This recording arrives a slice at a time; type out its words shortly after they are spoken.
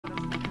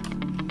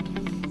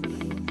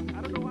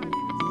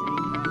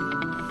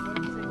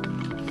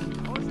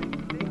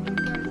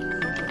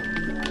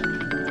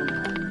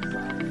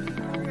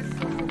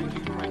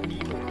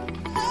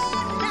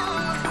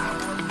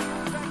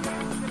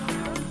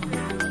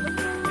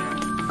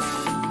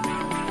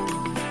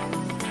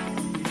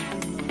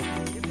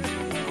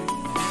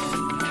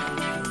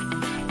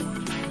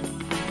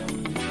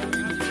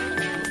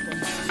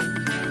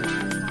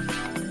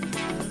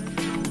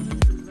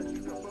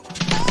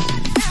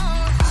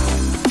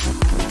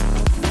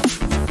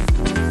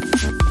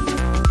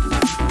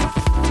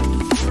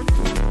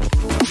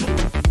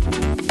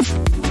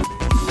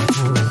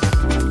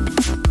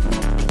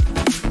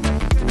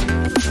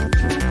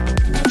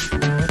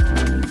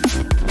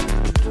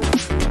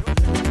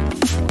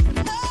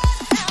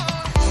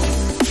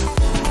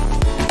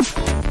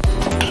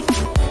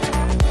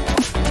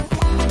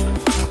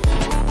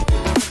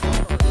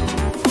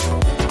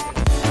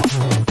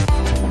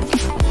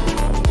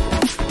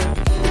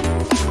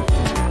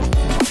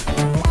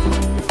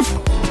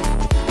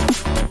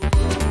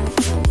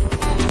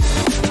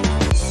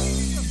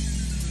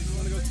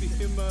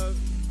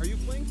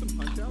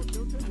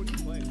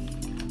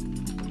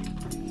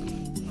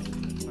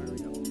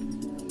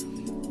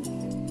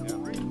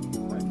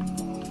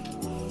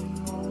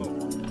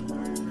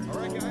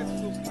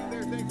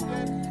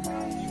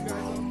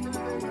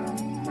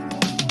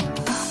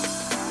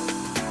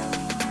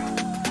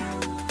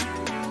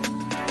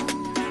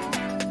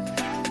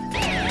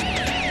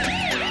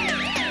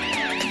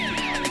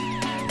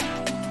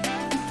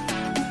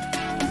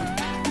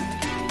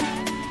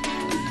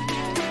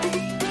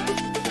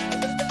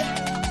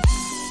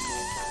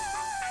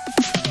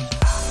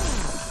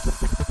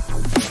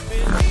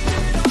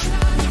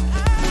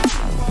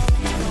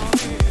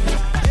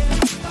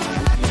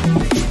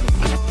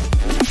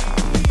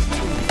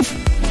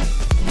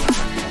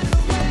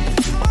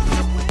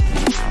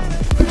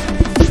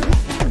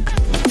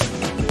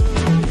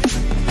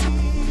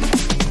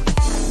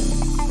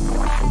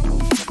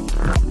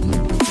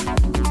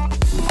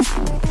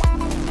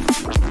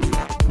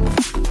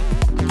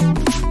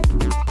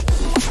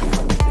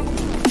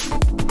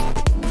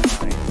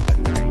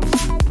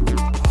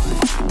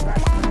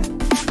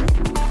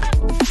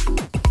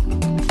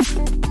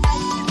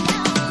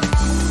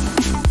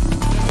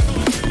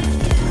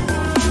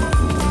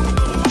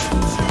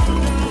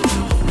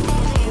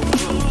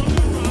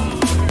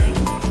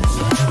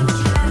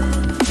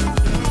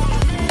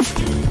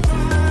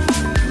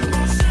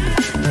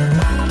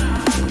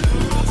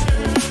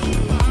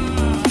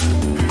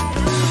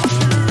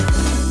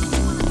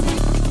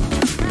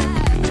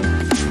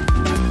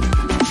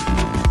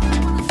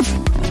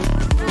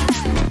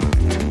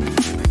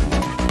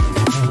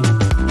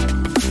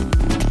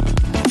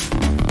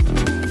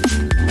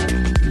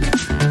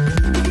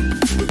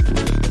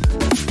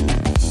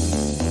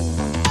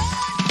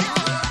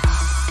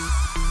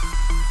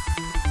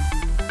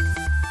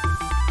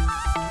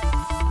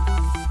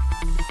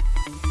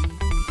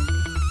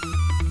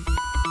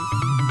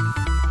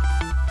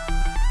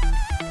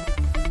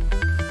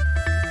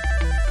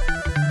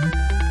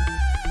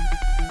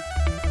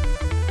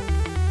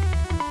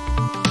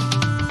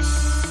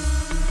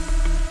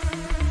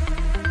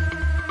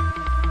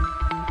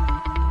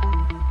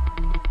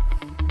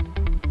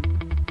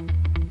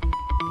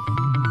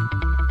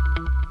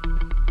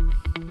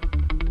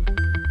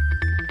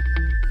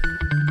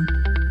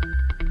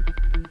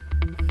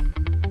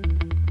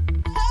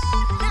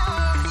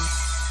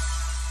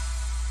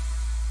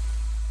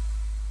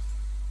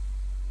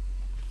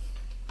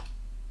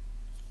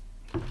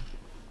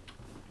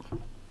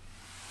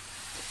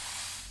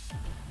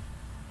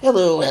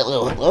Hello,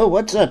 hello, hello.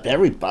 What's up,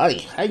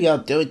 everybody? How y'all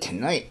doing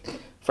tonight?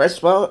 First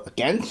of all,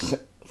 again,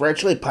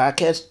 virtually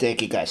podcast.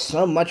 Thank you guys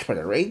so much for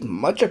the raid.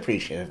 Much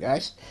appreciated,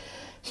 guys.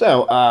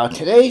 So,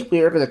 today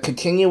we are going to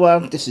continue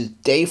on. This is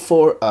day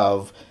 4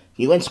 of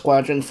UN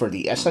Squadron for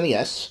the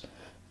SNES.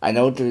 I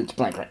know that it's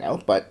blank right now,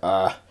 but,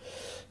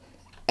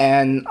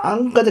 and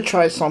I'm going to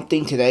try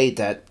something today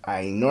that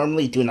I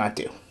normally do not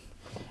do.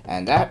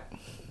 And that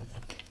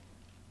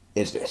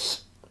is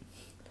this.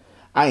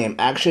 I am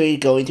actually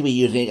going to be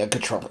using a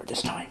controller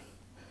this time.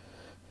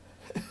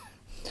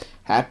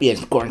 Happy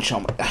as Gordon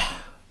Shumway.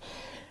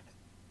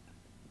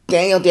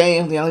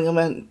 Daniel,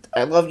 man,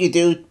 I love you,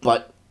 dude,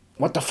 but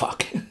what the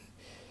fuck?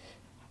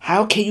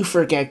 How can you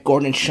forget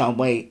Gordon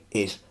Shumway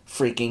is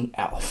freaking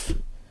Elf?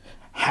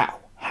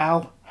 How?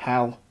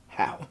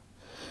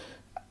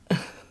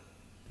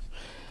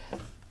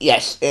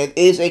 Yes, it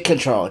is a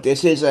controller.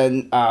 This is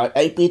an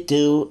 8-bit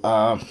do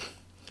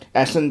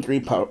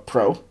SN3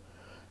 Pro.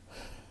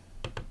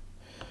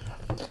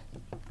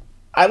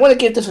 I want to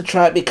give this a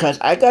try because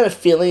I got a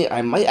feeling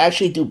I might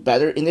actually do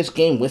better in this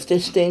game with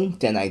this thing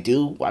than I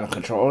do on a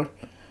controller.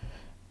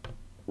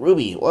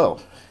 Ruby, whoa.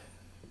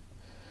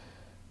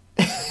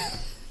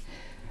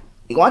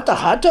 You want the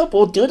hot tub?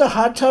 We'll do the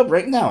hot tub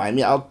right now. I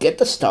mean, I'll get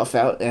the stuff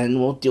out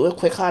and we'll do a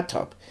quick hot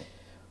tub.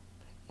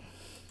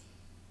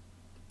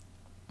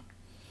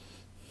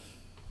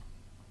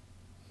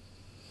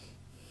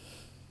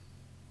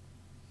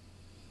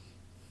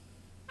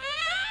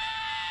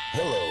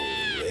 Hello,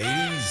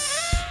 ladies.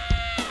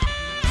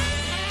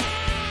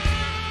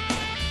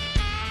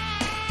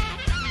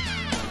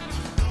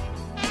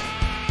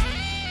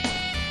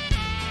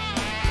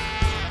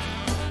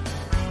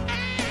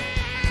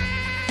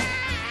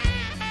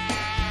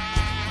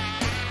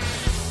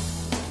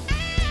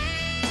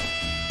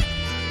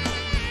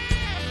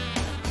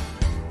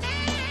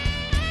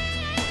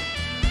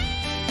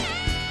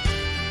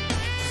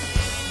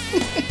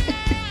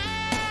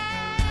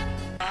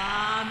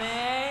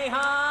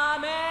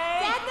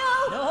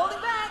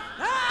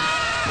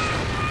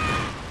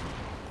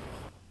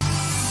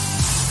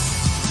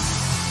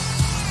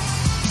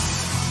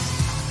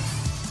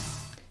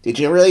 Did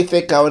you really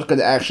think I was going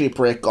to actually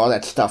break all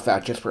that stuff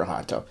out just for a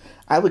hot tub?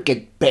 I would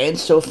get banned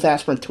so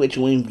fast from Twitch, it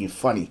wouldn't even be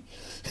funny.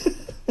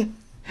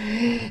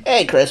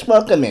 Hey, Chris,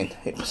 welcome in.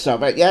 So,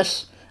 but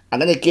yes, I'm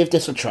going to give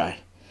this a try.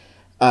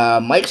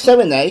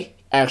 Mike7A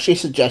actually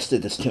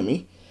suggested this to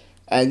me.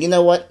 And you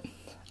know what?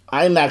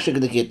 I'm actually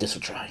going to give this a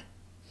try.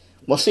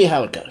 We'll see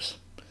how it goes.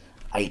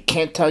 I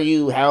can't tell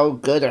you how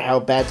good or how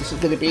bad this is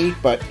going to be,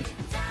 but...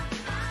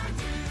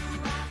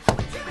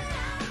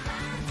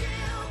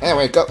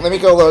 Anyway, let me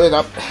go load it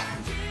up.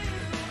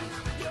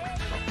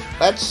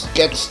 Let's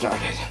get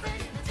started.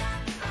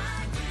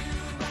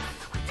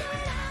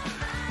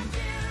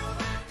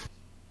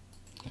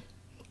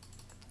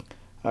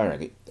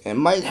 Alrighty, it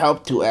might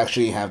help to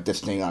actually have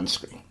this thing on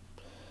screen.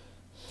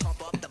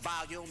 Pump up the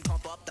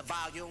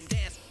volume,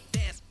 dance.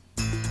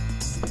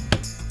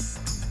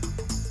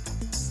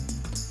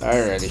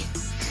 Alrighty.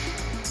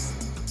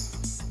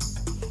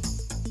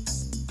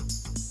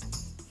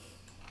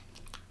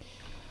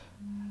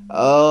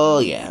 Oh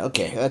yeah,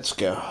 okay, let's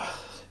go.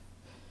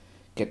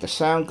 Get the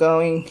sound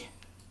going.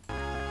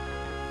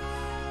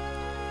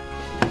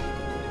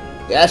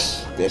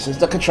 Yes, this is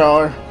the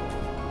controller.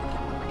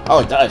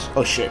 Oh, it does.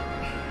 Oh shit.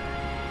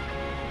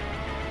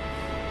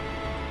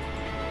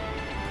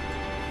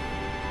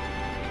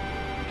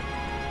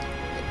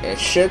 It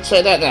should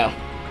say that now.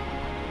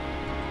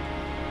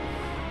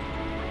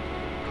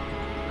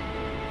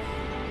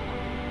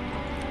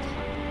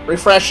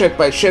 Refresh it,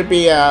 but it should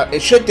be,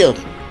 it should do.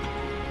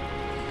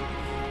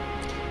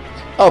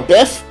 Oh,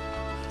 Biff?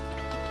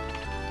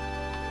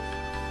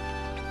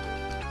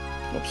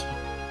 Oops.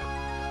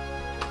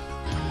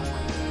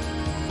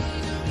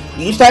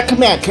 Use that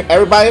command.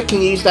 Everybody can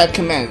use that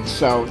command.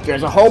 So,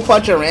 there's a whole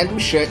bunch of random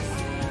shit.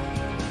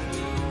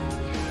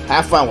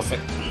 Have fun with it.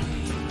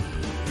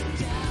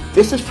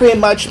 This is pretty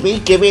much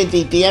me giving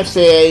the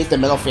DMCA the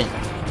middle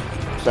finger.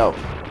 So,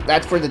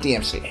 that's for the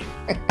DMCA.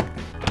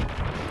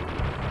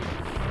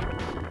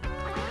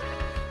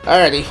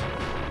 Alrighty.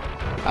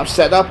 I'm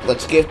set up.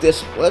 Let's give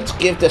this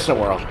a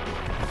whirl.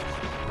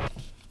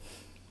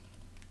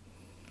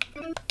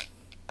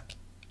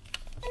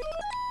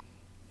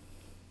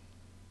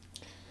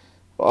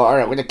 Well,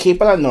 alright, we're gonna keep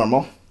it on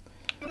normal.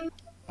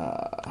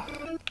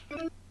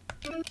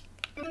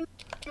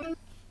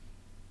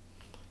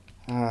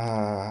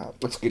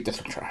 Let's give this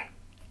a try.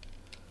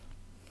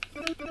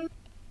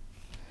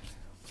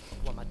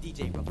 While my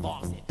DJ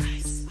revolves it.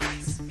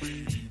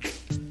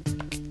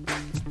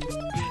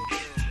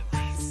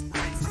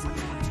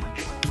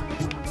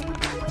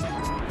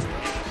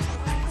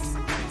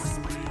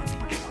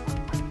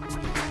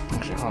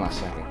 Hold on a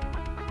second.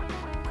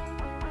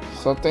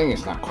 Something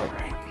is not quite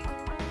right.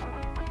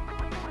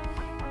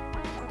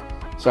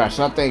 Sorry,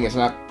 something is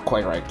not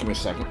quite right. Give me a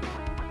second.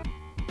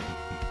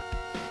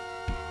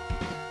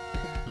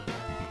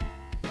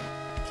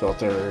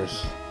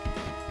 Filters.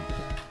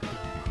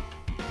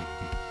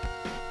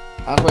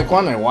 I was like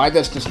wondering, why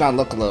does this not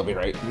look a little bit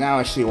right? Now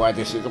I see why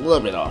this is a little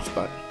bit off,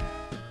 but...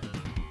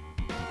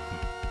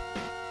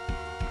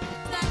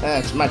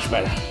 That's much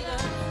better.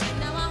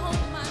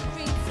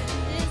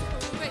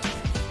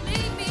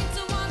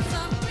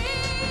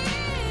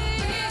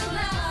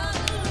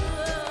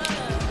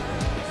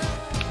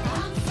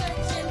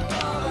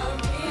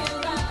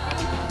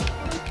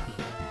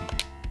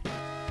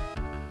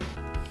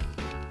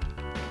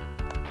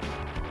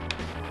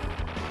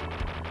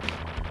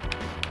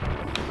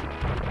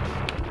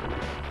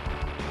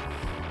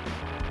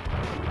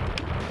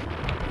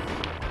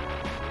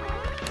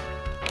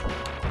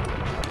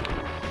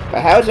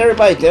 But how's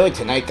everybody doing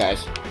tonight,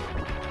 guys?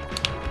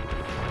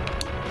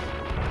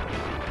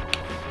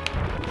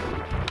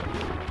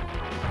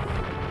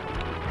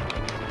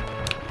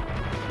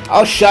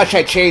 Oh, shush,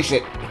 I changed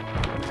it.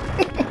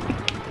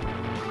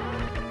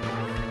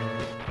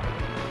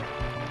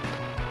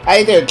 How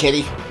you doing,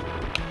 kitty?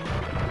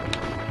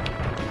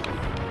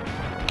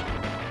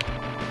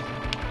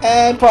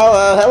 And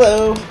Paula,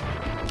 hello.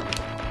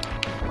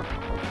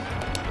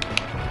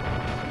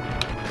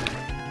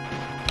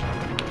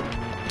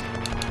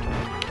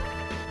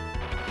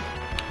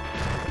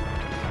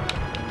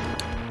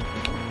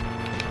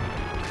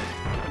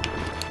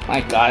 My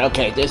god,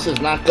 okay, this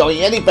is not going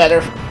any better.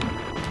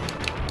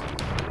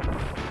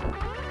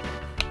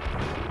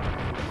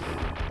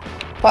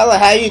 Paula,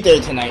 how you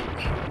doing tonight?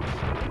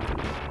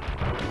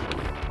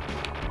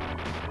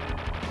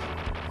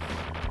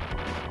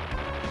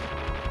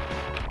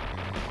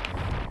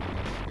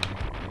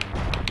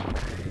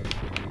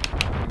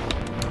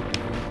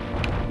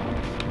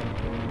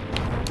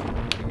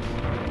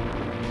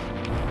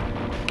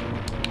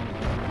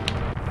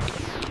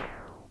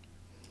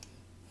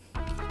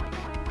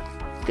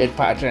 Good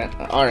project.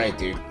 Alright,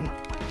 dude.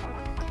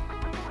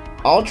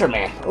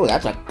 Ultraman. Oh,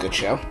 that's a good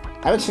show.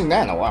 I haven't seen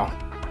that in a while.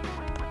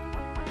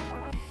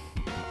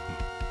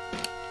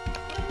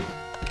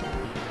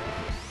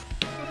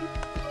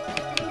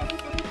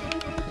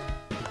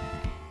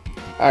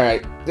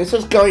 Alright, this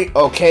is going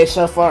okay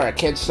so far. I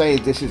can't say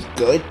this is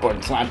good, but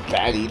it's not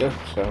bad either,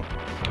 so...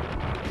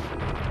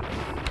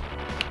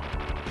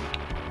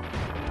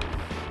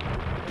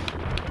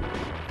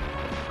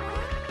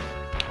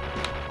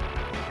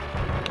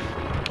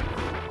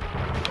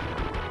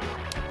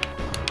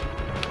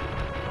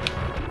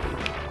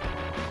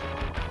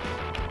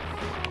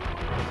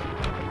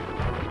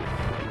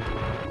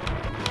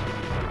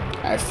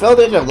 I feel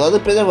there's a little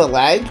bit of a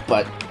lag,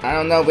 but I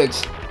don't know if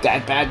it's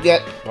that bad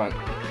yet, but...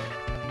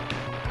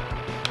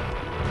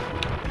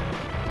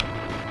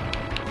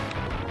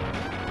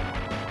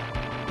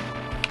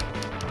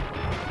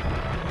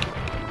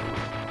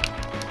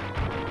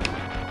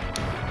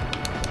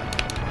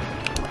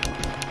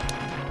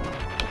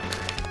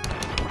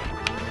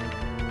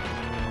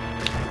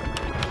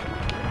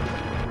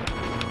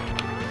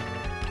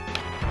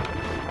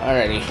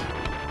 Alrighty.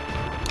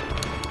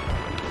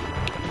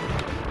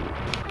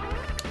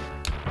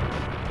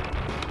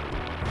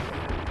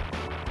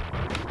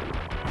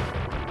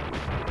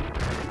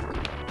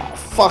 Oh,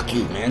 fuck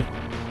you, man.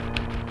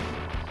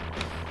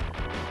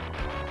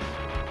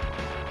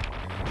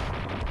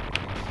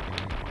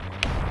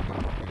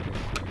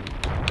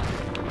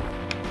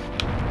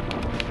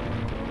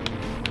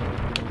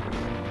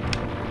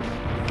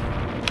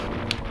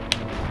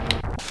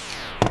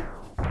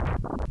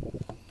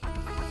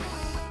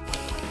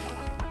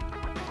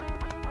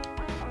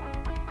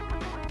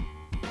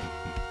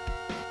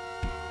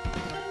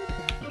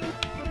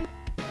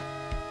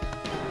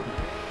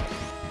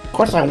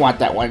 Of course I want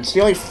that one. It's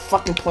the only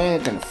fucking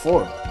planet I can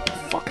afford.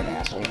 Fucking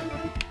asshole.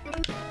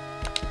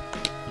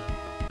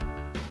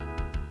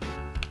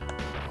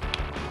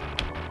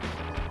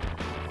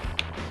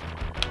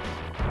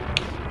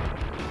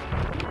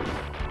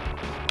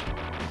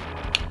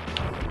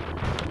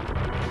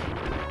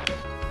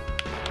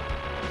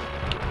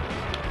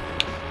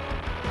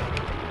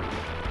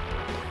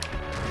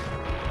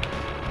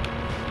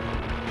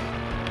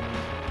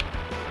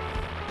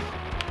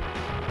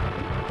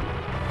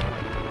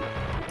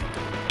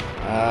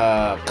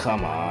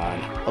 Come on.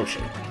 Oh,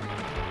 shit.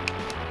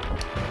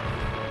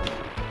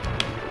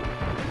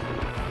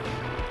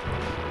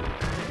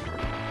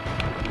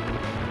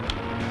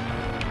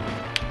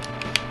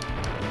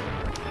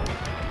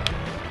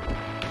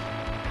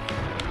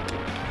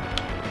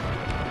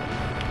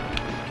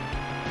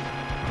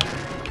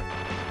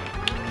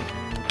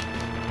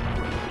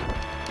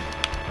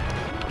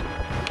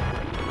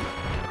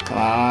 Come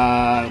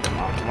on, come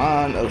on, come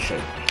on. Oh,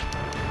 shit.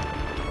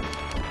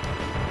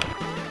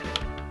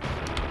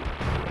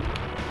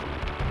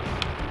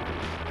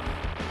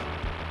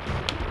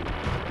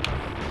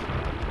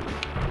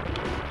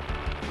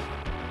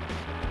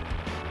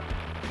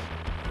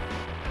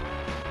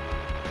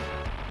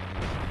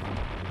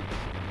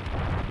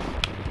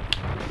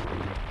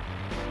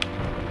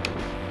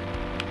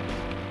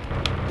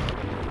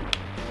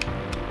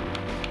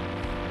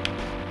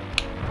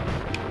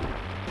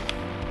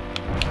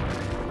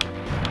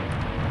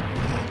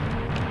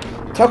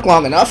 Took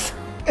long enough.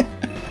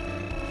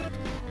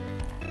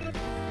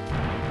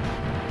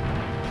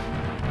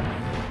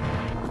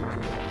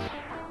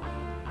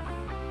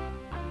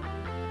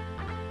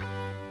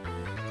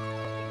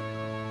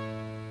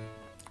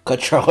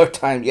 Controller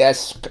time,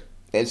 yes.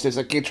 This is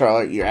a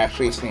controller. You're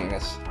actually seeing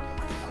this.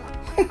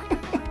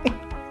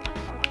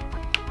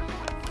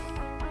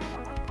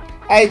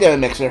 How you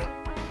doing, Mixer?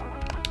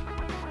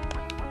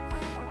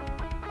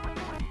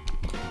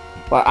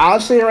 But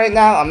honestly, right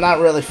now, I'm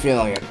not really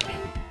feeling it.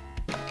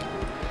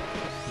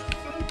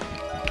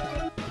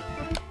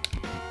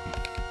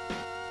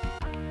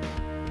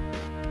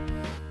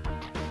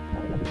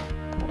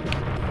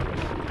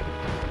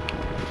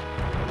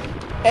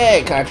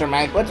 Hey, Contra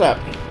Mike, what's up?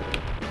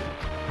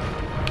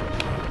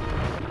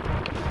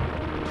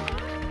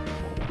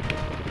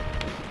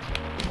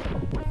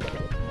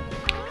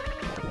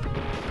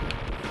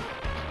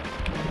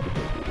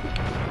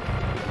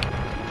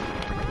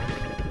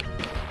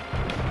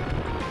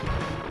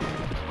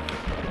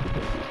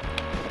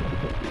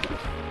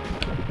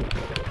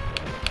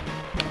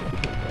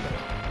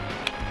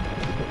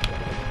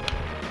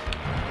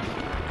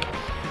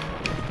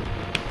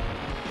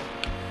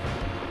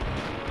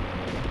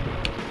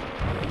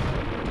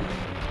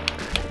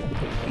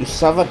 You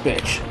son of a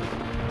bitch.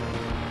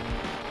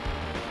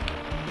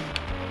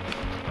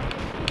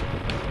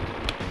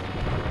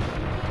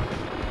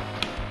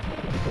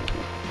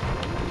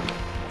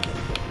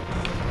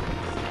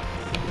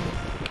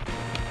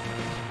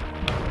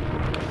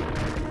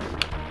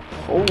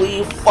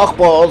 Holy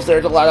fuckballs,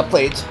 there's a lot of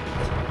plates.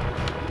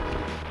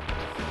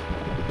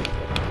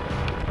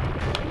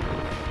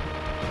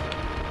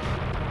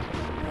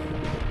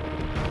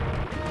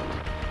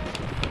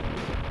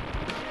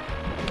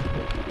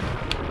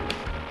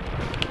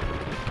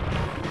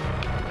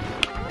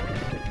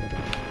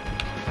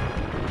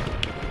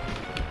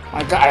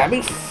 My god, how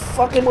many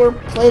fucking more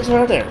plates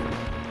are there?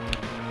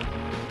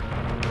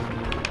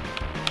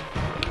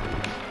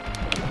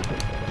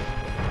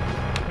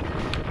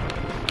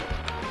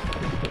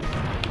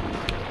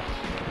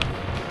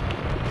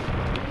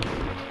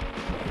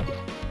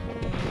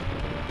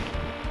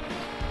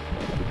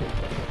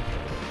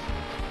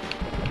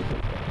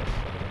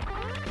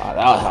 Oh,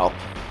 that'll help.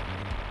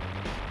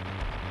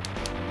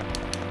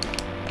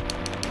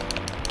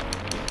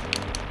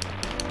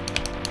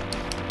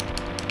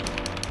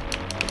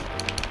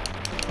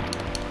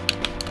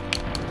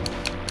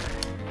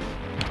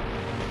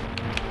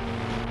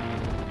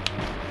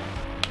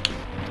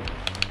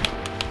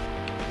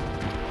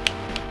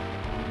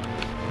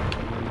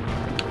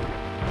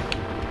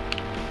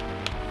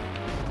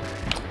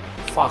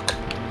 Fuck.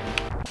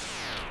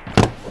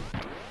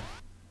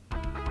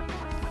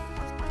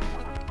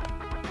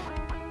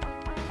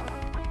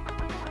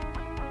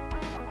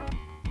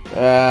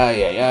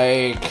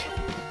 Yike.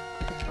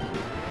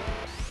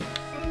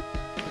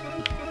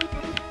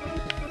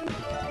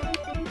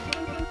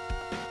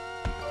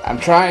 I'm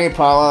trying,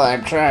 Paula,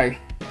 I'm trying.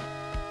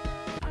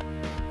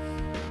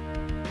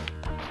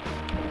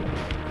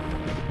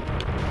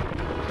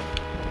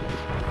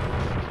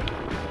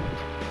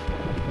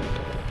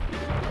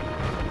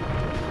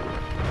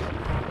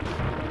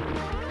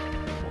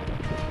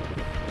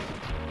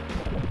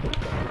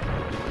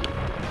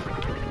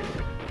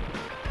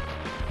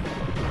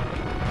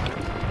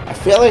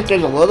 I feel like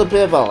there's a little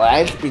bit of a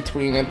lag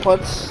between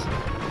inputs.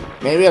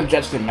 Maybe I'm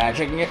just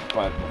imagining it,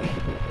 but...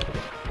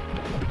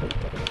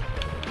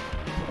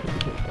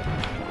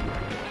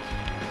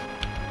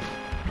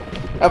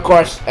 Of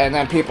course, and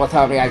then people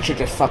tell me I should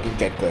just fucking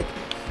get good.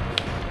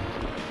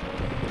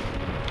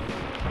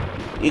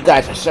 You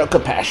guys are so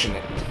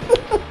compassionate.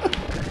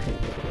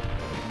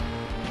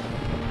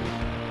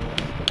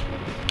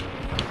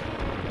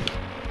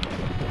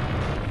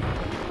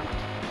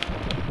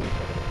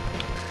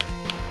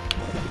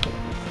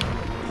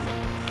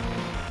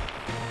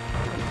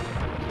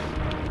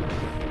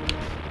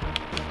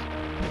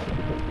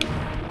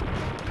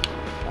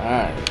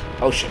 Alright.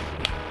 Oh shit.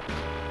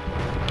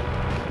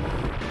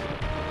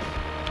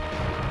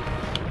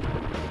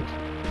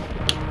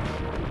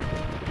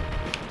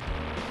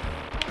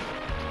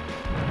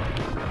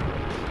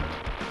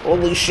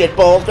 Holy shit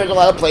balls, there's a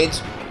lot of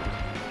plates.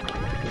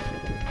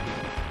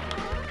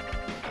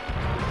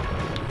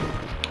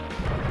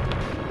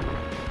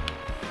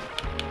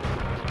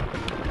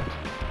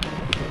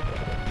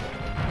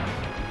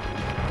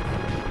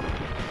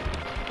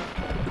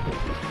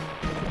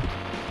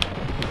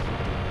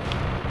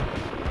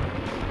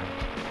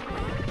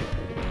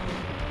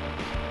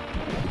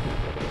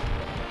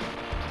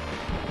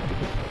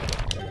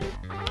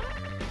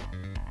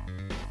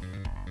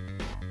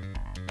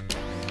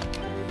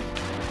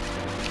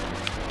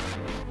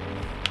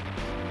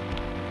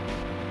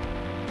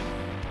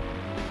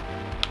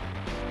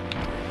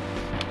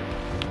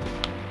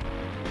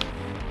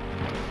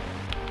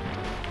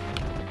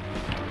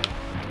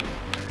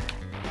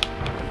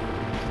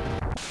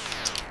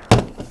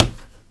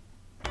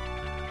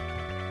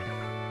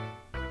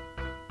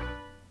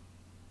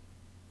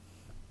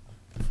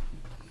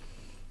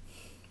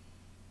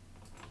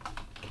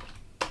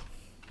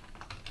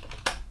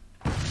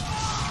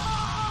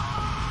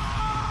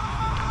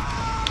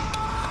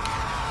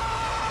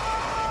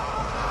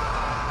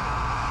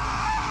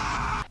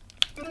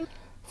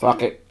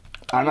 Fuck it.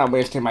 I'm not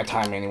wasting my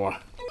time anymore.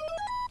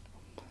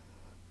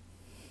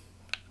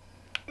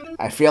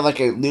 I feel like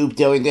a noob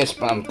doing this,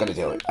 but I'm gonna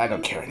do it. I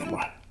don't care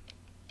anymore.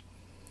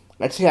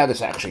 Let's see how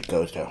this actually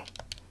goes, though.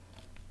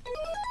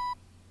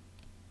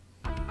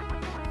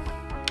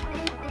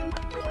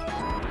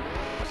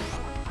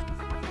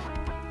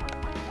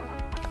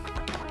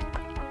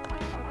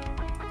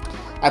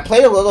 I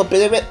played a little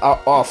bit of it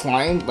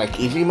offline, like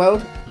easy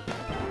mode,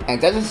 and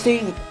it doesn't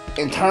seem,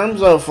 in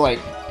terms of like,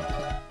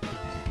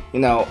 you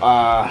know,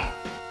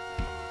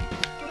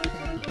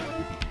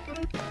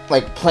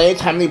 like planes,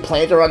 how many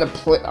planes are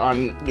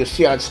on you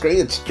see on screen,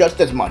 it's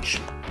just as much.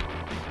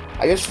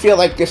 I just feel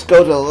like this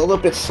goes a little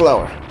bit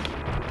slower.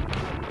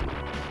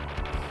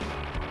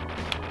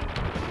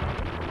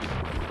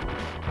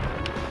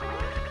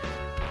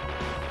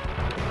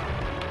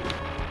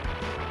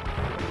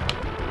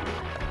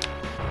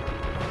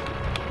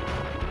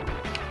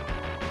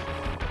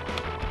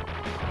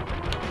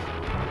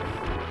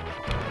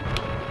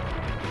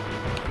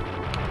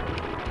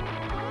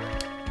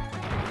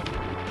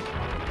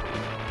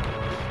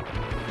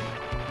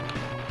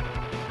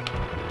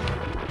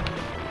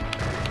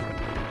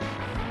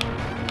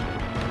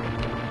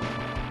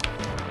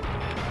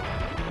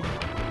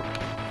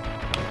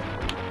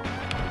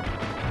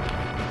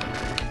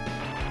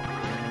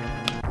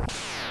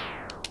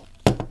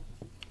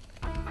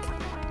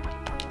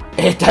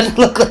 It doesn't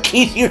look like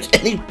he's used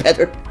any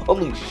better.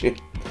 Holy shit.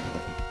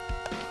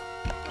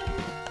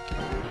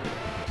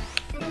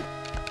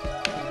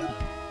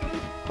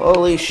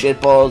 Holy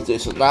shit balls,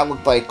 this does not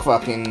look like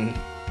fucking...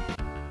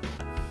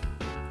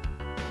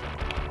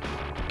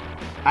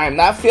 I am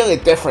not feeling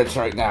a difference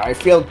right now. I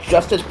feel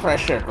just as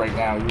pressured right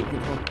now.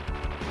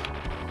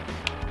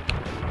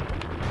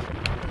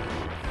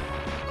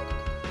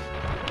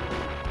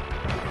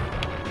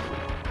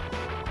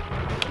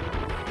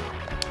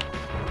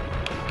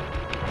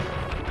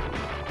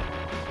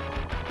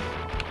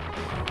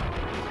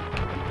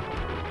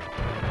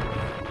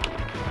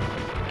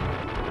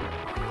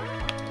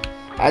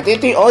 I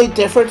think the only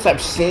difference I'm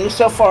seeing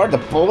so far, the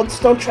bullets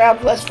don't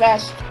travel as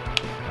fast.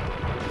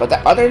 But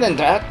other than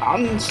that,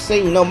 I'm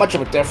seeing no much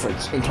of a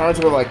difference in terms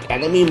of like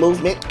enemy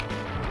movement.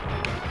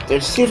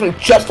 There seems like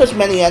just as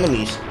many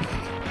enemies.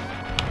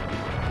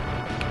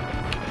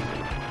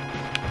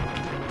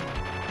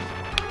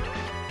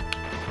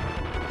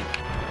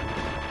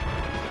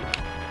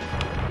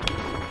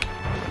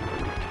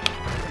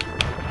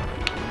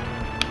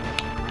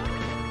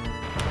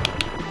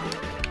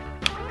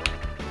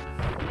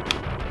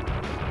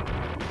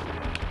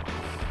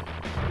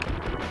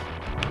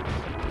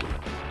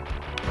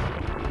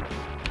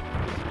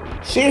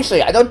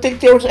 Seriously, I don't think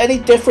there was any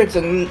difference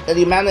in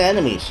the amount of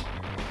enemies.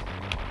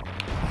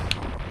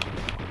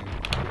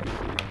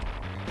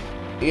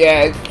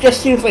 Yeah, it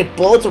just seems like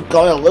bullets are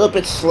going a little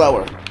bit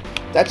slower.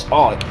 That's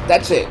all.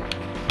 That's it.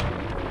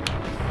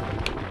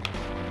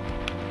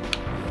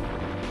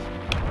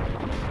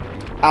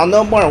 I'll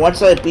know more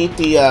once I beat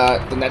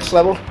the next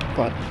level.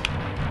 But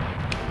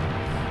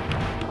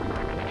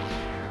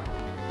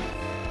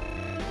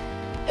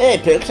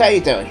hey, Pix, how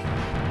you doing?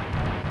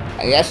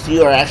 I guess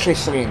you are actually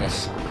seeing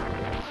this.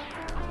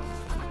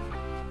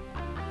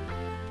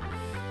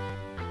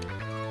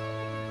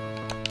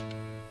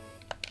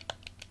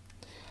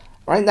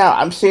 Right now,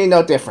 I'm seeing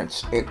no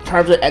difference in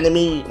terms of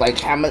enemy, like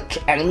how much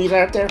enemies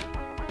are out there.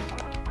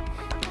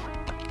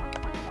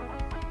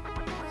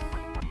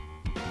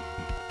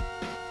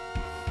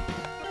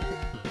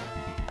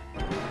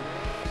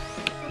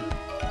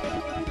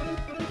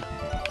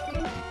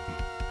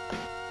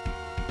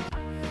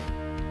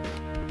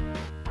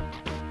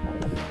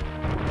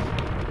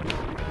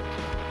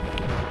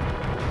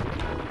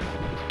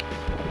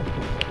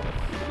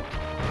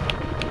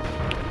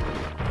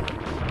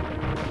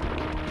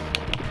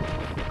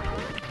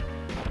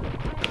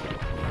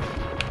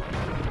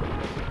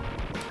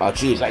 Oh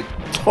jeez, I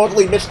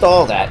totally missed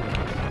all that.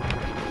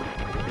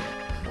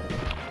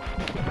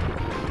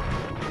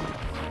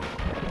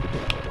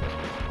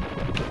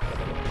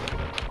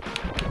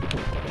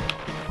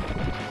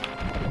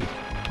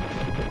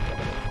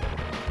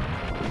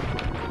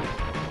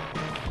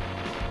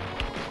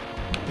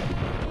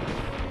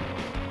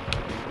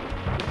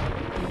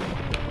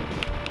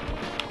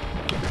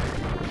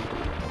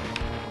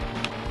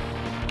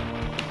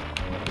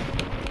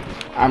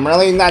 I'm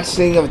really not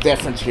seeing a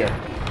difference here.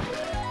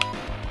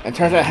 In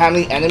terms of how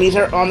many enemies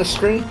are on the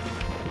screen,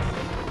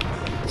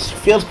 it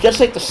feels just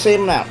like the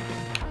same amount.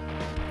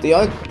 The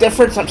only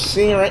difference I'm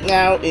seeing right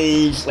now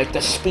is like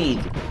the speed.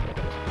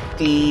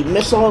 The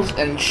missiles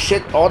and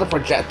shit, all the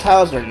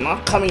projectiles are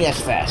not coming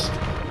as fast.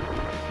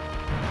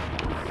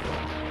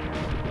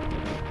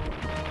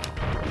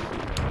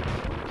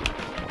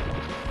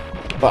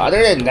 But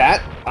other than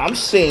that, I'm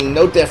seeing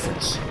no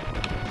difference.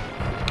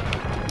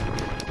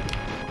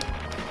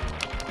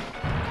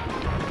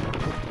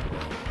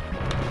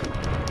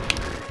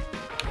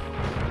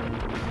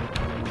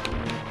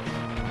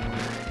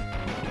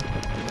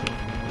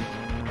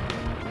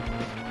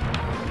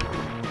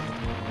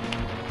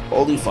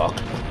 Holy fuck.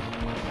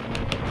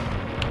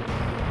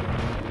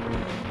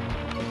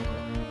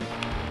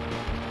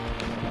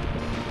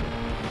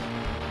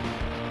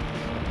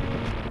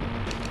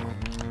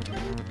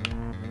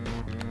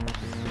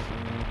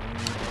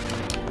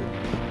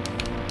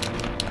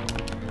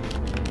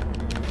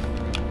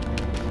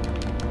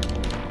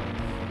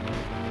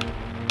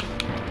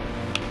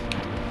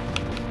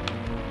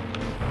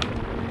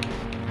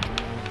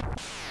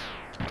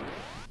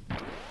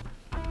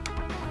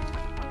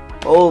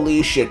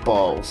 Holy shit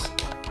balls.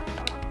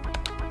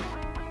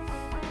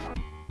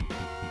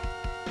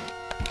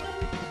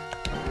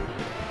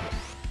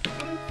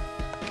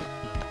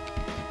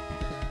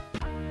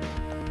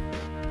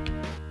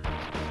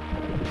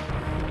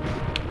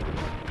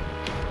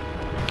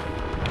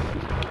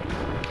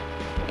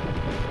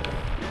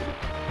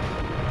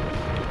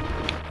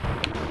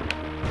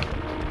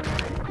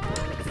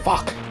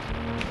 Fuck.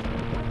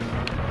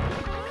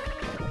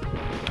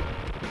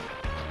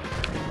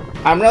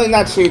 I'm really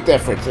not seeing a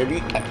difference.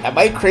 Am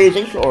I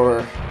crazy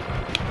or?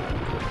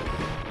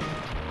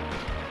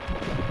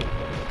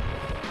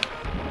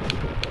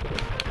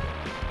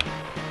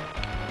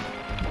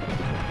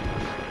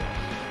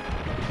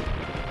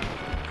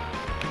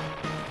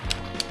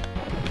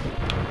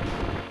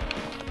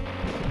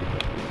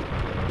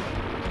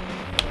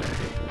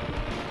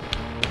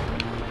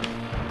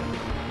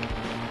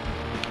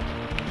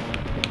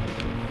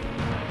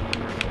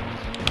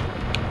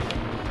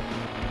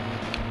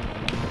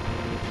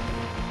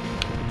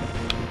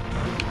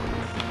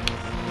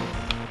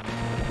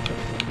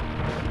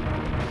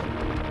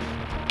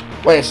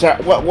 Wait, sir,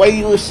 what are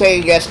you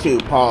saying yes to,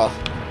 Paul?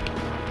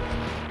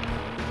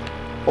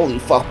 Holy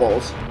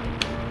fuckballs.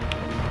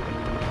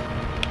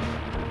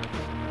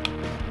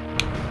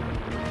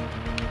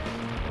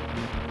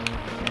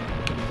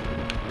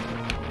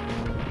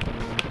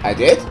 I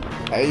did?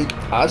 I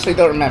honestly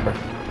don't remember.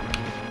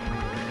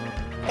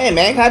 Hey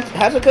man,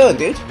 how's it going,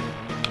 dude?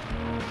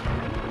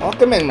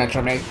 Welcome in,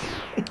 Metro Man.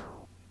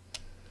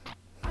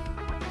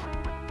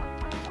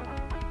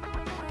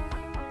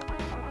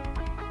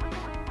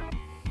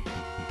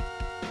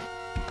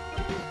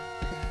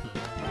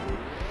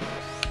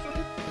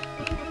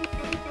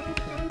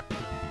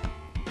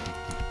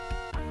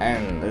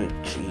 And, oh,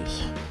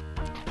 jeez.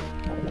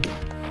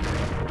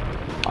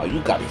 Oh, you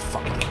gotta be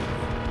fucking kidding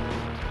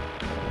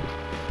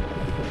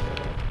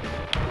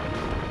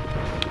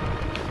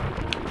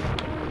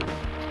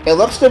me. It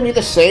looks to be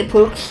the same,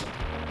 Pooks.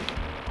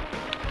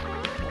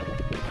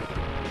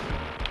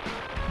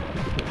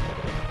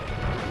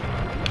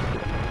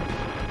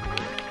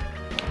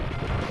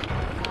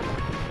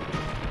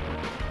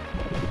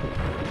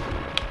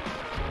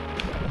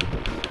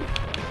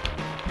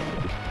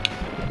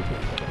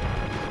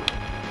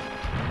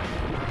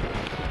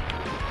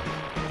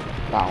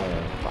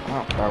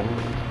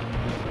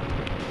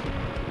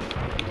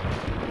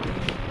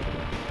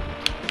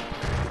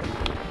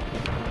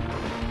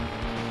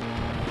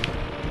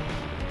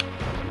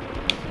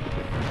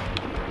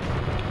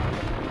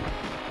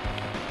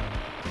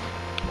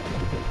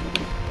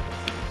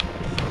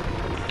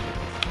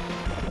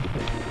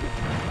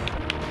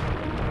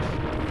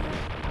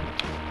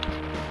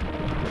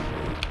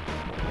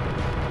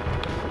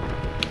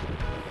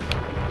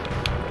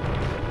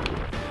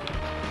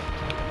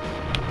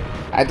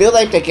 I do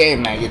like the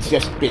game, man. It's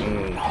just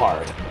been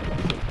hard.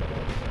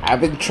 I've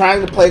been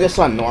trying to play this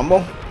on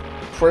normal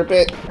for a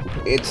bit.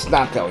 It's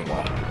not going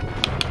well.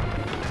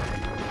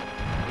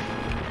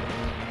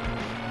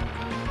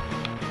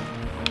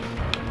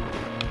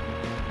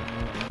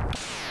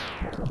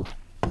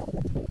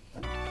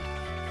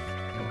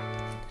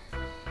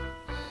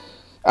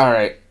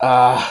 Alright,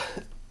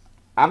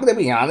 I'm gonna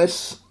be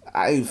honest.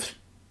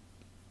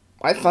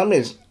 My thumb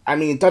is, I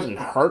mean, it doesn't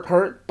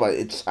hurt,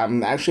 but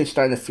I'm actually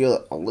starting to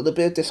feel a little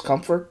bit of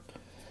discomfort.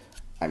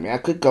 I mean, I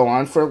could go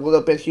on for a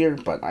little bit here,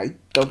 but I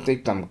don't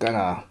think I'm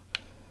gonna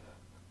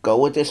go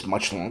with this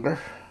much longer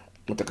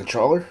with the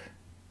controller.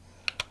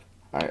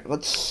 Alright,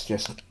 let's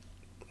just...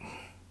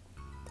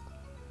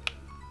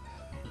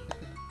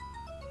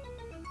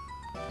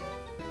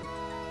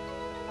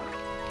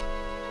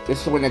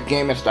 This is when the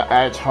game is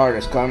at its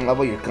hardest. Gun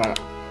level, you're gonna...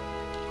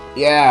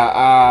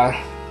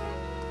 Yeah,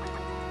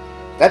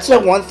 that's the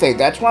one thing.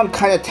 That's why I'm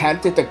kind of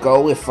tempted to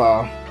go with,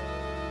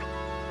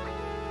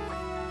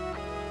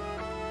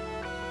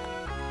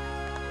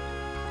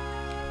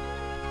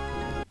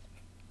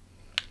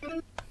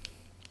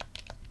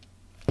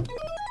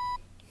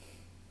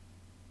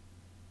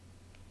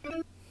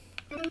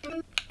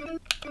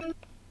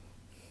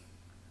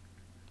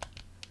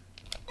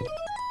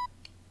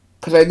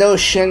 because I know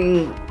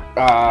Shin,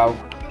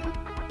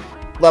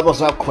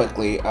 levels up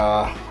quickly.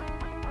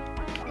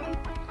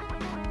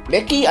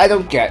 Mickey, I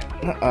don't get.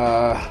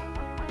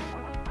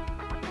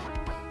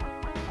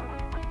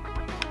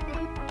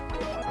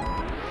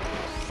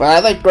 But I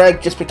like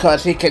Greg just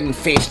because he can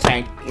face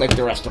tank like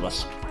the rest of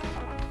us.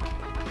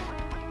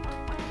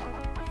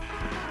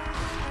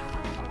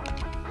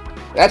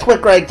 That's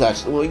what Greg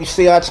does. What you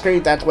see on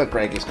screen, that's what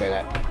Greg is good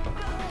at.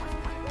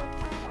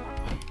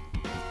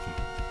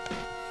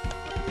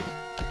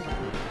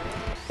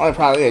 Only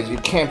problem is you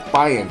can't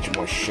buy into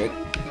more shit.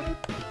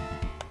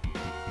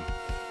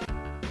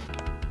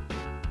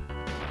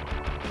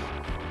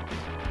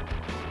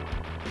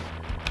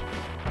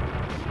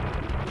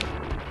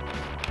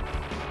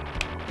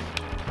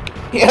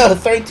 Yo,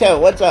 32,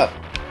 what's up?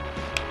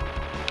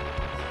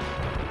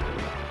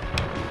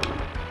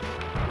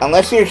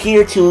 Unless you're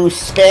here to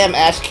spam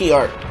ASCII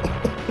art.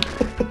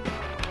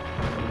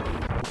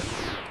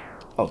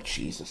 Oh,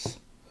 Jesus.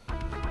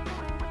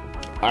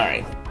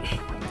 Alright.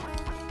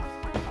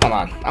 Hold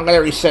on. I'm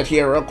gonna reset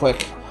here real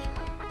quick.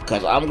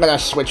 Because I'm gonna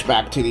switch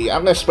back to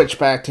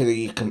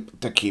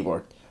the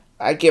keyboard.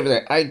 I gave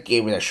it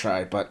a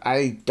try, but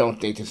I don't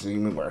think this is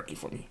even working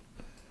for me.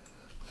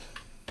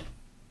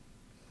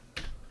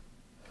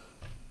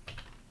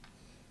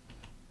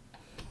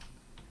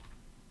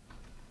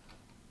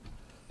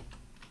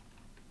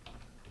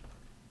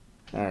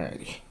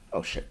 Alrighty.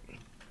 Oh shit.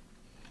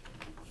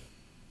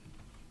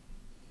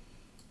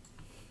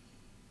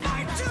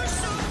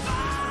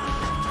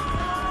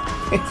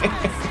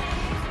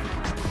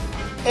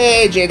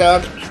 Hey,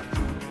 J-Dog.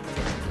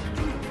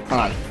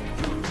 Hold on.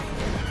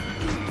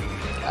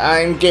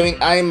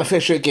 I'm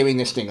officially giving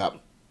this thing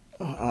up.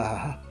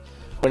 We're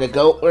gonna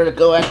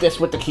go at this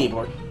with the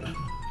keyboard.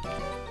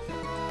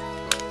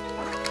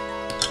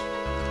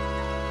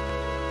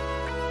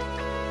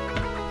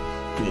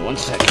 Give me 1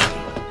 second.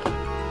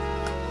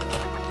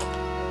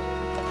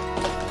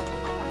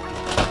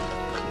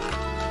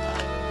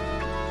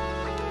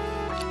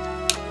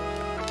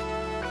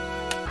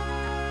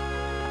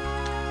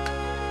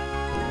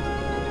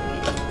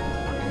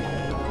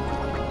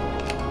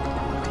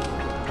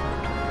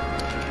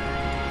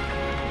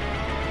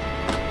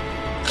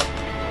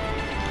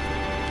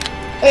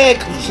 Hey,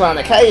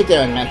 Sonic, how you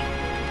doing, man?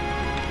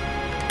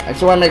 I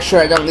just want to make sure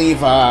I don't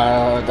leave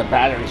the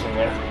batteries in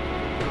there.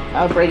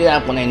 I'll break it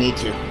out when I need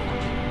to.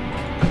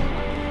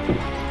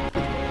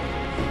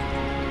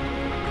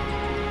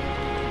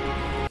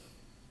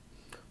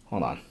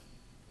 Hold on.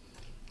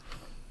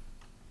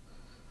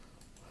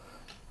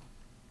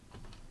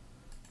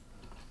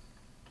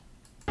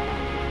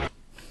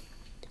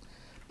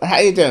 But how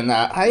you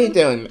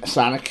doing,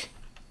 Sonic?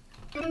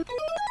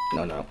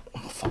 No. Oh,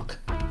 fuck.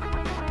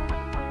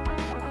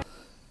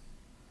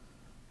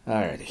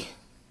 Alrighty.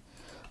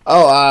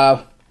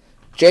 Oh,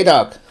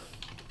 J-Dog.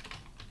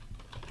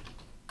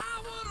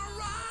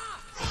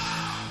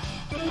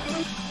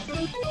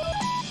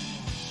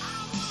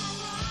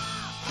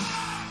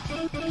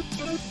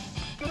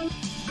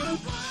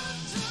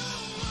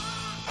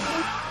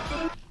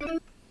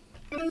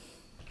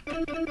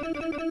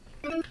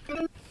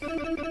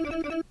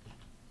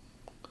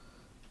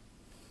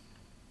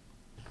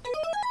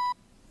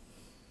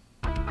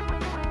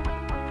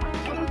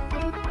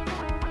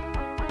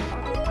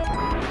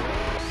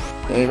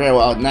 Doing very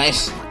well.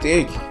 Nice,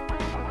 dude.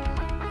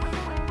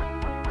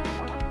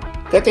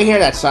 Good to hear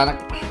that, Sonic.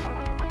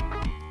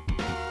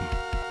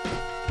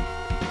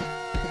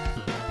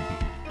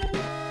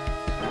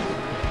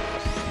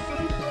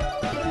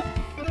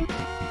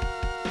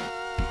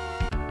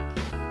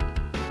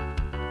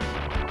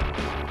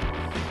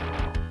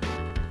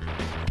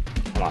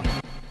 Hold on.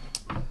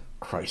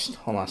 Christ.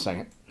 Hold on a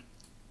second.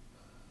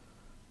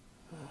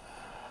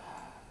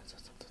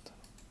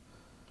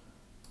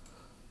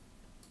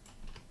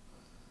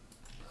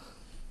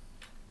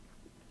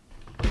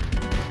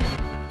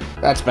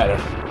 That's better.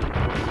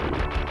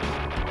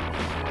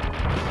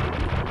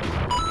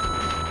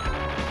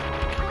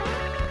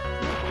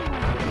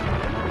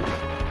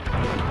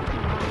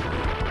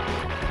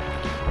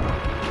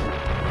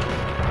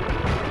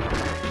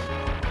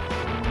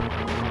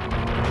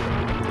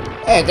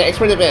 Hey, thanks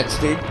for the bits,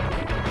 dude.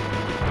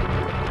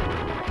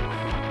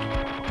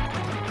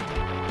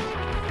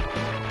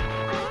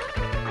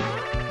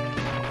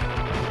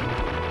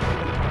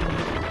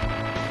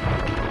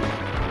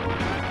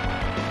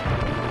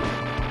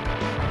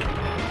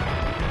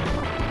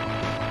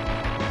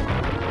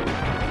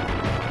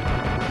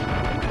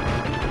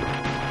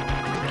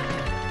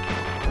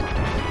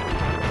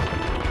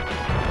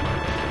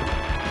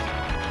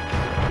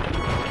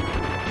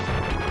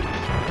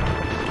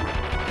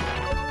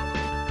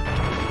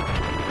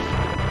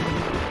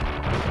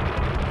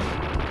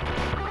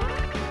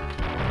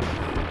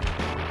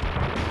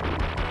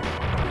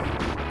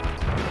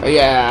 But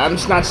yeah, I'm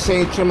just not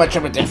seeing too much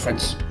of a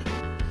difference.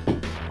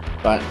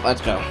 But let's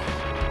go.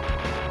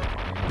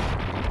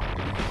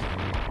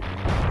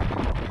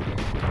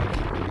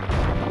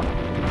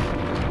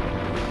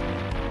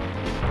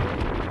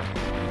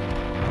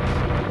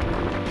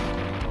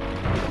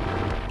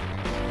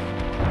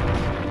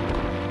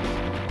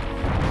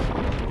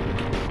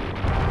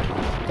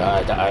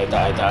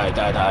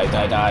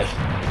 Die.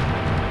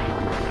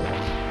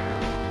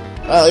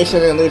 Well, at least I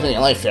didn't lose any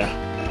life there.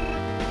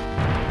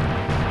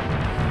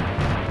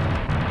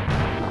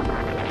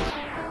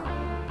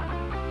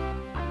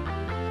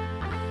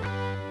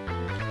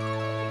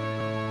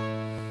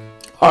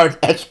 Hard,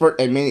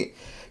 expert, and mini.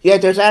 Yeah,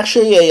 there's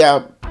actually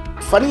a,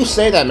 funny you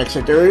say that,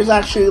 Mixer. There is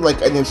actually,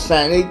 like, an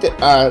insanity,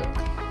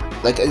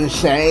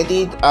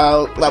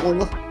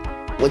 level,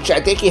 which I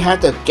think you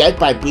have to get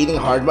by beating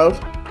hard mode.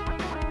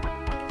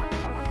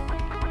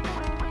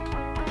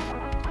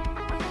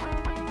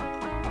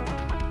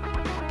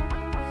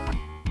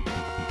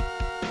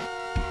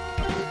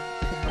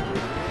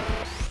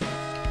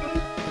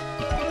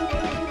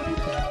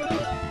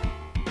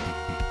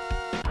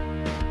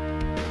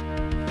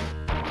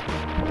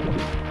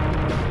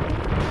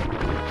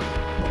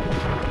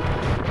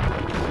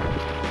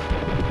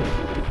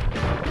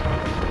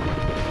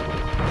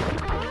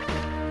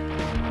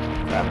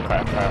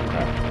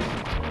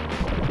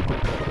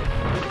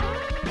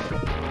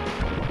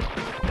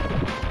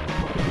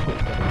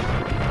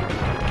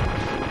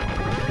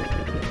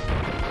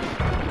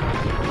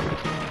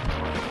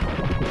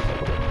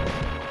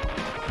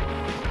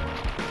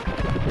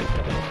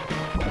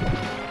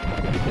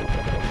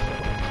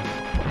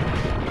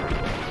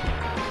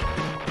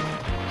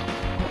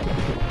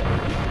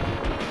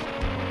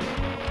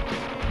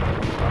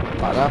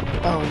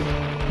 Ba-da-bum.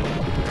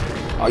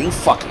 Oh, you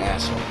fucking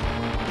asshole.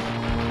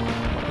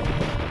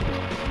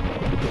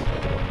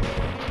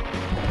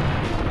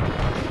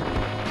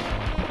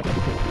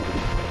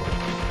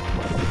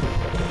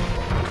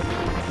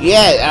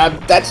 Yeah,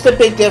 that's the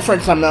big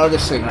difference I'm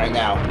noticing right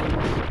now.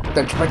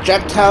 The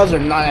projectiles are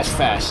not as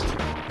fast.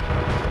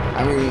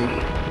 I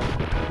mean...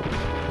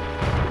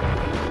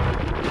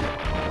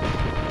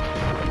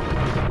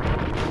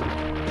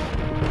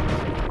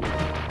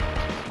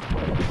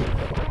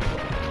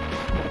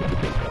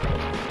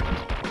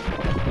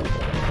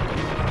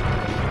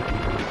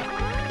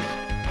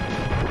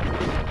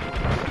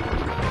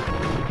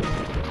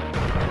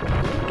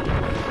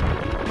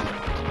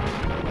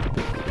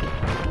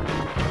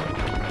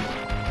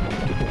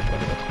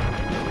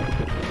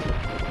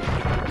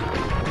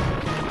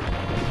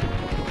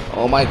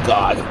 Oh my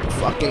god,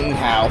 fucking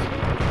hell.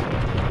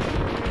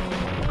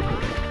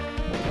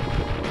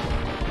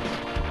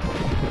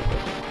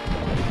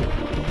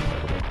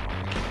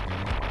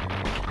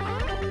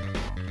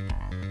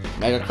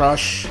 Mega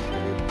Crush.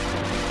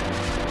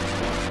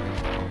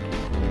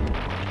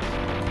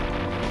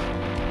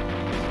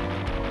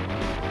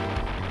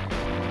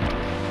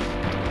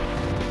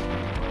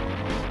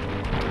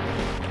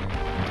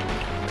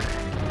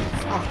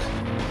 Fuck.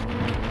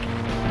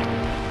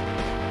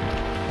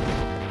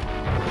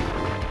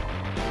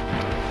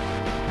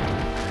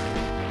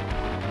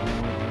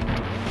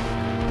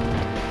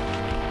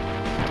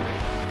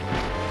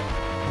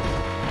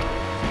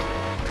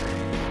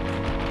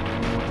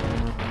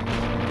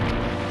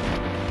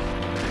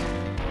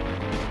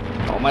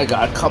 Oh my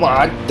god, come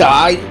on,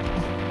 die!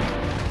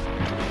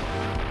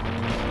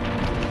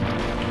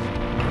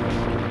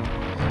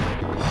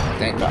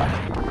 Thank god.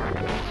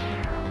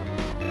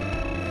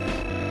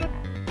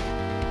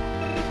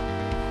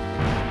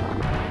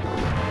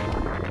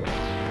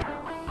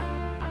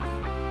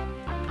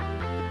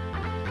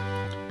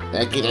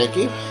 Thank you, thank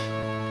you.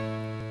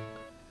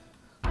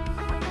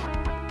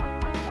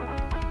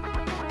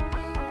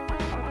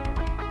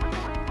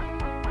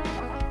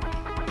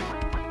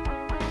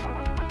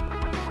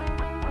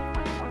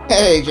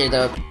 Hey,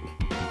 J-Dub.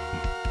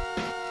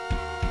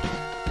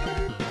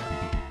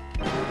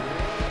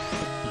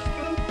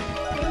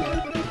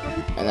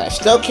 And I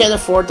still can't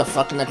afford the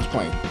fucking next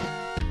plane.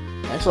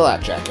 Thanks a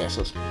lot,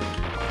 jackasses.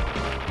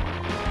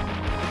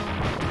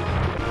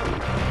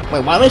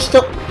 Wait, why am I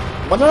still...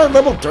 Wasn't I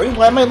level 3?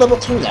 Why am I level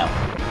 2 now?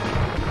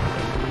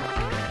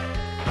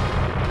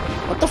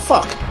 What the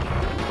fuck?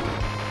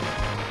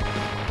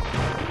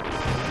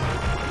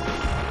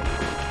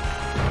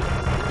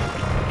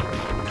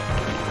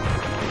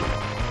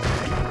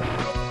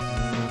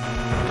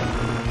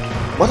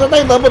 Wasn't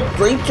I level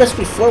 3 just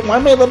before? Why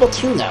am I level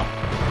 2 now?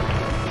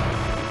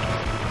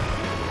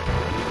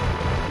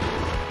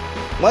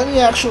 What the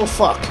actual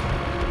fuck?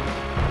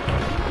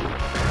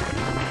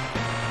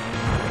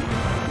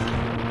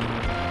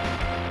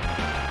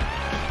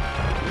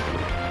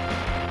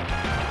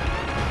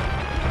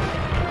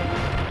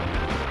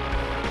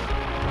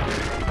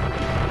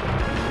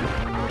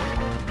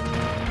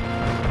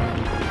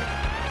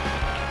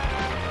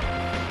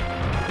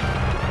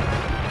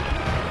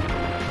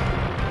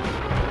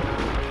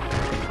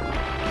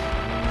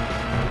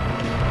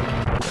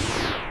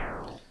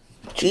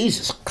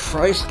 Jesus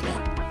Christ,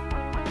 man.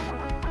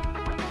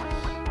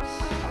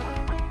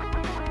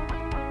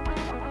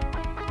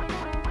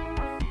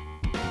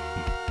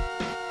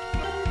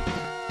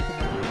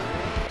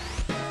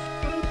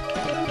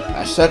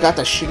 I still got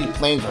the shitty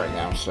planes right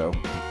now, so...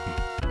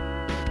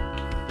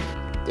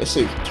 This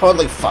is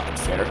totally fucking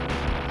fair.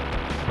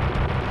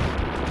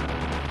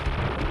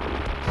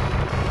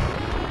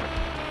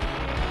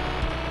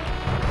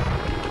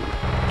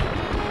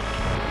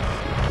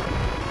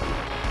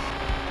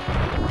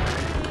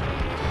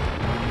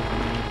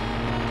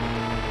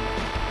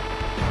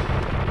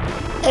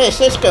 Hey,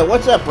 Cisco,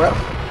 what's up, bro?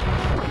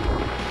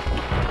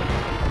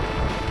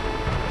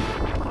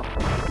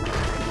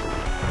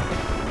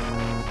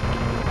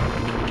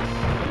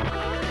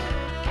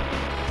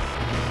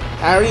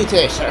 How are you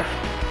today, sir?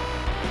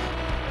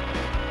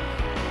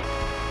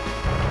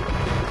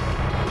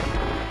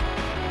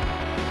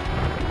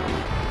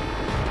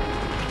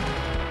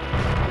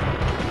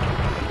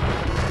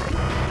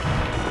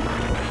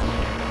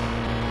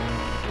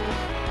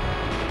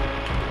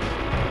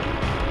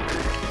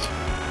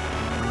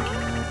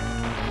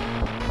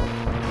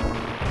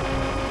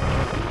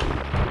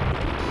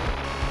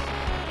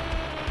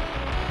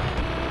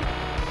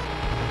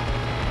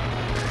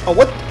 Oh,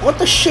 what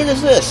the shit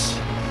is this?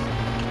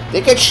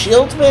 They get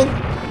shields, man?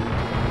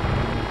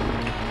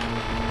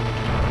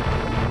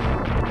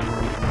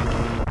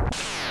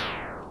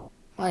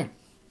 My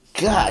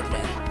god,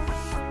 man.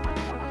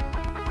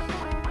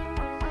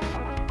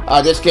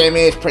 Oh, this game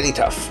is pretty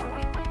tough.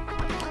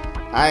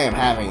 I am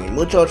having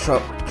mucho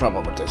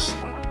trouble with this.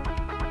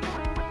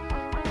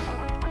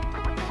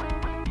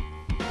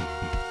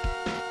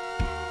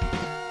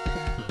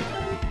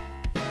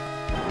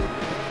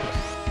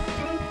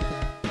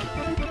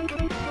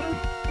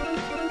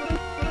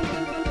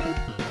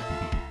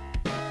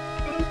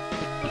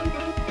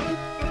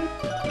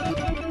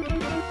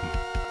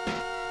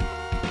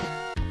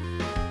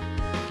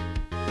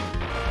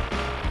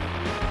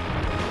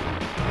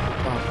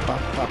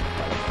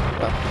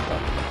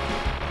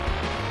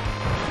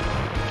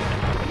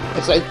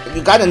 It's like,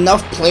 you got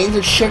enough planes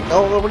and shit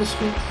all over this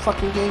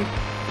fucking game?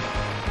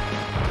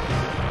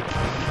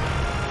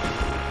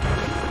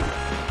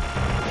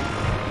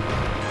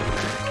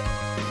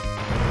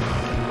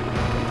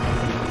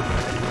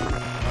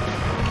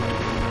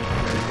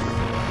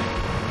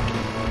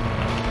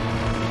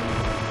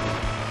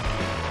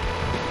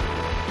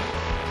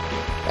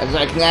 It's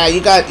like, nah,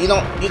 you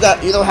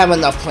don't have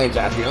enough planes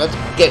out here. Let's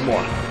get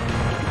more.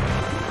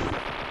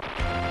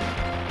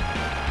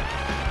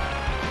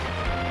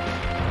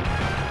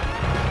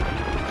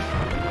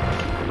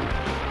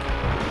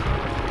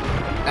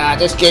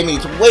 This game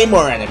needs way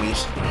more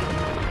enemies.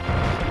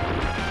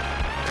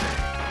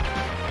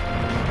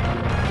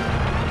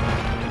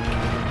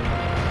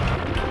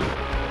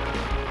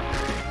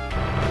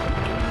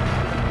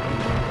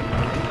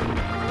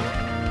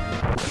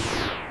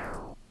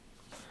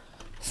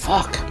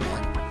 Fuck,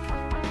 man.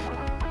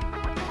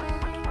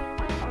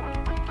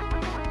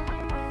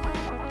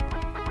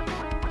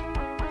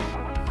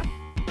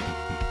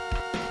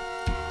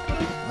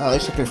 Well, at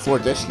least I can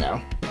afford this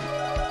now.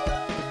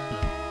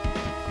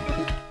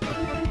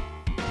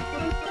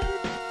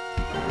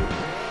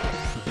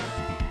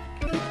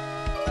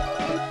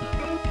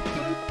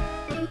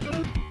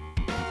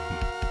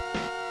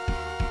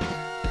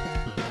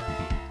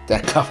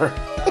 That cover.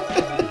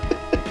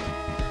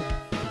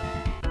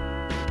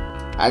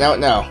 I don't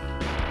know.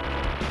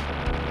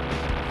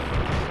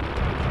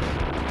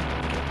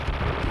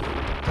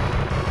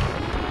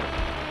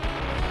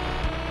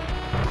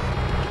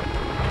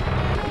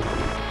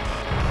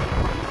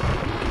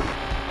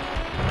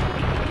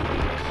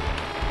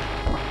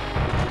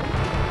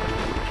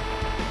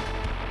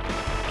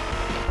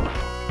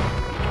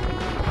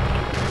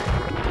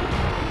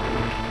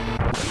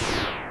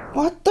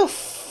 What the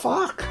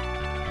fuck?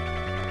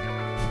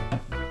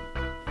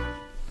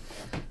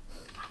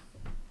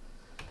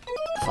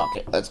 Fuck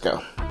it, let's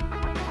go.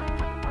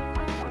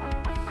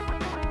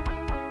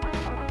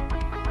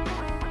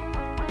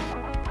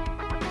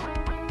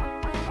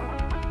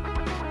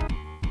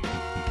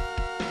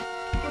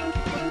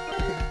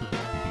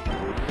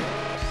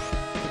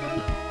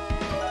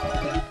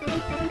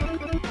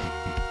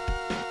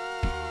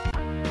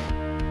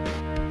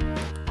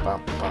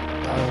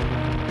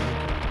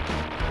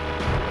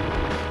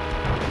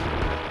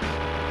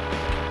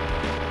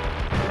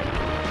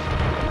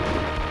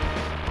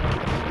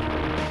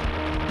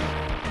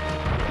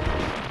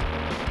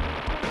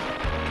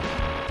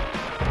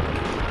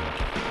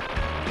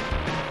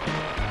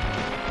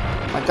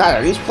 My god,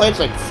 are these planes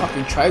like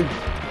fucking trying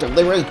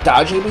deliberately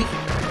dodging me? You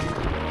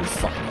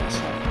fucking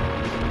asshole.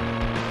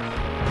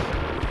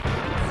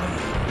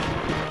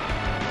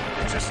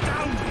 It's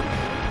astounding.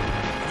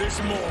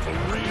 This mortal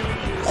really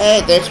is.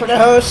 Hey, thanks for the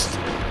host.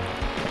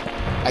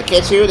 I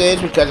can't see who it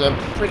is because I'm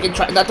freaking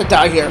trying not to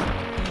die here.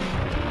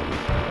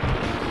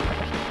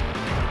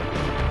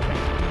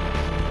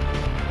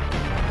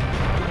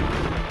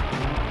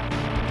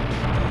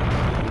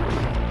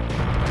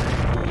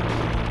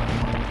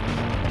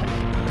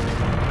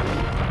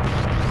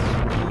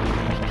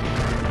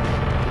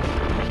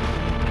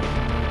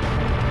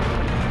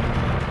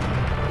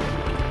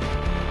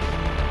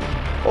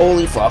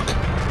 Holy fuck.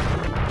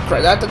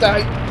 Try not to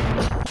die.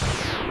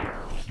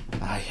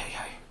 Ay, ay,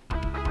 ay.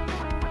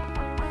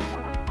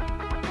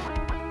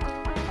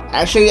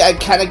 Actually, I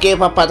kinda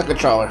gave up on the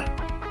controller.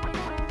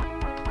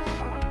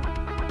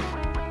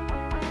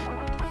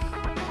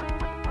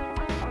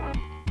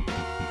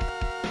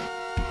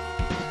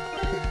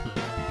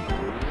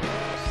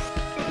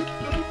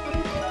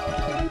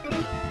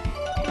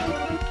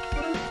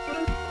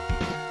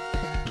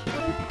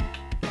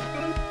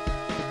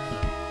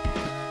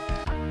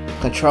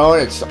 Controller,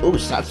 it's ooh,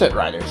 Sunset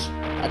Riders.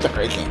 That's a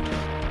great game.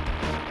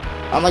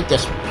 Unlike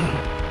this one.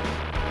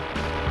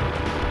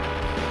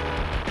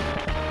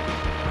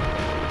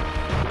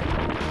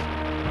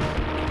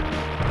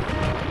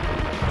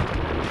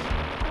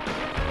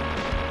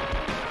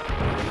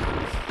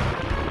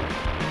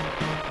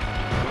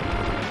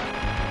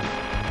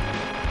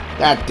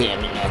 God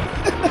damn it, man.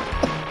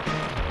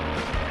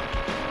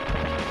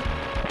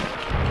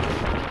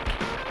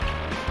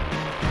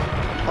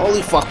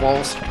 Holy fuck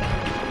balls.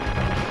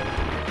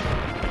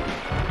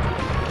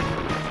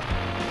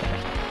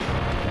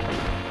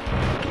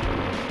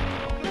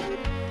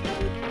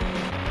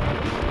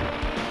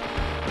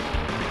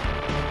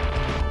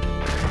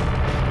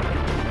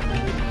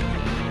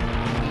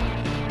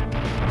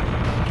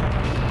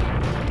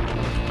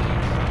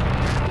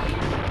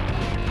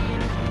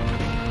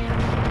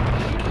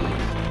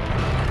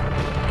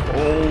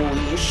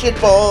 Holy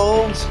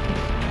shitballs!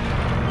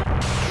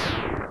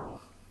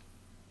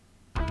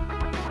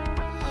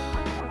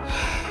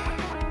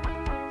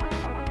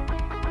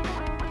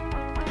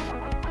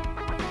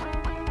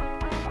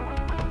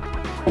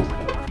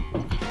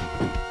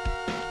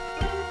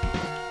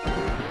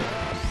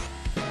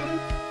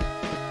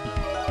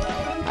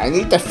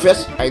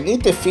 I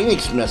need the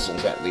Phoenix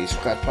missiles at least.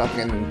 Cause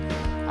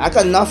I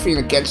got nothing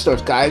against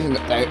those guys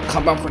that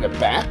come up from the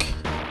back.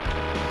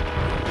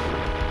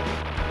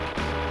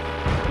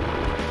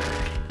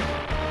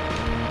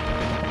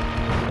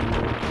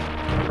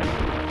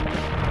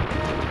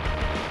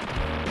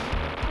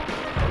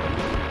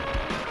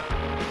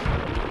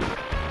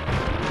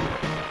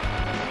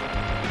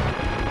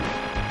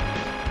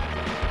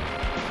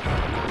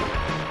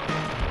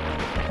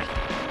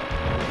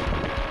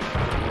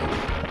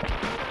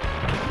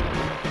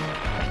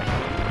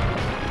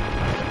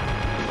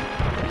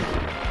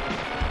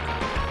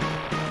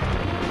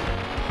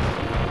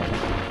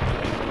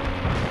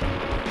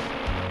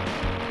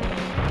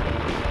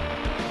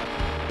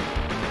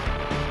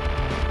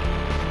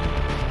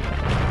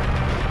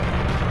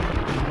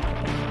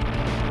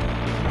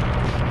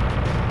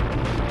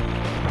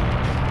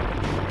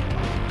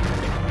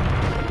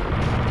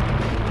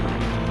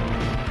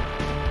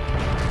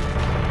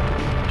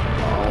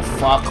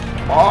 fuck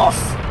off.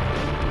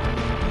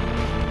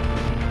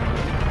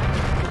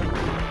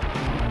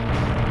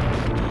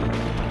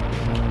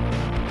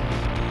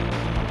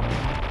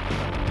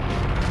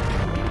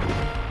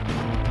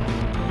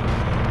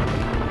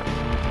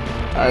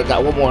 Alright,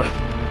 got one more.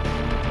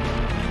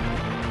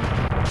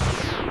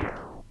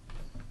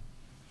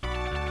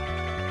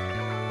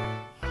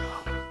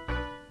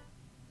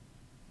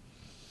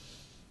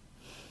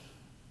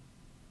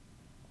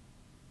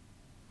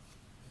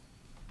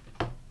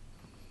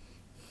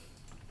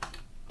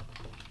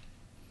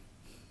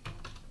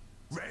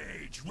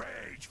 Rage,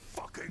 rage,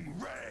 fucking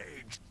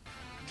rage!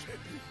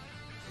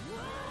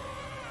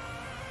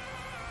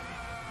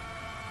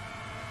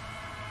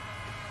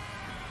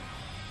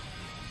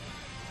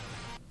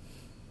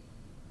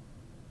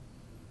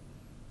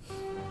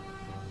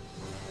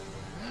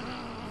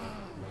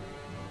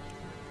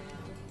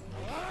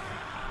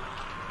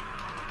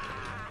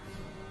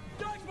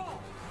 Dodgeball!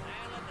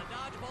 And let the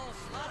dodgeball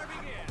slaughter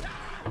begin.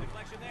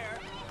 Deflection there.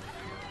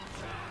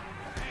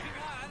 Hang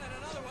on, and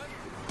another one.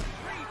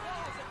 3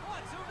 balls at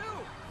once, who knew?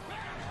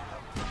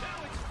 Now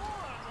it's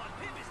 4-on-1.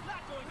 Pim is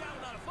not going down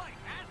without a fight.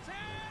 That's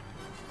it!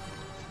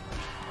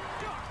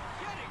 You're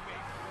kidding me!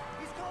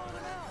 He's calling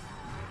him out.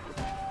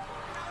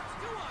 Now it's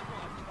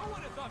 2-on-1. Who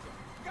would have thought it?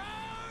 Go,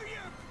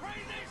 you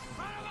crazy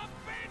son of a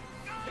bitch!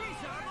 He's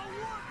on the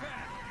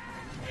warpath!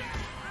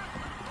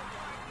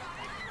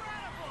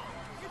 Incredible!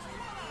 It's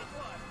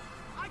 1-on-1.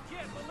 I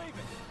can't believe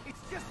it.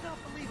 It's just not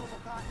believable,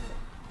 Cotton.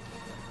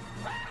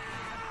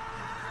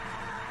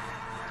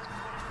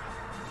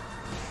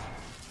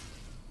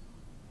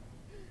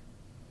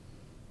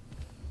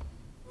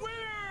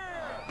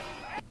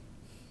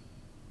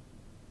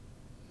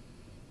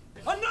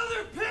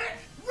 Another pick!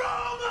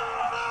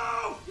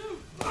 Romo!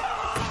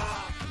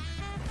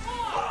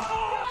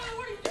 What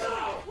are you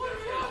doing? What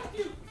are you up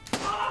to?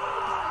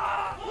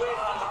 We're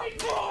fucking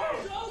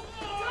pictures,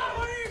 Joe!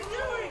 What are you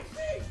doing?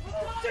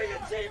 Do you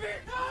see me?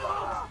 No!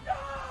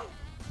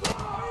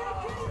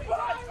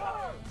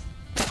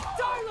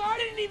 Tyler, I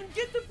didn't even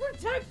get the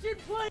protection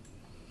plate!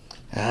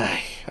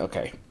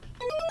 Okay.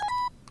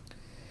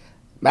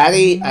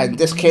 Maddie, in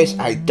this case,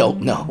 I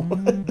don't know.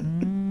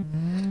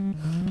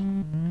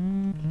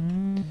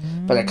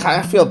 But I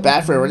kind of feel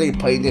bad for already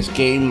playing this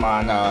game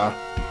on,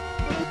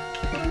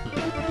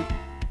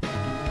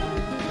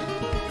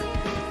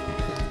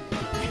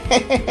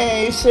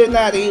 Hey,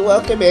 Sonati,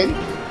 welcome in.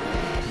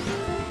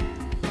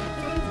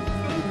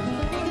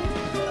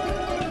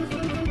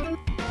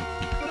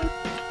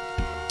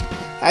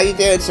 How you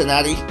doing,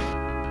 Sonati?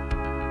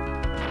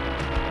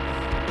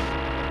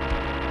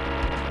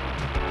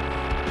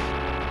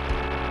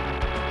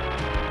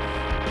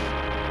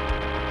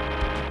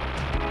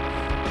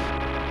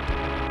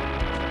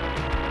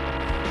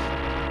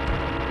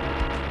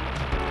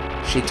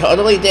 She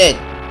totally did.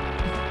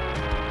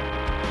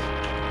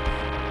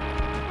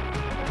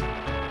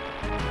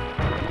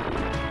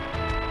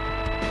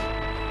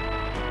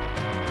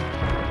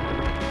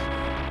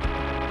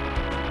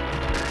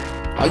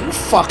 Are you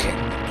fucking?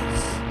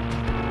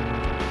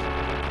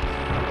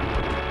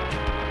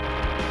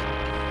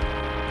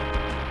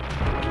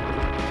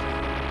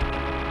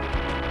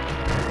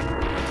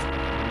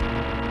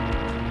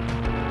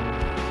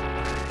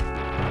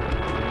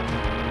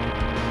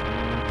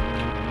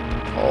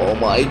 Oh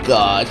my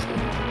god.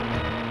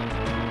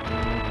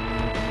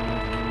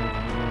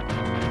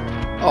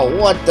 Oh,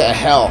 what the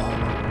hell?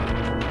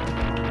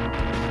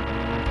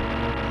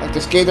 Like,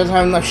 this game doesn't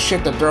have enough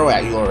shit to throw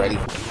at you already.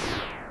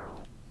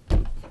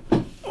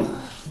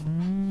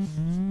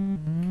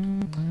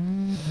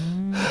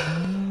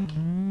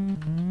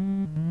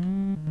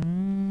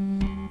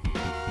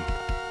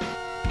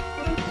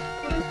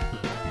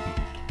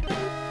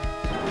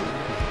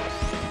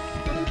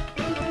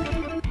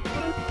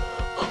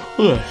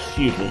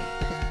 Excuse me.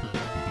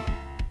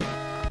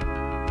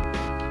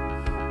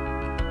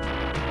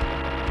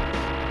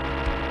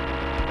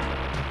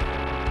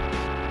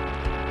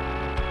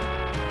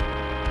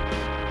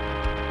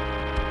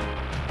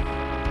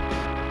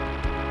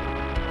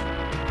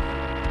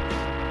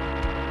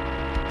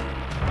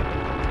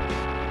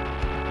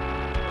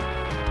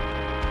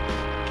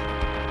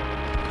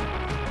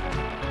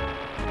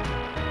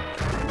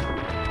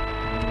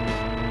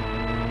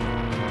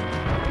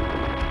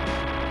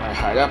 I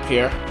hide up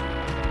here.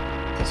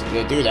 Guess I'm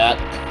gonna do that.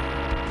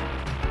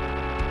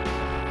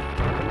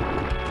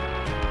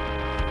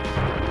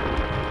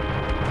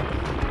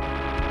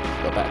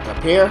 Go back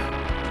up here.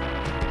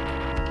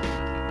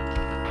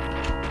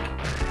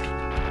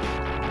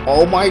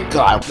 Oh my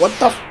god, what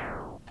the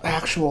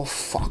actual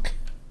fuck?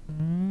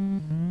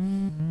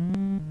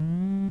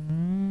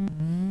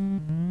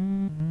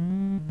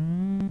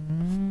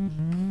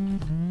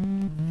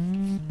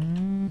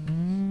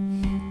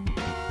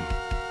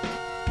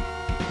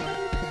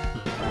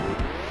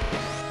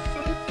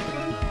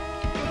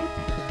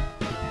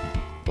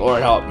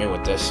 Lord help me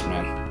with this,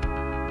 man.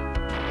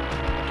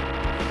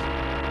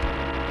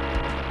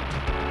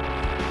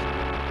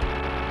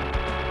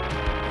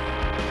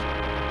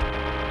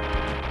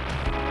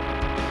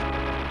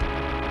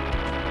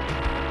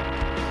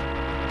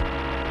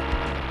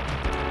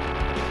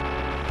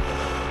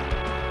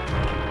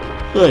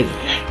 Oh, yeah.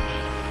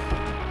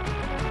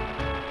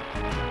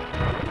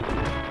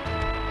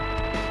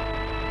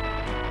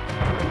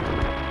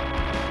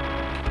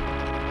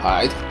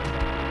 Hide.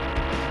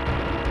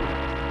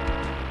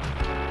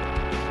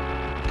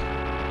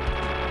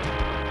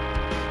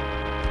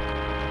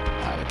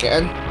 Hide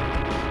again.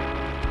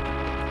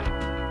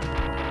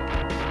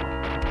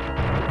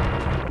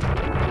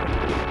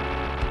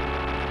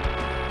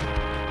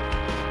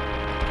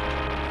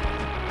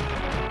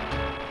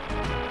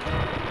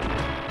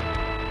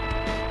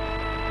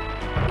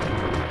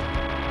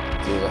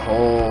 Do the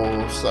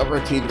whole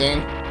subroutine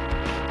thing.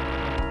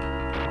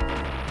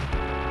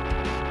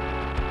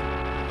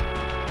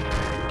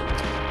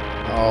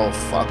 Oh,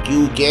 fuck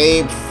you,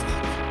 Gabe.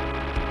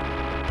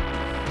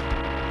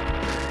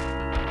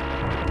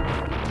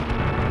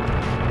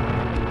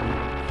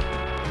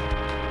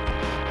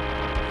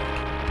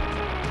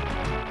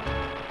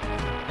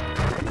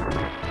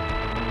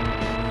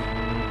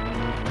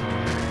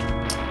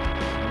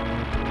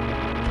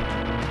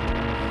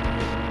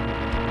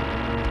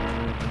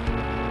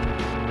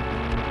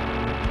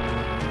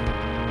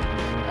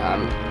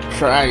 I'm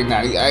trying,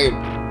 Natty.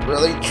 I'm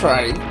really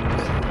trying.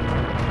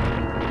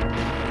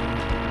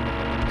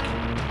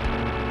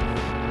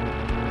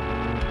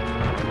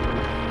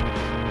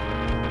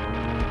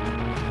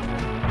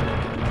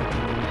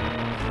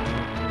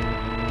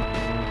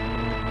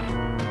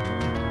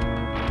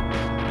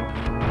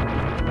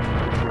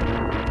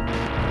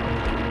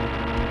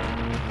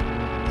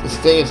 This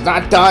thing is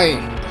not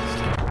dying.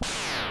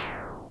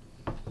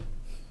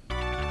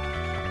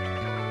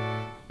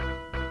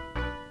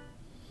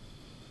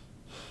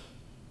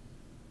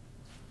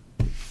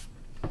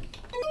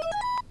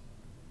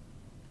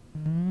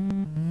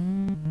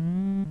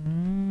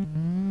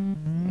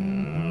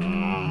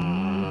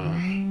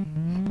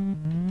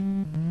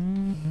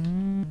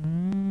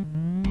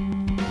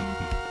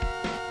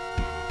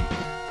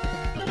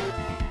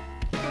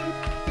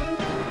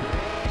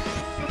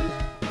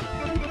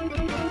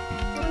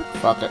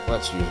 Fuck it,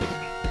 let's use it.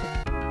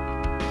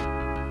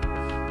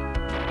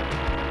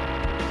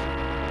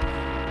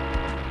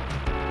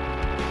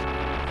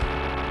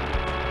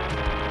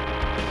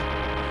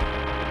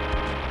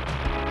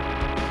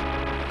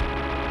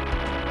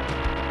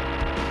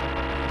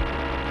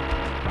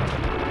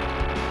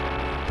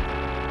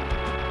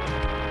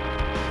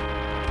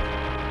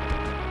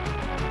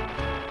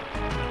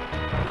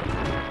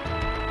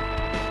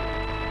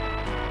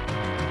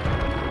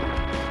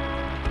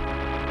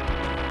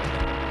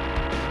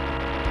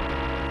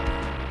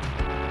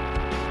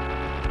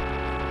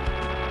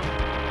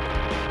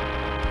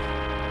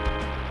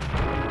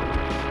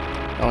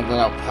 Don't go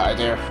up high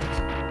there.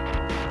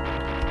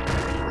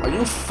 Are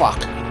you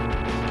fucking?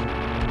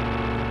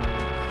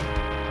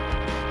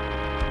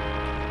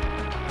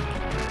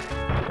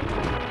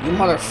 You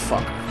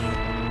motherfucker.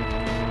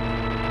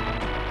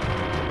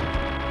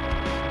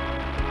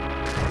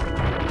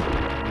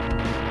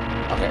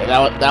 Okay,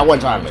 that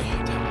one's on me.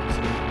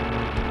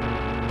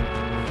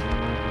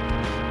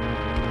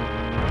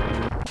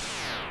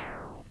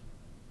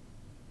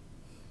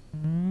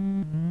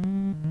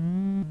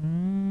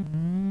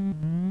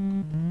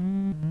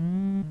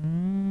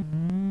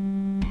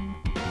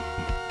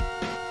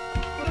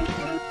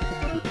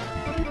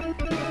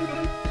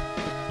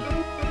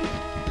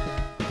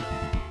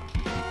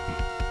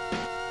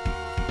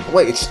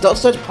 Wait, it still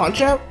says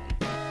punch out?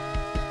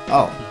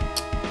 Oh.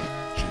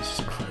 Jesus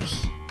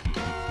Christ.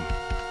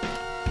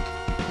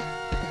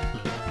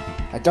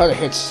 I thought it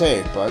hit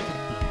save, but...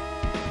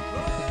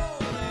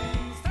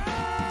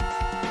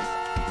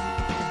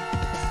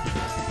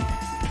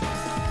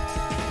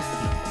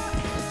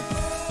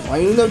 Why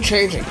are you no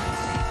changing?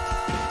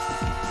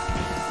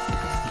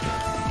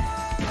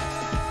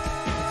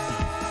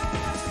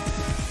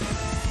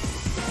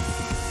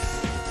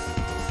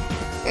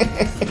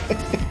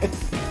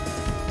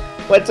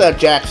 What's up,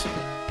 Jax?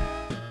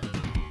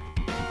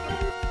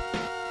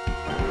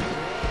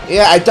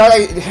 Yeah, I thought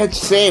I hit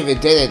save,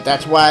 it did it.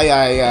 That's why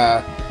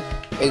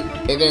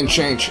it didn't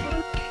change.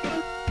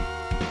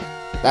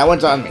 That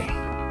one's on me.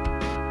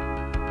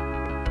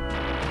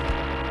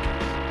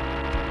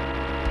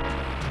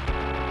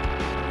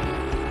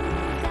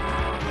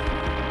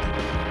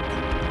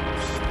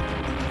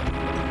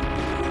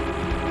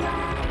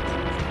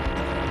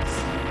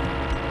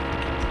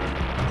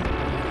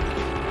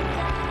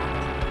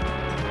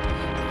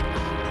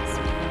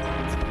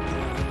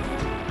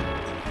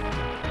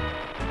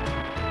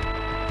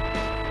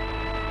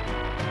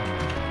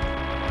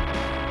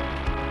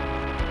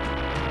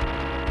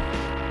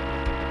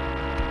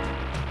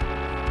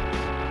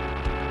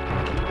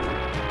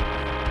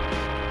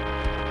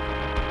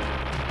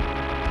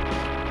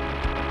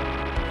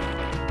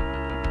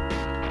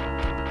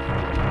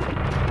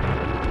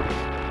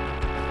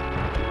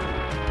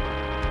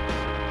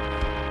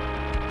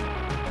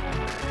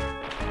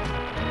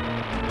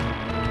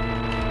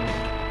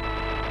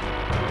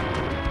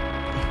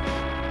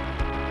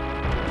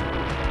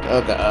 Oh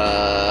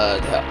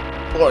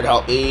God, Lord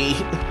help me.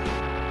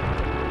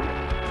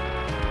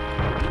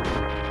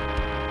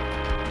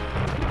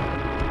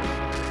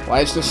 Why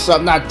is this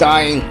sub not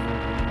dying?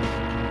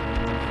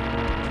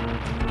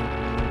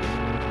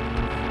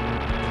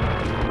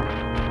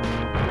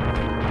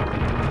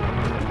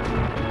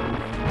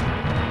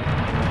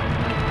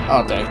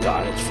 Oh, thank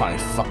God, it's finally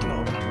fucking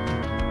over.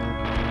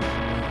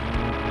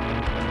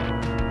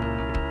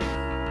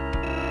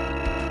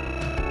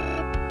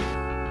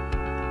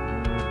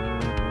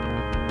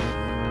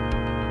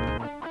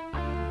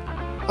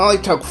 Only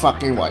took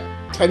fucking, what,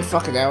 10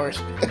 fucking hours?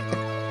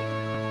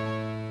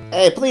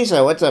 Hey, please,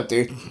 what's up,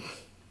 dude?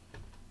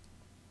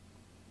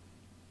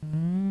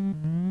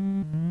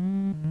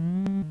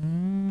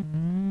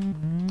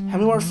 How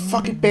many more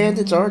fucking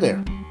bandits are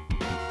there?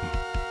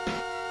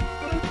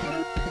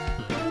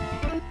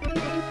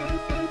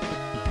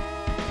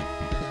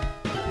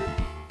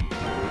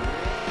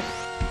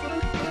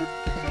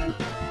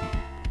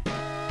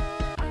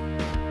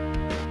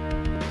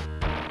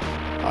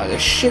 Oh,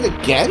 this shit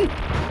again?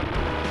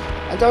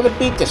 I thought I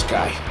beat this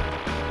guy.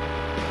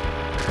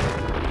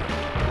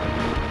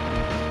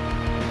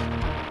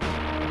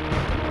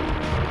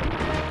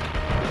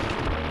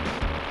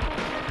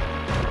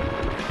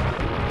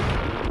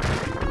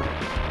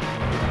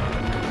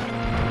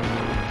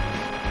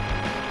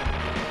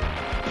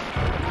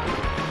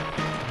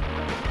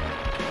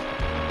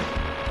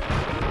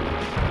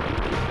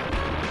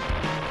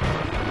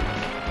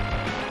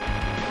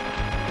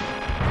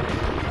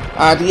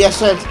 The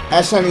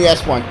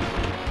SNES one.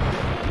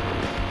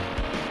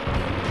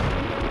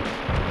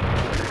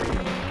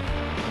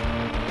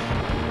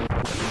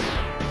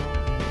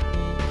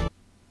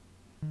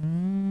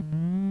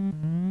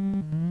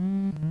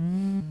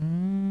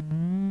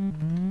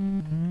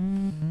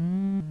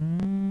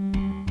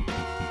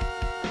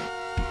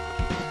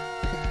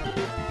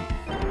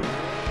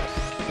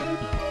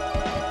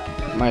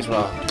 Might as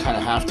well kind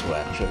of have to,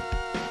 actually.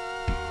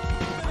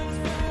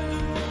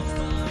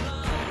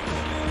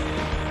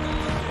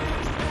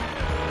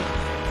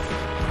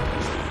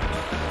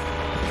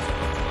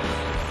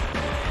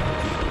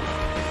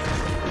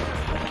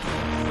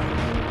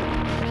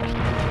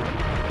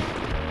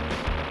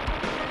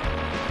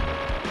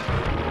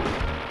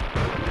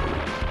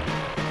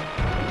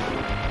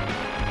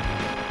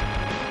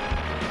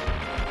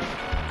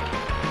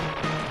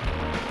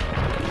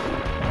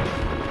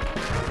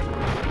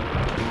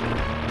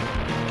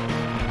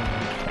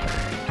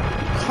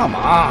 Come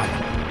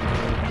on.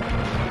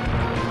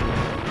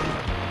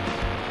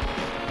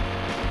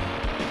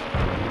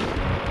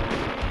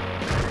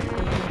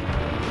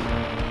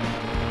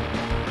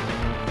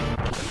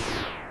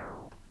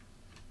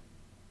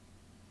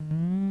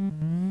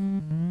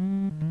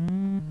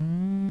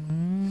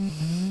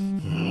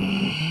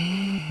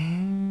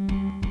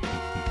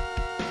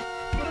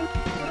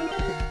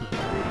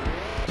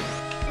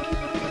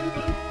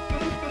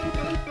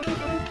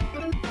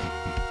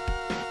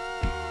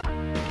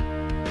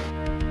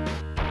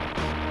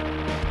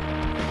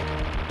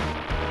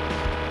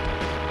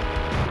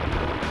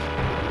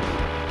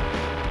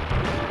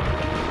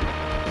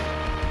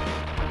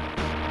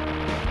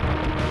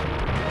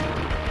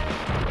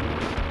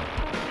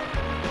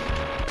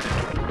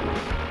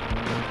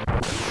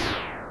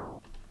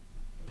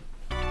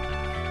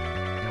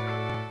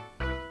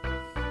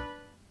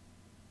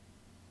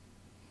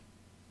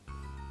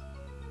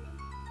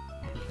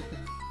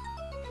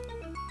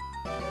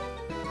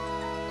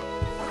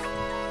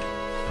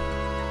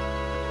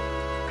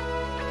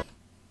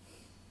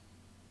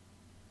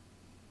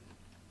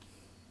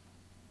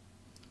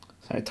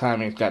 Sorry,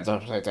 timing's got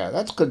stuff like that.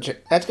 That's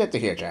good. That's good to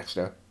hear,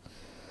 Jackster.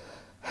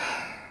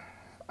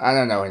 I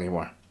don't know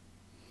anymore.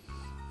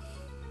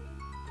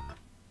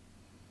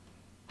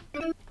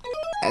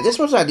 And this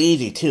was not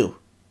easy too.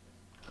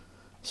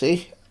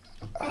 See?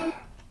 I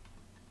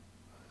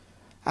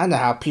don't know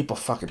how people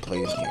fucking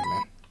play this game,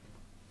 man.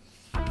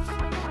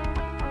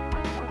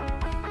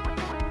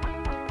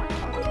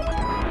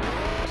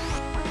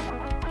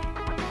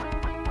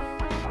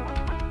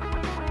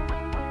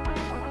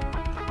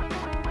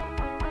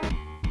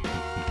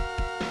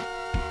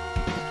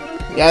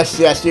 Yes,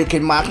 yes, you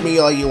can mock me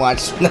all you want,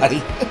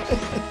 Snotty.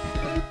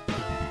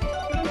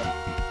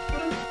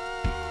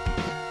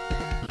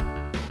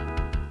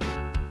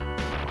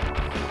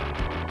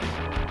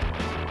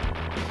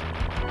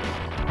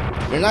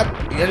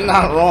 You're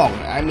not wrong.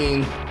 I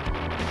mean,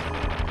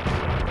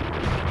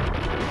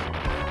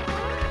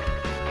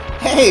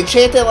 hey,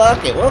 Chante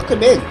Lockett,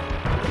 welcome in.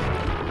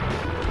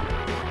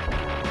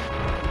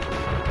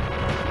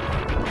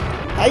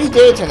 How you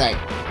doing tonight?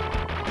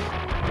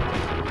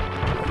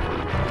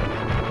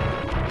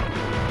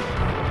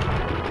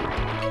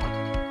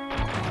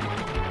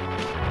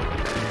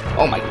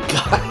 Oh my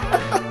God.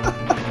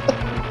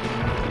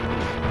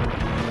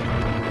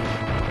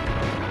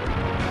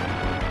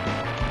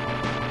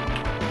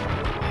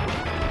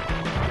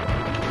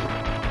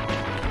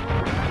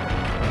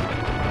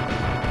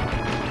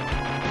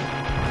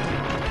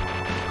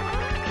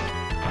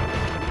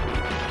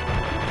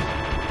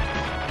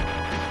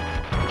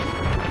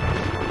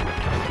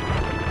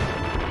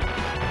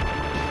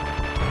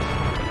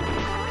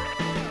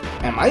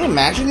 Am I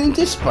imagining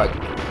this? But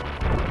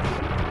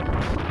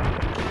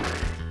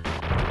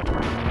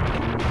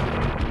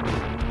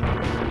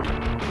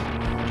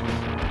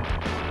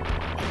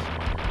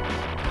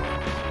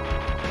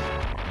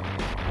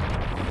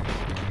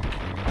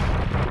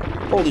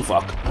Holy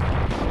fuck.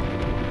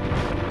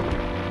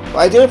 Well,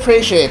 I do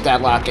appreciate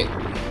that, Locket.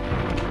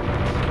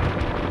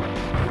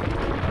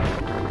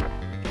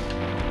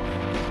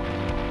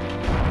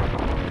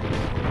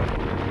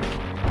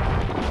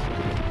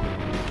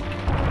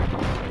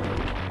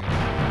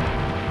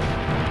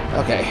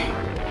 Okay.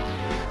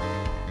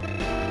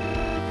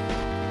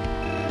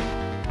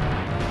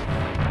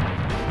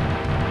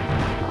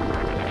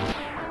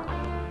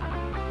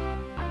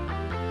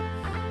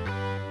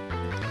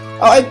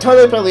 Oh, I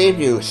totally believe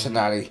you,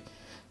 Sonati.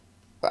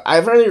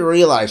 I've already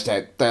realized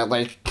that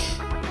like,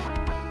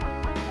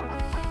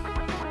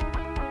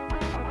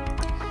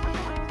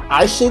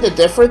 I see the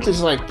difference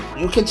is like,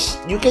 you can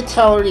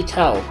already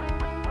tell.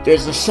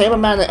 There's the same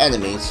amount of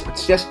enemies.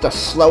 It's just they're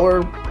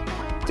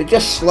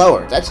just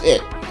slower. That's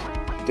it.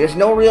 There's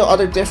no real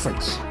other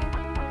difference.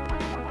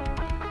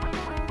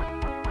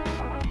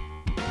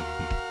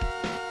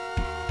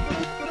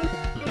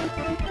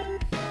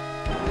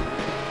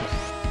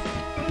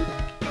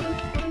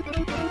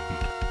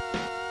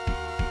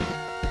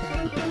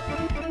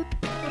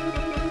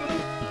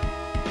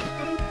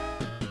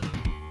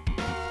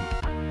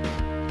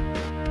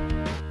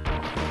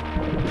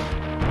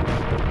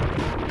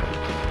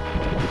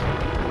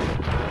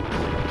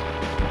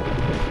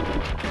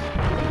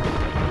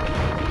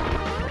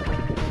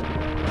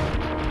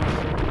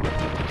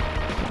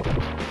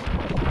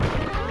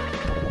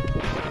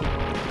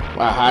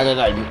 Wow, how did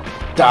I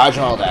dodge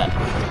all that?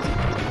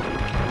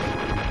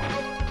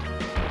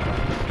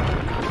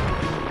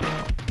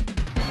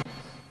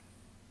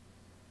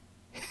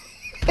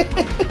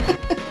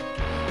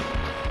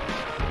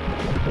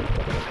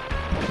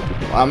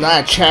 Well, I'm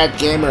not a chat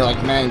gamer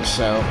like Meng,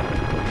 so...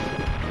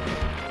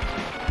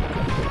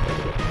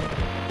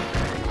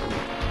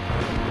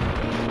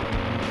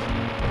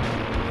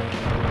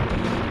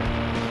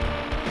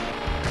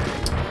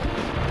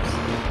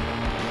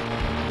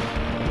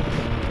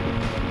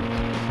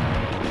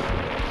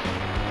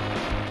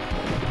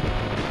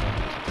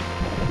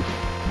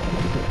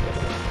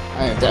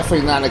 I am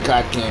definitely not a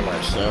COD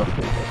gamer, so...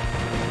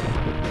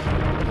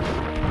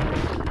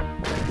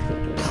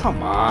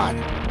 Come on.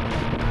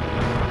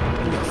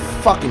 Give me a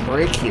fucking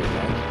break here,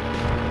 man.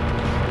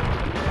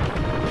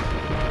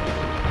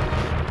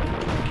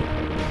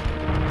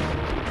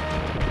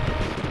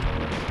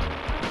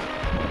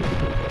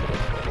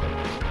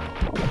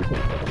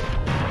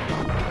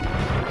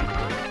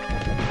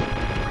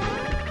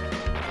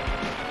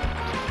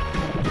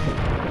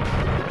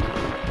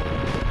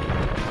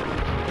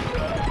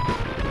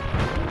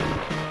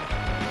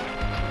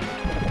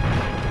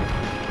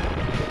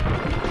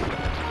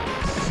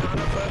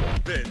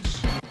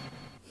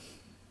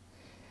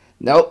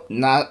 Nope,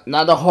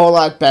 not a whole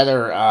lot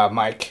better,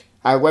 Mike.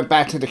 I went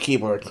back to the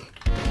keyboard.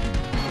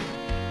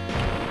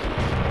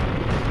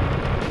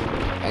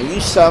 And you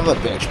son of a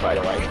bitch, by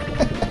the way.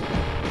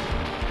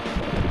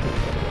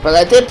 But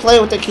I did play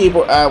with the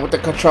keyboard, with the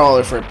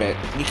controller for a bit.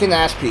 You can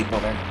ask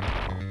people, man.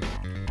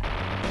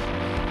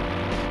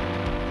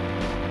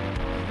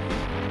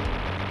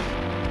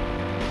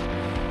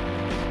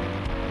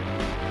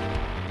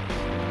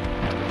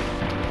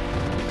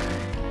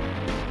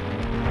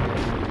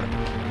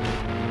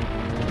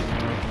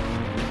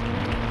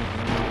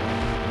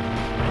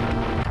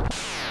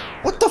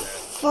 What the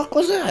fuck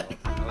was that?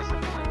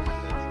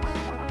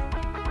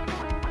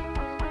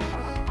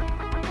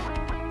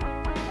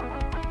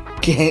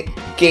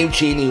 Game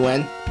Genie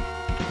win.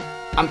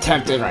 I'm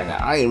tempted right now.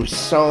 I am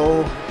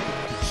so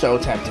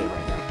tempted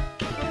right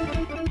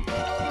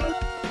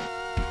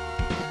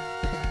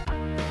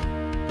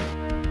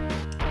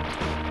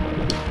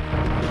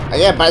now.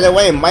 Yeah, by the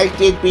way, Mike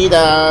did beat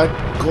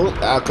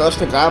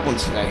Ghost of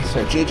Goblins today,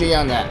 so GG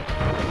on that.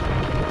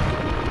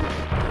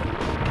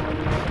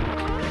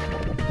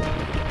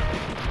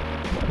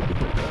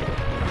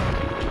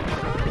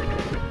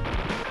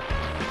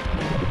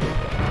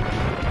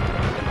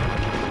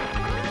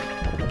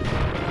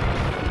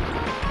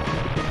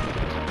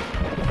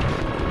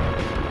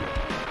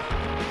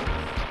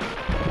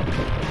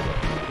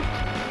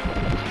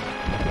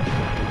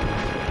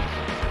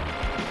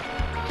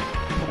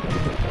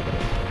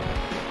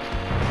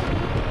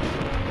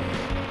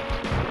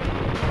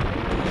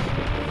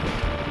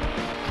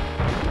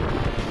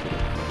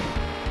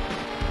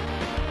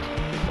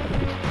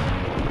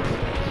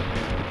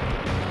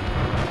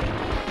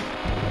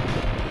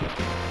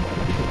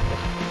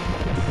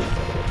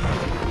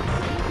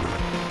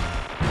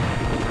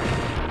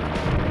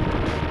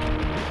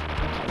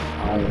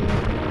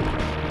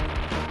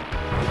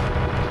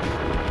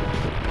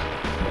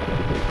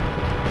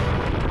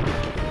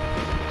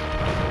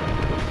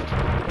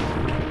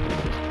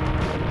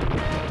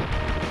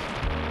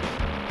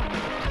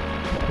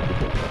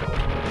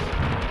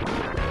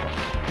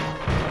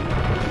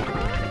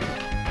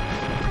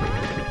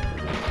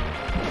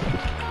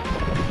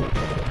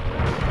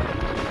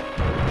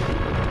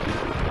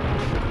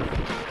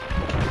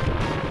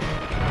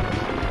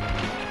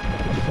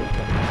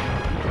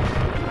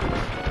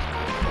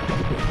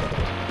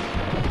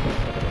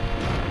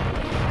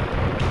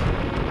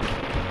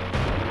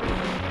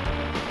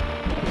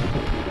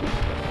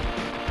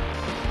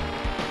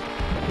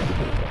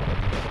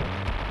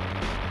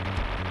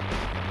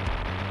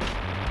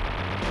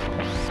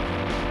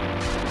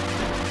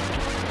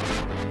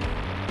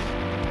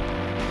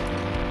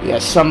 Yeah,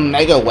 some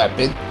mega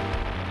weapon.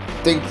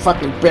 Thing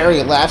fucking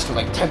barely lasted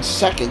like 10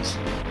 seconds.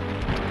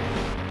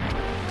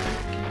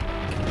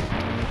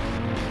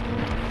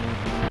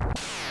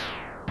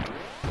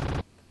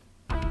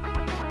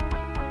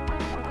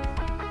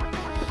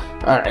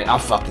 Alright, I'm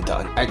fucking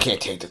done. I can't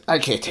take this. I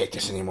can't take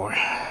this anymore.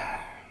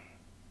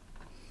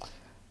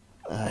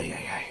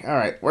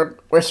 Alright,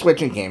 we're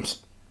switching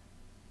games.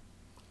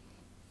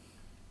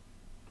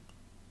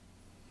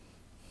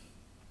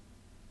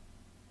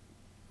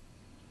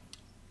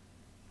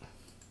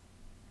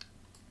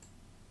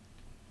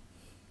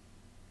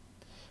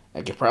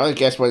 I can probably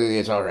guess what it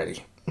is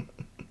already.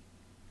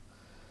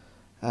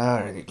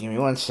 Alright, give me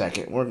 1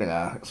 second. We're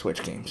gonna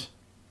switch games.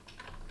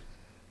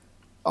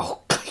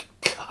 Oh,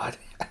 God.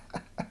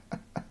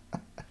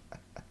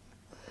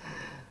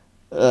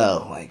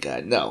 Oh, my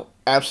God. No,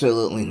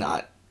 absolutely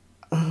not.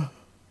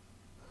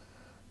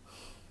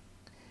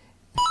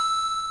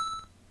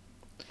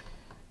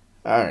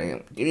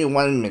 Alright, give me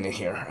 1 minute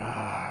here. What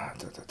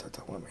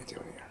am I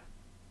doing here?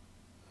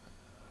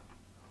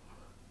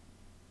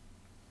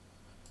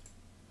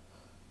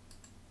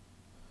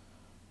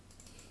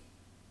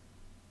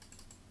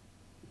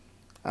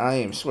 I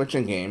am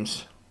switching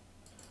games.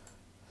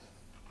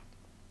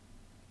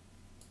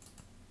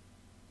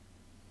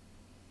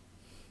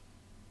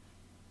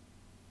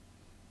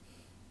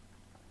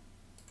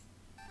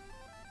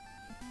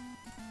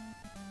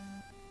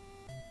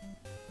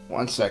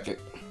 One second.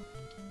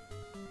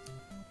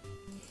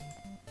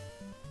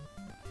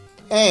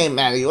 Hey,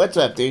 Maddie, what's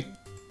up, dude?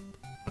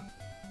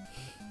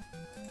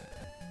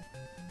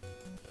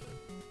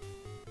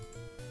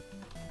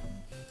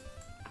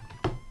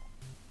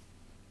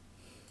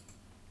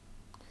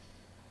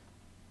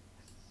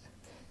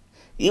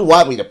 You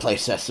want me to play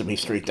Sesame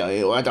Street, don't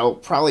you? I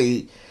don't.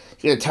 Probably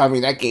you're gonna tell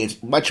me that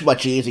game's much,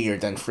 much easier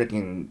than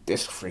freaking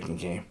this freaking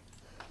game.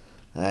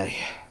 I.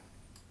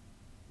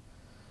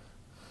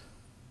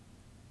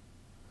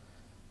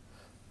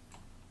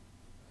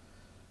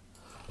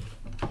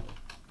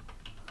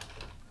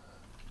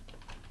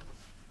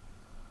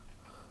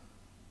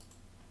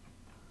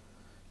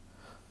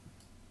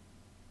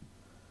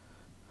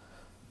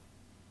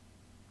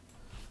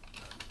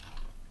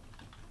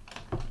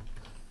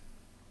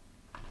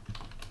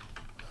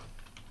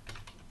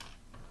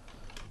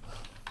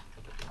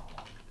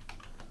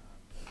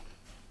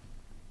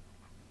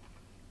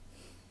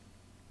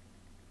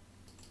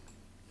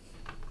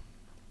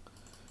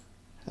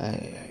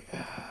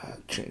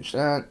 Change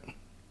that.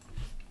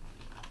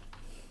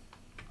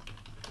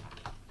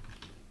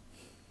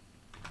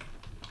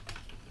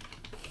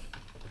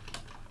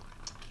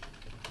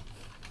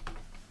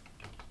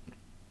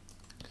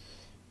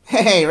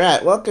 Hey,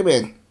 Rat, welcome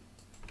in.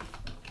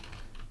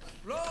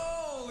 Drop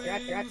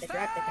the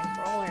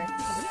controller.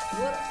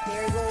 Whoops,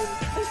 there he goes.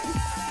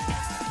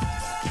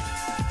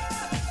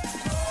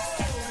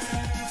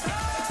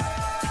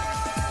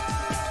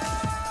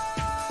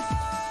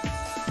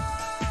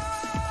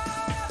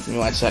 Give me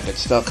 1 second,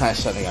 still kind of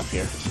setting up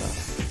here. So.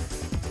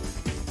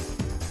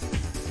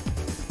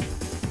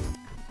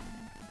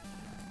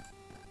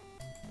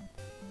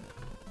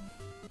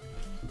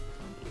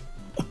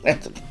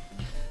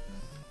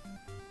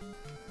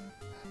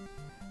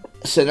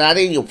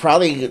 Sonati, you'll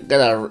probably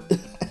gonna.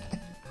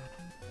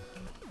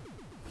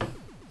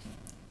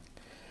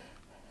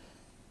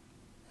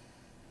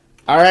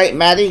 Alright,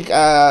 Maddie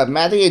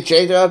and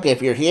J-Dog,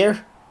 if you're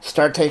here,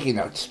 start taking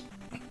notes.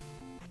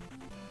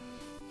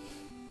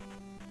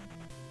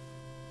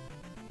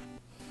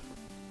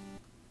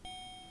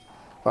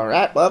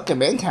 Alright,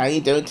 welcome in. How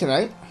you doing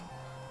tonight?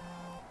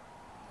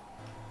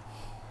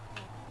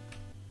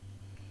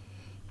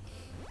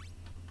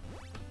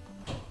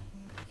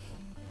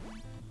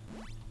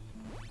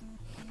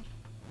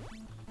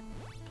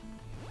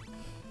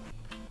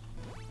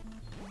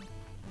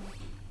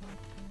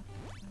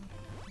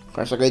 Of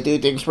course, I'm gonna do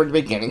things from the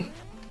beginning.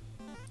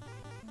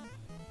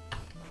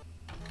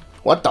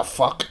 What the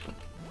fuck?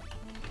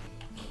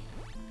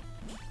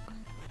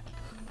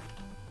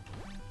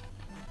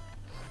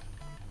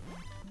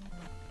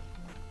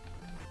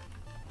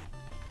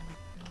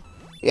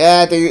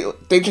 Yeah,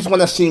 they just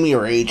want to see me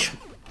rage.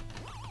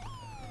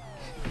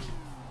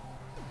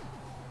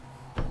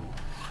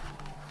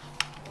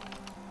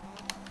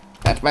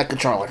 That's my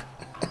controller.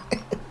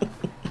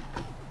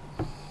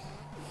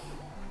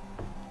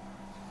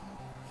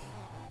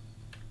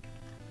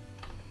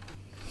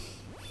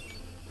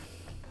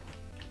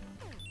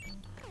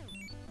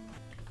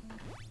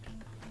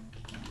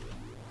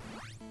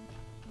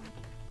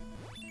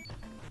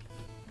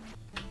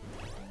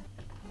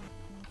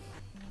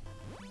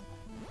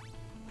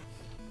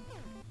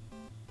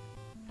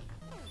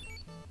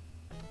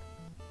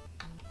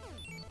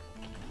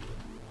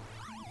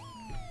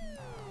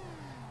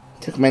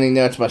 Took many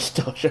notes, but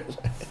still sure.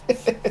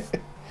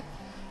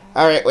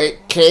 Alright, wait.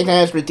 Kane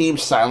has redeemed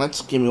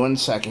silence. Give me 1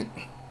 second.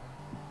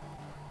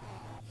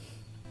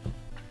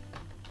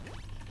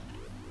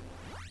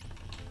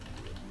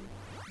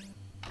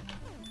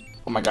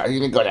 Oh my god, he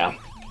didn't go down.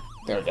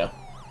 There we go.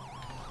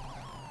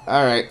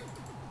 Alright.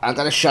 I'm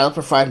gonna shut up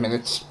for 5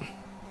 minutes.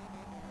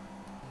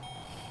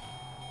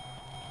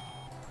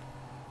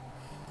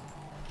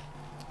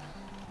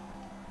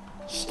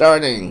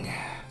 Starting.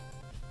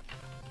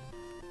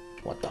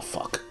 What the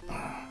fuck?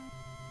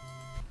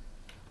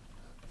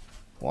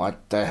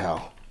 What the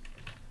hell?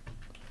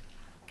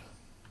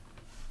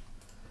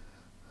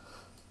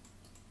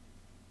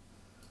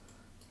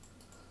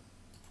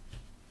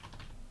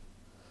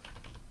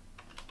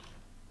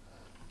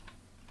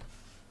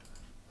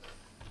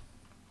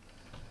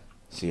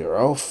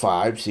 Zero,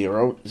 5,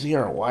 0,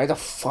 0. Why the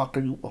fuck are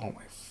you? Oh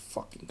my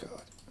fucking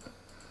god.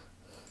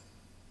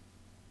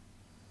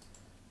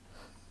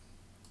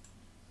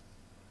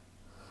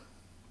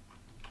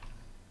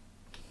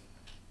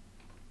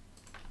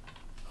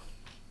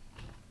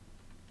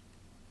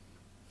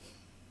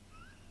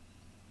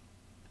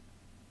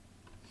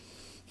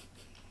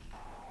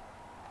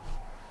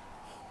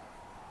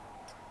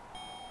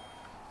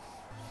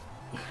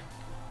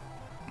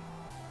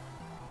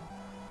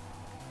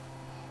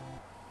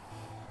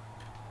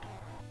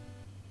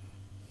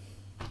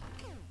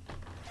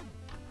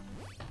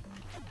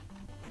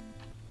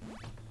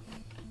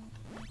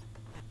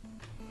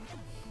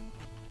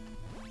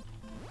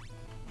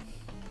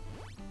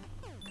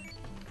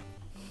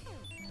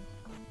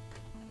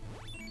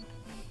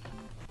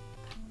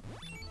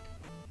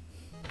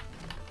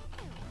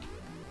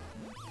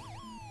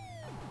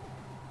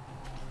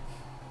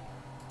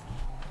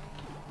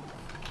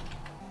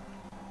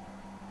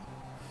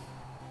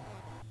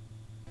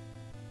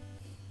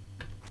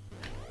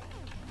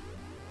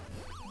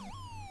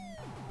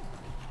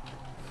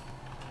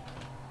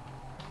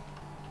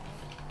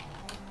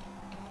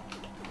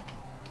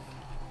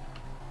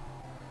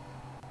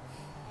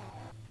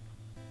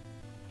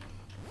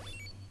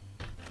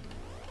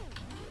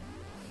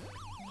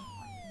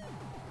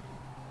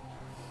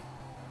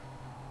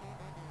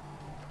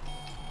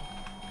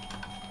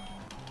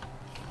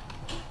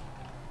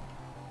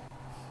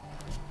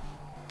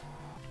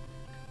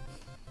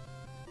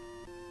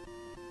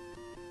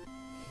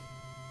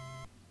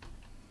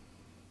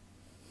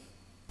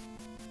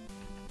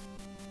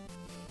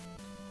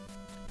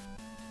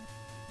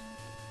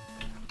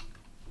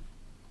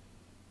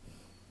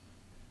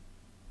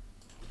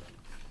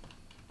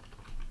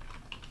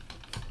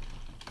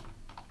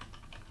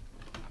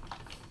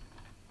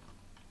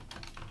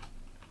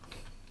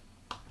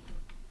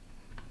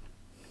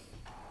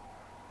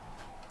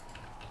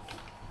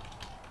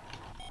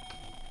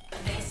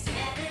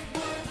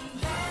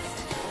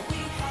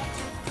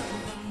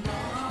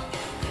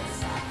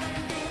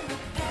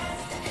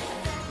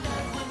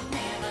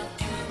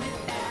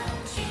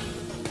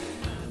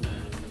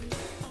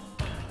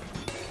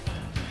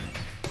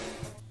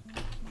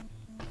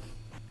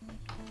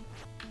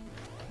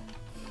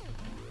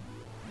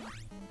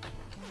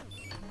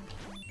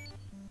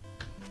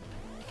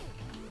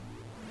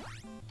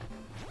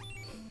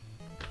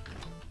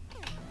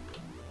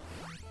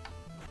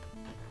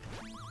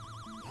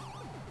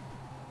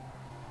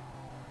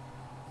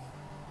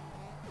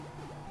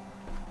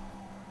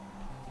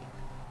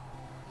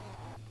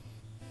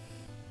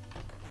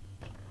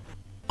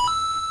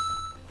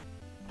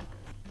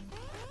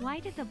 Why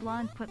did the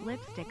blonde put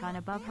lipstick on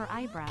above her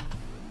eyebrow?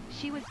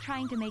 She was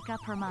trying to make up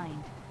her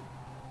mind.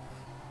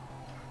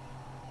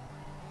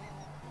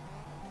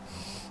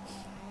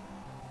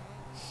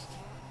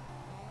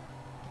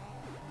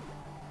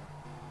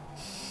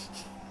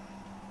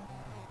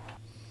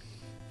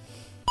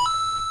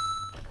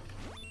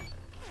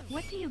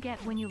 What do you get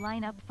when you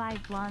line up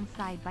 5 blondes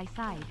side by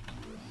side?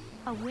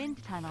 A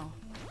wind tunnel.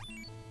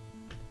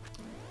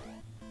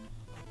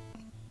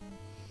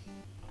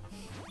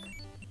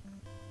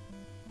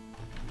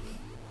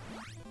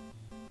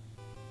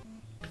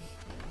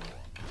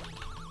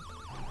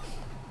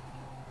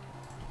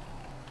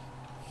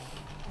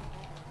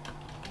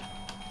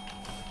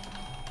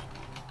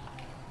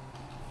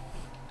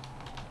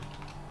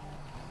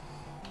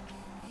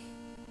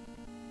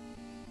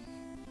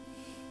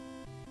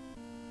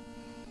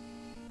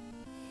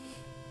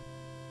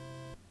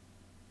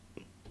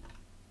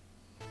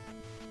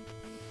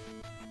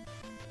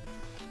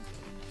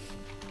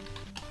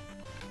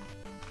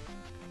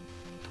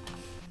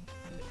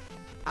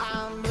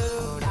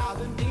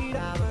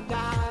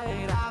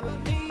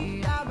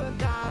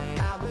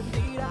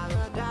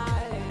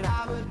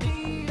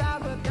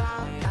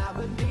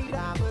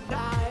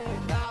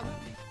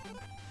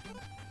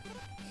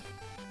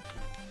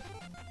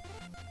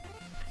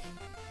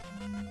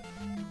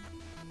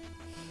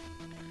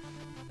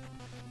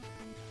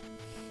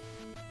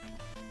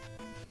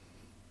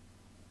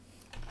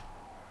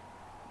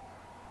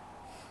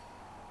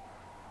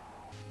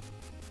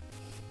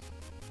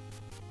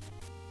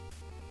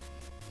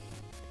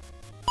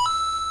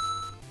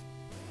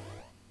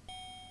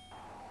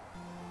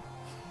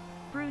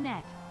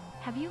 Brunette.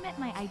 Have you met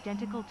my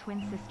identical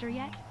twin sister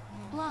yet?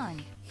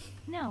 Blonde.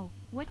 No,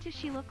 what does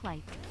she look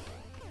like?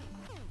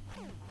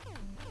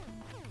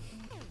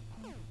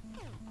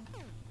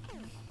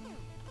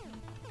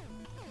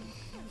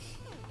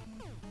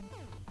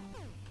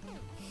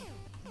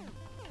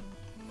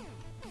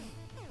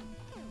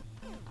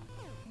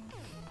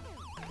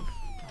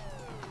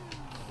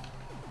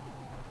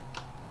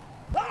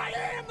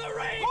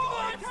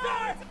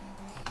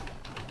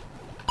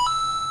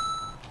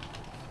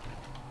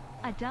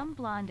 dumb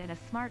blonde and a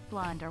smart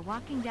blonde are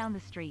walking down the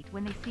street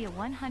when they see a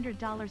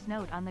 $100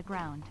 note on the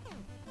ground.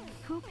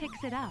 Who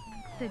picks it up?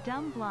 The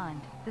dumb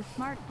blonde. The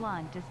smart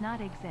blonde does not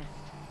exist.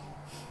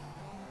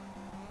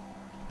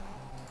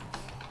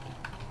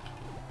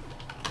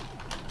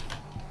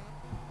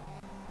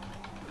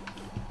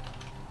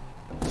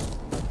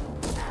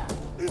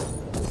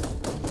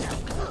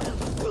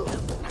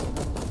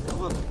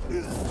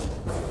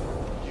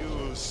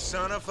 You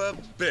son of a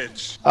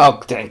bitch. Oh,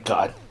 thank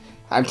God.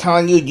 I'm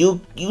telling you,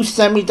 you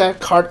send me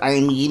that card, I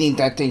am eating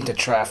that thing to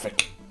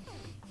traffic.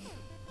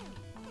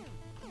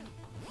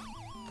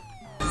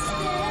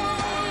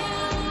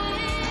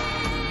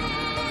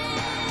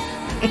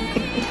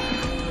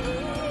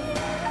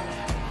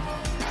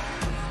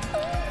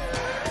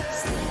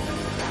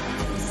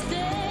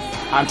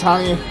 I'm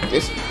telling you,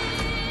 this...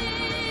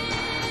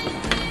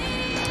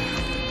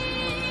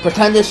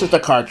 Pretend this is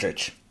the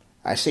cartridge.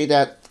 I see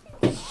that.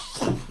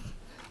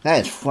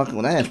 That is what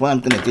I'm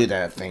gonna do to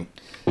that thing.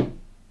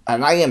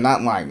 And I am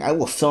not lying. I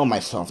will film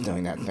myself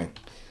doing that thing.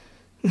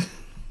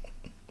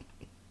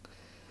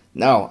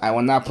 No, I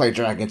will not play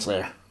Dragon's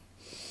Lair.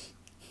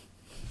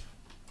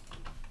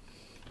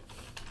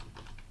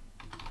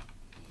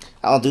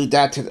 I'll do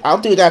that to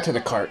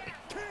the cart.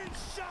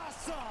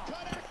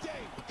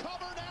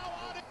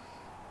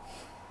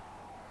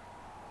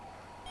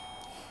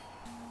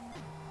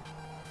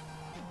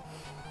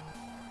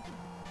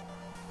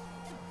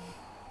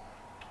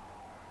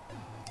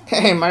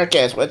 Hey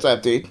Marquez, what's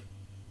up, dude?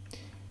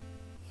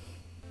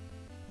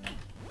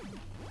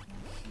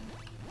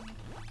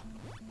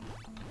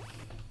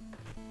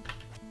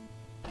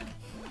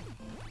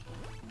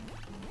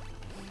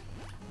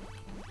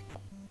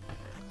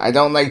 I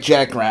don't like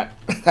Jackrabbit.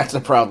 That's the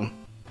problem.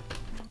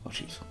 Oh,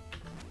 jeez.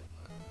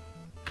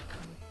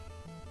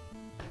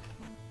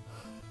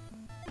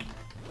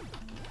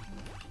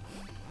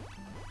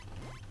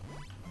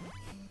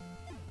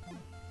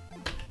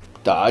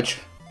 Dodge.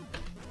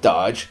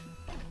 Dodge.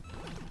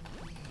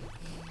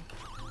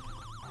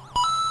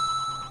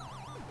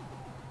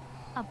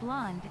 A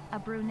blonde, a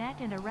brunette,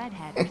 and a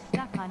redhead are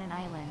stuck on an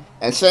island.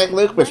 And St.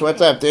 Lucas,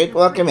 what's up, dude?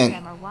 Welcome in.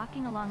 Them are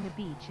walking along the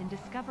beach and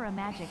discover a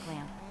magic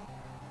lamp.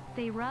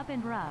 They rub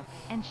and rub,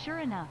 and sure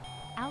enough,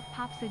 out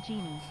pops a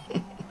genie.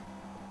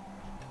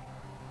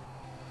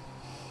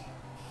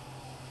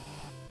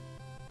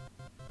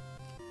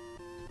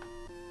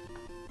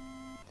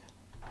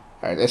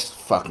 Alright, this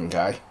fucking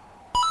guy.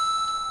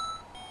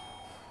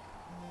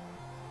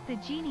 The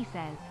genie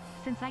says,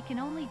 since I can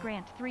only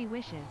grant 3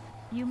 wishes,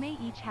 you may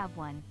each have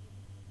one.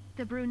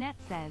 The brunette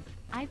says,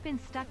 I've been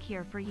stuck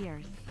here for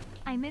years.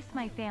 I miss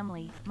my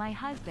family, my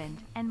husband,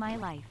 and my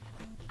life.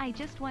 I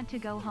just want to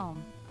go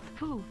home.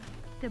 Poof.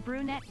 The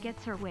brunette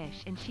gets her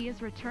wish and she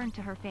is returned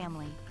to her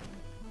family.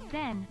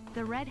 Then,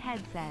 the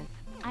redhead says,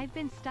 I've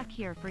been stuck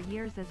here for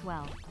years as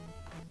well.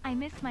 I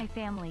miss my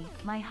family,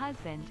 my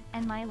husband,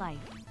 and my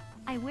life.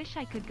 I wish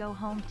I could go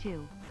home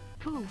too.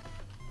 Poof.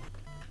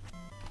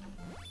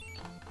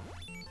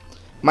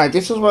 Mike,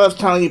 this is what I was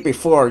telling you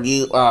before.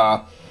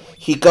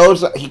 He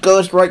goes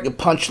right, you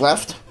punch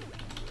left.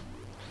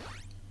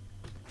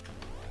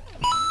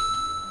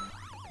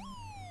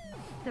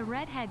 The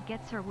redhead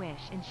gets her wish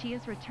and she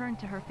is returned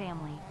to her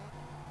family.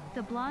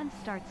 The blonde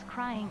starts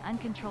crying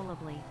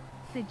uncontrollably.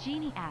 The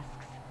genie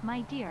asks,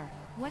 my dear,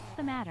 what's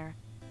the matter?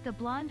 The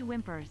blonde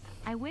whimpers,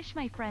 I wish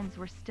my friends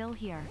were still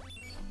here.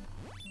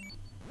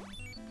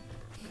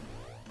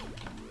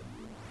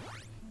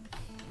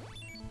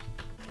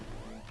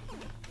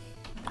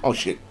 Oh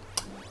shit.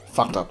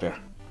 Fucked up there.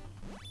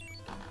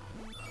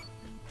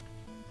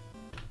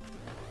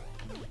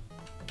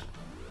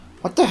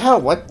 What the hell?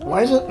 What?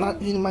 Why is it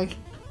not eating my...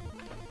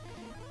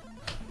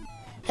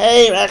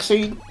 Hey,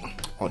 Rexy!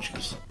 Oh,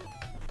 jeez.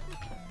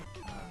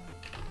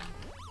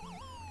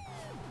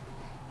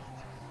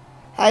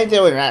 How you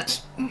doing,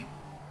 Rex?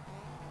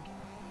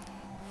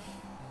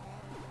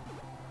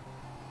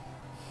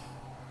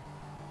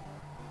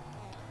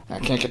 I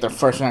can't get the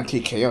first round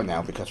TKO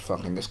now because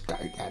fucking this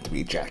guy had to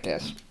be a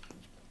jackass.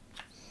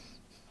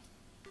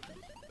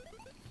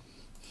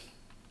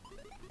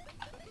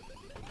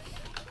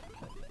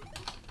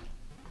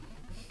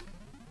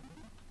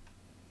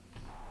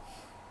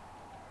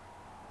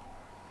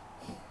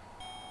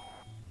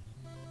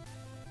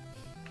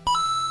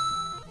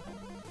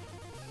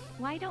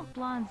 Why don't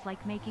blondes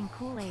like making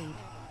Kool-Aid?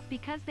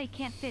 Because they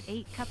can't fit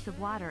 8 cups of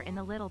water in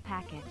the little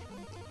packet.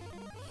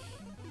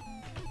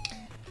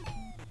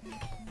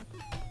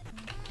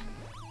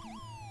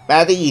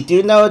 Maddie, you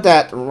do know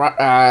that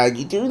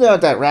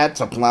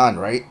Rat's a blonde,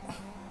 right?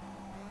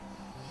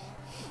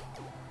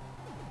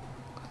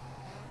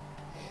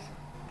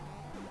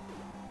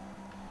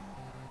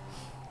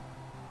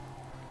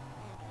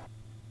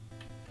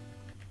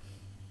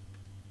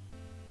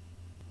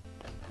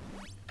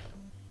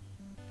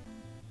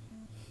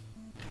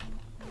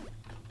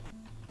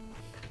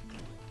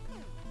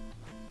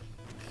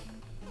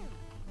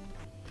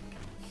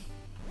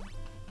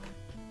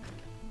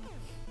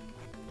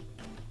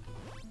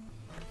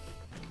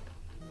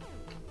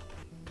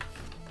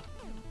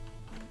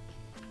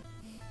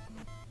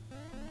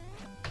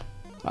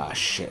 Ah,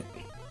 shit.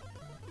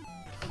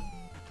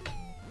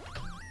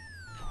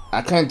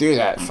 I couldn't do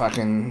that,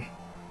 fucking...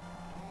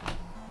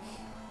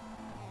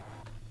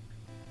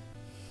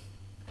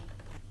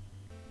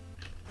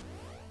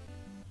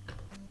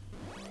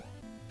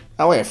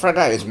 Oh wait, I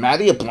forgot, is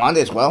Maddie a blonde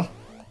as well?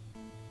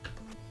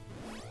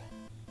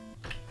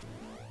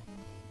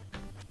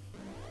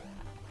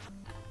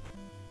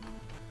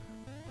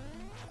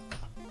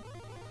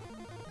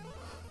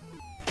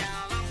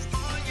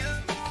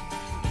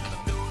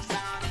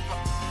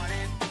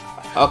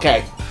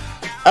 Okay.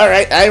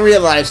 Alright, I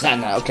realize that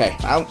now. Okay,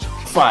 I'm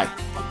fine.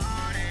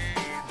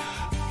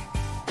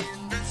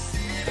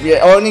 If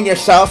you're owning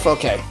yourself,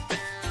 okay.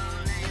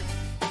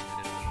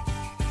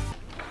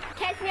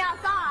 Catch me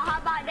outside, how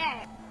about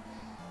that?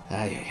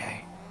 Ay,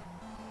 ay,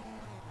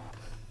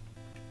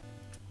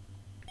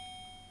 ay.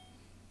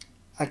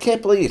 I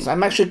can't believe this.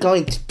 I'm actually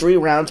going 3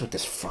 rounds with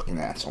this fucking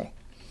asshole.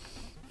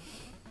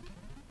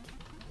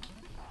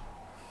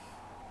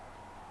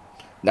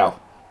 No.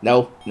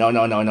 No, no,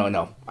 no, no, no,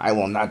 no. I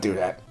will not do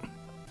that.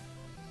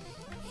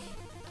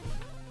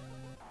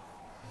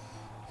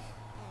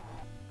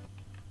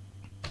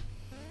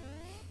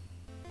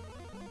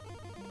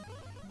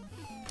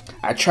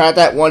 I tried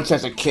that once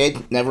as a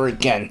kid, never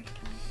again.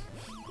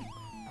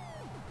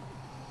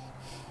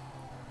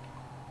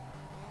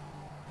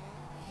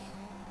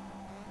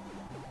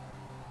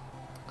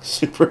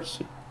 Super.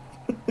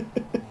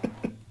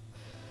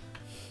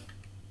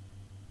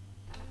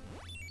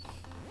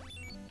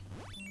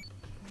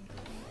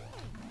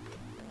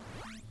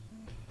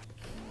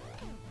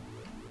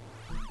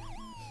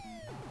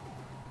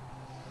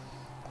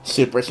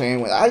 Super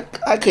Saiyan.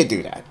 I could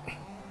do that.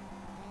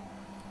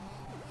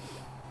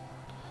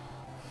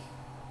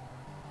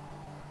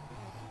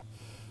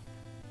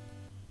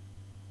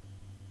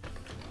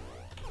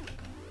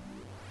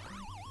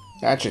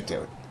 That should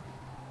do it.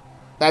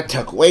 That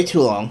took way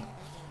too long.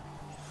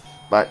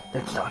 But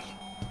it's done.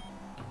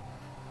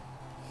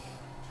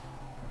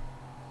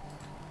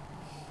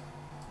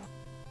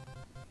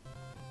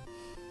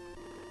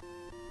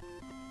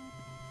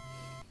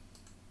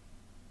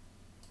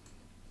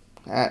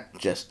 That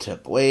just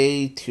took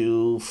way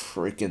too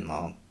freaking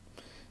long.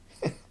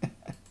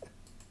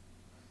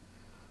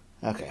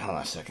 Okay, hold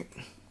on a second.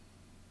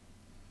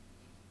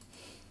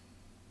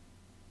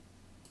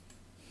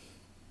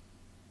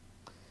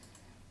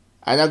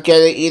 I don't get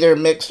it either,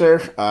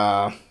 Mixer.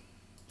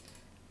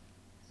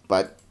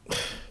 But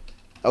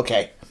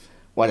okay,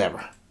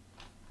 whatever.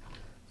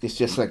 It's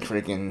just like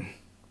freaking.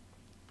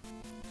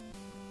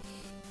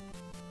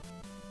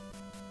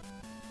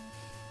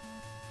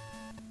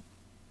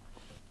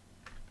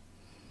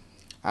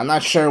 I'm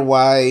not sure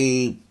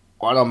why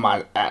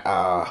Automod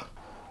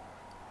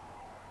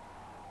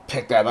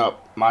picked that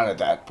up, modded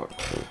that, but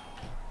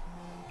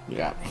you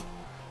got me.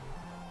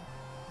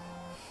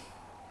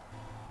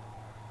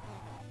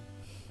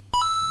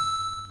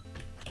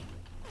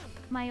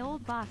 My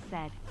old boss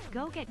said,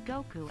 go get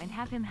Goku and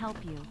have him help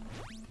you.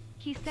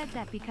 He said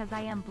that because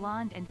I am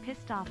blonde and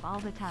pissed off all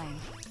the time.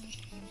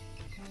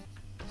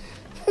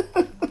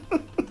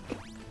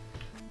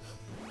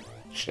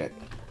 Shit.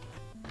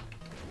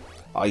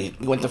 Oh, you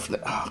went for the...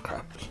 Oh,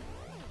 crap.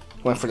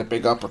 You went for the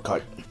big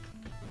uppercut.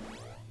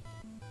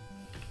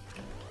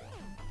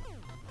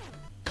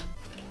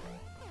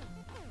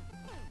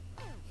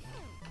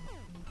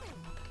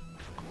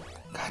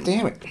 God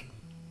damn it.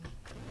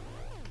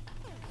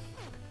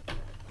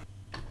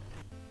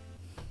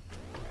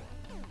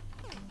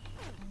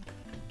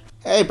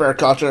 Hey, Bird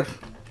Culture.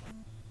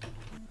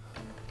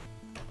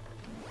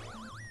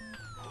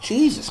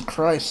 Jesus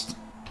Christ.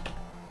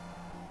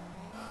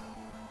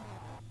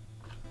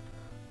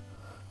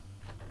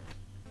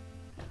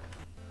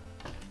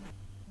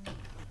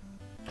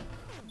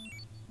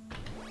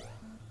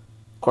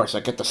 Of course,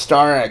 I get the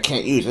star and I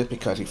can't use it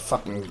because he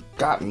fucking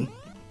got me.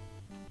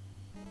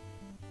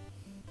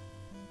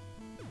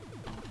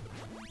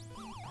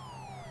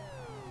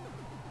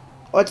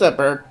 What's up,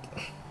 Bird?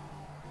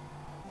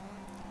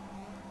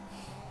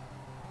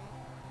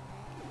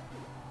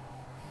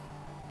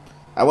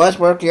 I was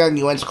working on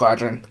UN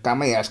Squadron. Got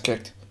my ass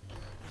kicked.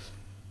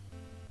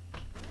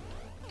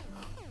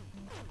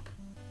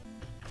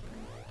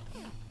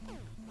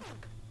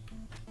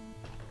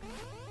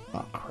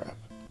 Oh, crap.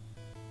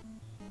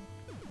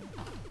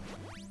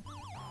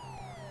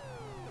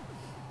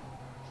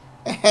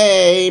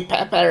 Hey,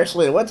 Pat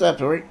Patterson, what's up,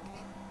 Tori?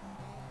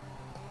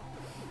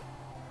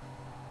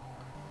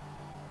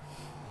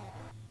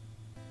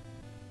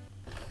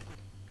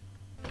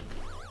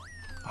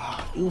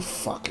 Oh, you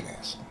fucking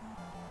asshole.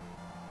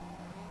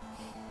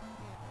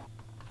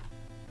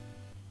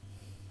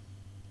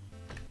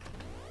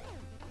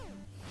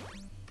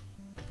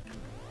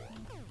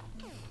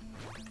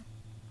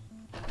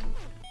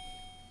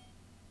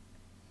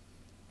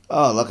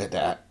 Oh, look at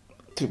that.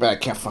 Too bad I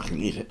can't fucking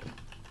use it.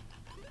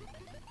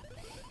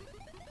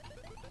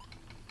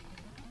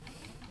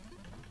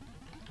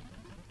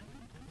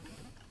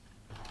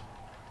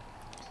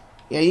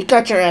 Yeah, you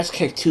got your ass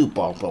kicked too,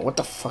 Bobo. What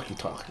the fuck are you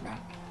talking about?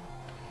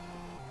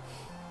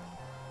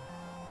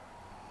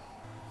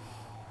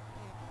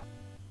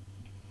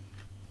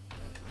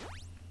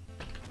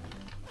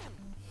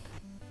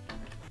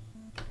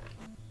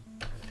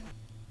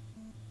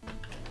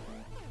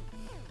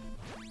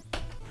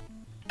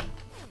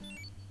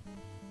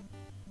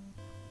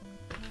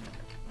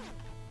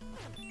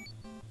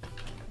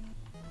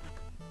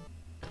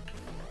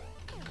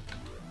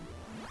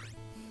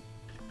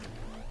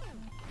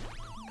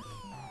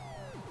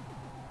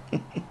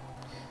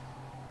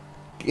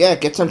 Yeah,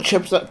 get some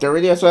chips up,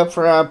 Doritos up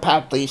for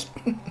Pat, please.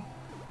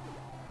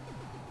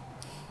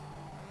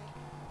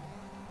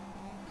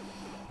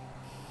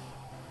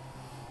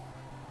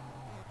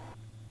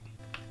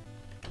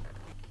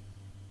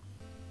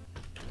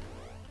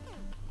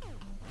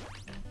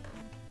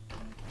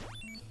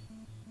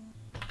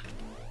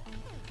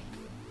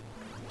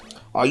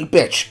 Oh, you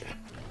bitch.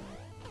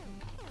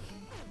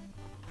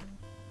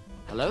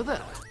 Hello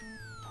there.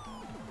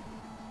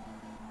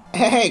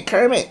 Hey,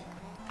 Kermit.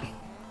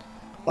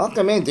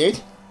 Welcome in,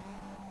 dude.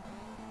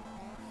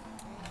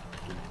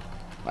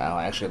 Wow,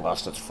 I actually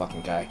lost this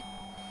fucking guy.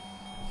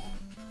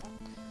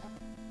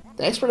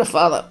 Thanks for the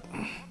follow.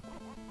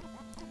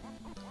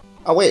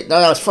 Oh, wait. No,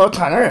 that was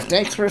Photon Earth.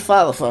 Thanks for the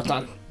follow,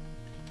 Photon.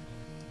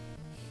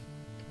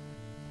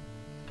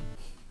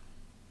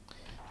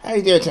 How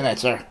you doing tonight,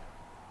 sir?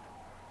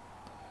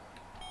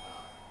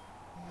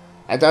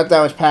 I thought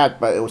that was Pat,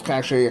 but it was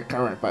actually your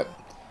current, but...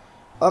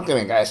 Welcome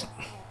in, guys.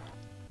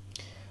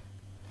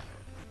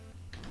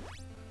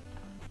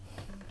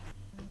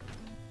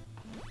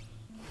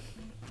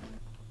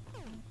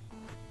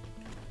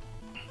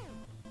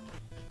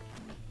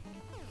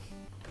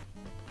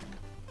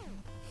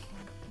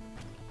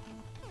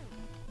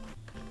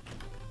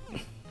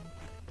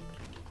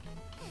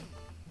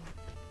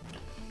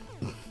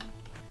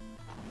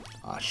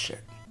 Oh, shit.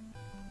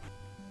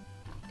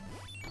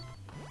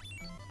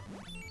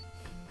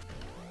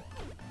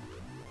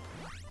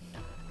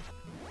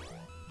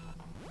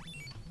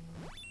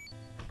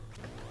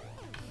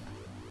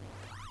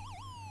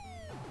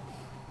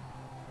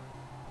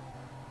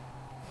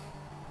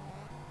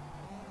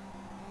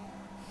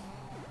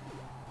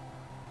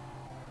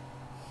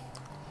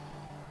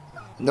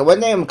 The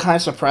one thing I'm kind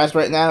of surprised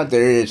right now,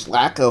 there is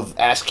lack of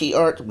ASCII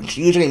art, which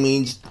usually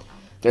means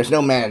there's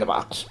no man in the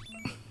box.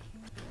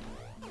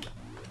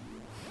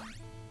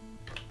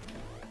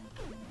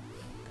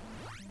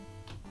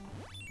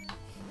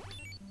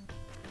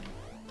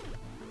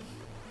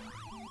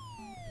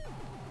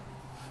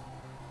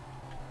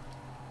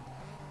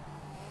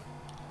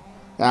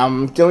 Now,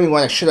 I'm doing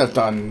what I should have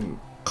done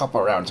a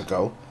couple rounds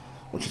ago,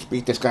 which is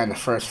beat this guy in the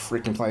first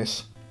freaking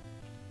place.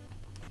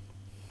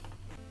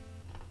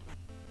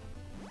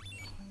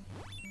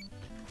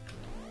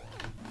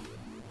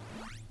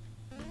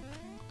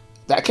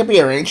 That could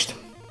be arranged.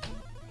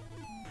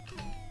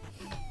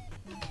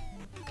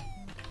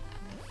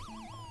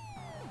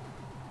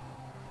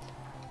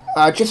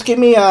 Just give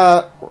me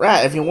a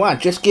rat if you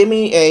want. Just give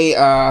me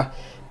a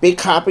big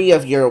copy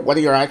of your one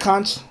of your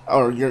icons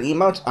or your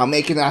emotes. I'll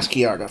make an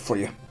ASCII art for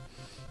you.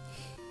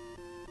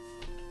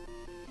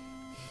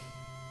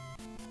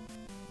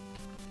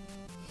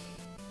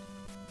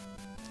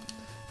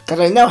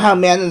 Because I know how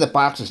Man in the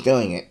Box is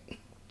doing it.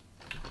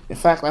 In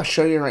fact, I'll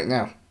show you right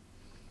now.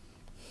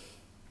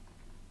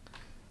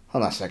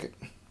 Hold on a second.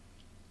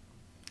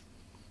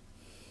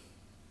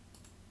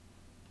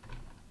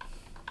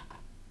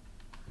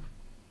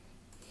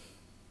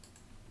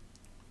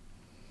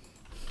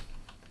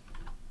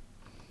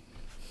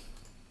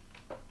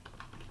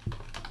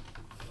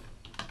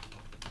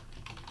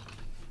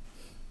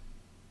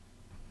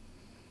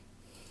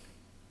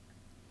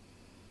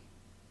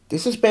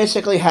 This is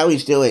basically how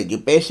he's doing.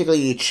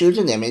 You choose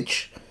an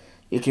image.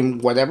 You can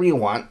whatever you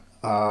want.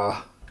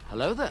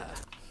 Hello there.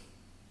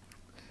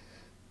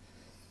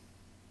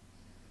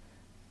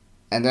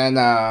 And then,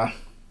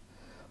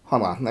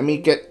 hold on. Let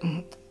me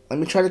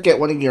try to get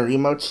one of your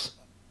emotes,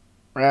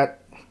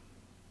 Rat.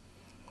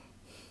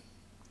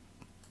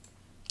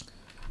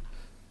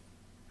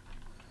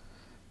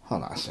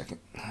 Hold on a second.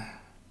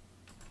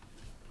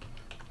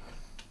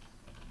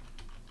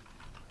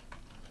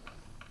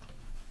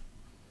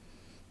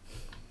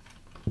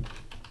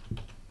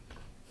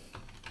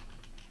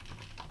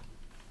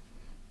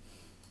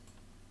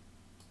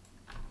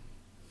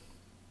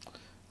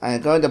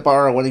 I'm going to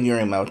borrow one of your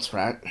emotes,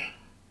 Rat.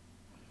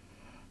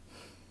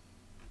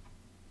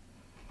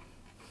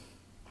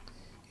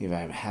 If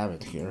I have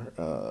it here,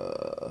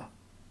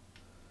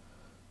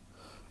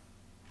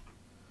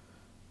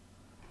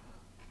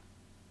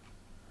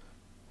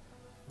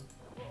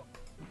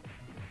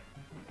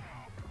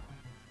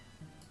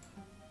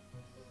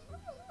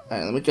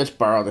 Alright, let me just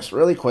borrow this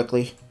really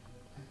quickly.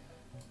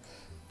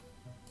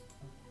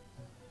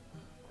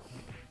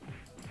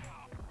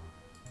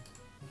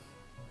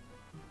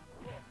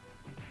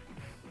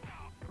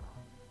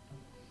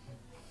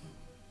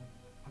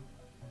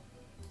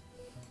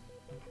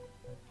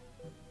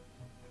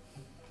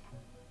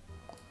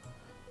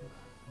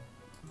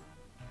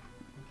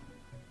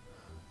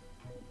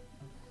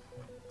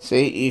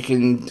 See, you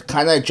can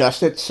kind of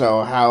adjust it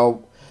so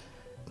how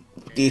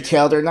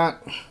detailed or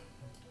not.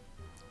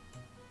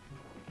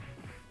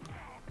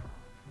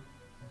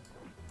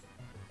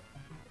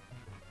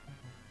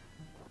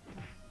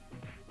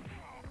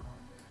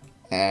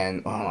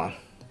 And hold on,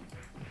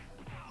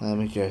 let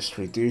me just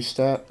reduce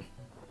that.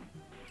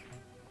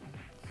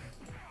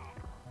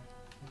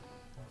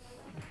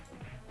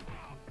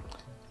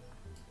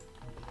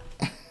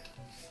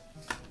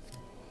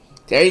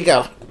 There you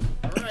go.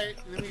 Alright,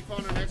 let me find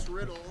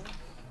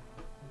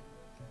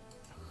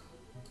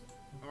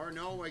Or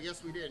no, I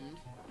guess we didn't.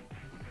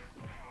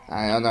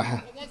 I don't know how.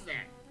 What was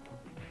that?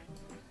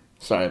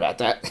 Sorry about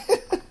that.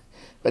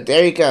 But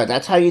there you go.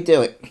 That's how you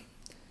do it.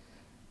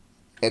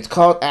 It's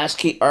called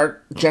ASCII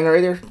Art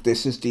Generator.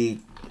 This is the...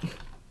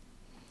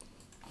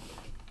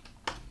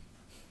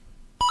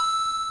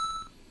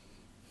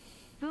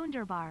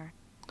 Wunderbar.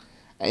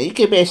 And you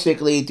can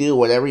basically do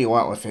whatever you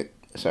want with it.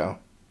 So...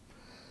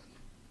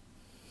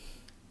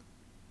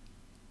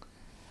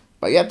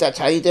 But yep, that's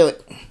how you do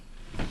it.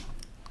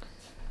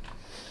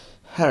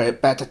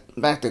 Alright, back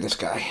to this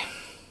guy.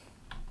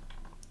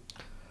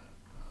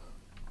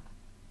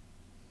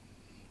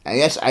 And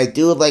yes, I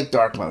do like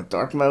dark mode.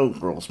 Dark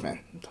mode rules, man.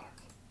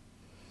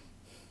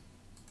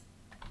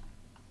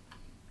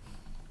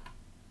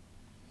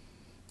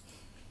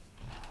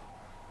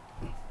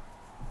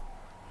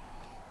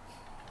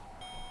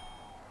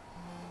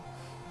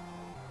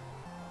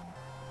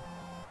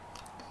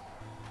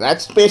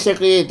 That's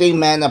basically the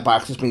mana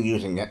box has been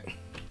using it.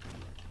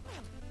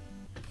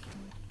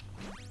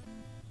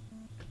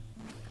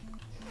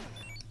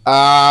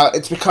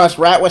 It's because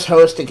Rat was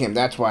hosting him,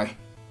 that's why.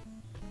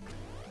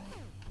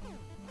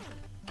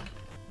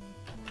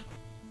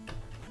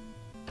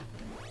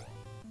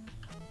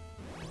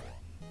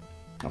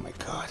 Oh my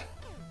god.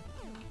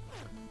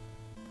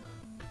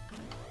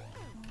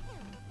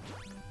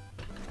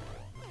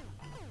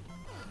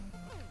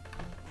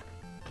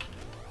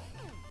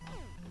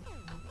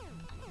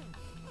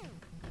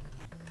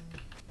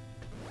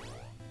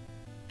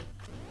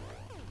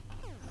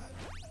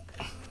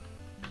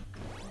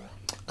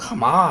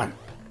 Come on.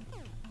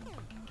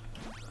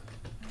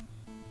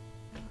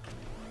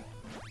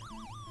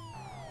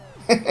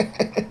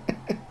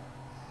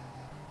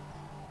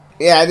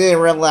 Yeah, I didn't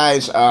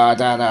realize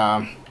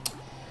that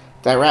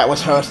Rat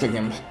was hosting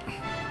him.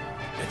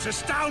 It's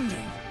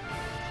astounding.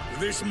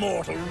 This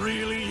mortal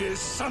really is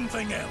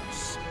something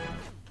else.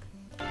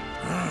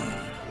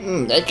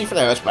 Thank you for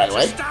the host, by the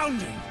way. It's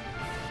astounding.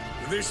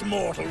 This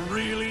mortal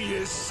really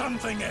is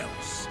something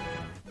else.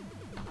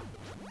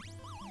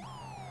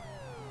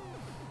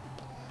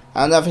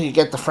 I don't know if you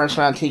get the first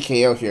round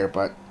TKO here,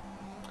 but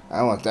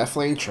I will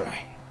definitely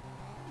try.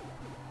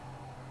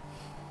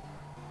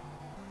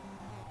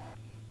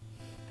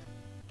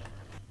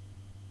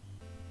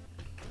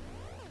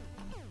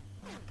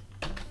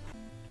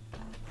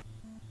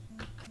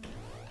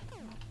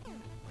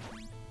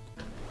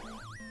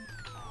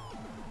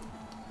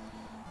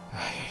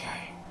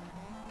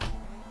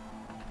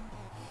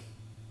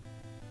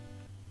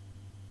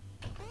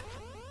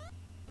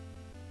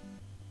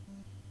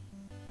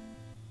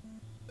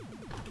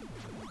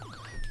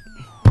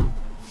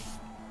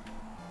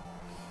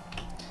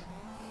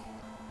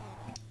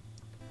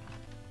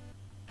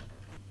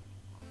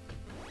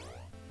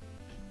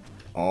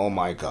 Oh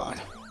my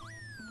god.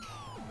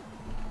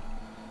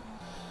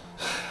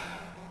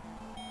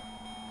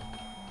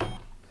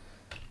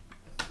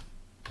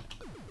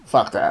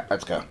 Fuck that.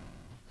 Let's go.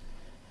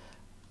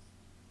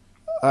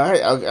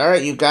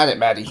 Alright, you got it,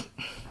 Maddie.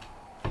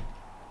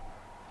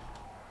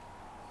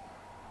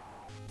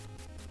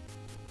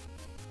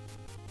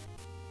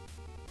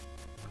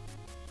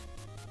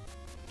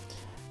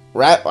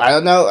 Rat, I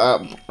don't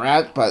know,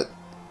 Rat, but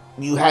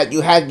you had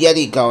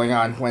Yeti going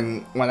on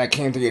when I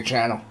came to your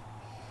channel.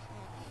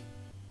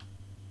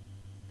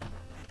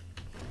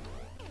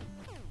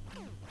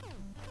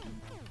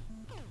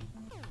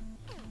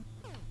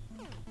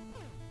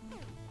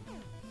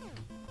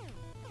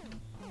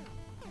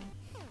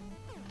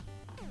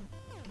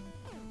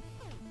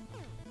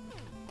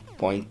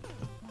 Point.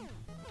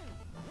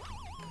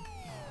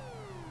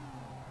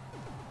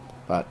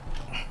 But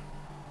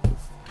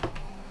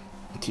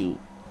 2,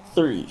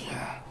 3.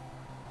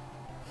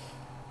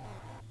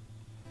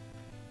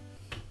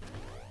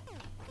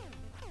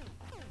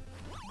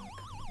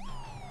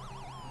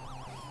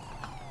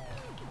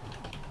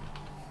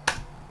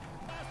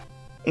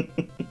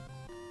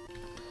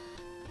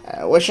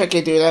 I wish I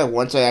could do that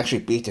once I actually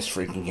beat this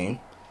freaking game.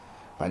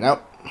 But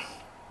nope.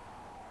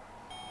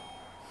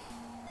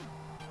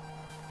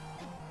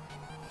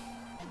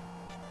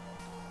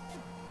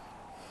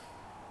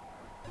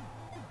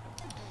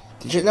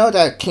 Did you know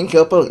that King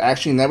Koopa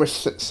actually never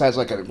says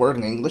like a word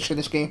in English in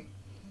this game?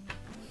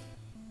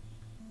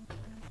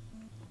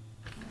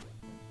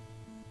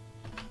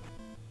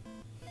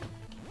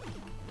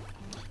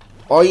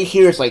 All you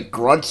hear is like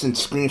grunts and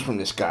screams from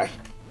this guy.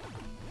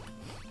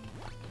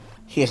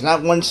 He has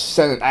not once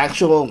said an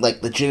actual,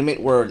 like,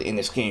 legitimate word in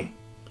this game.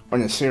 Or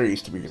in the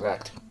series, to be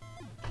exact.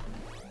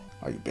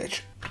 Oh, you bitch.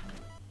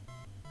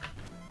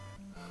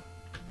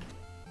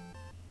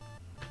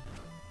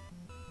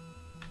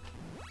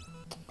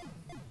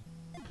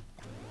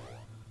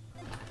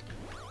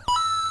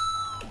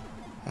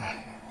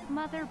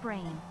 Mother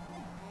brain.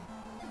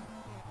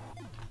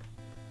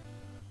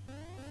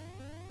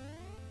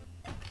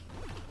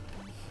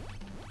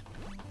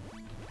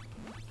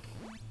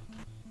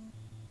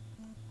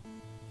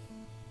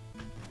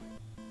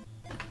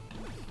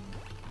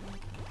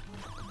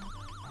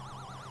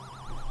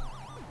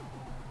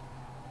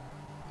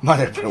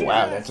 Mother,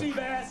 wow, that's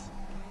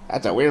a...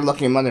 That's a weird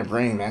looking mother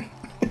brain, man.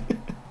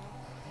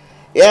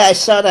 Yeah, I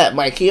saw that,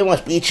 Mike. He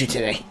almost beat you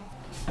today.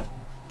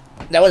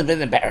 That would have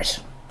been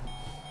embarrassing.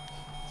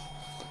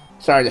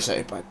 Sorry to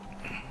say, but...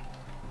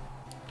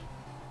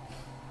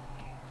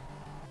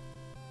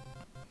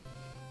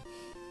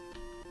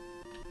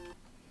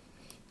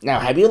 Now,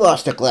 have you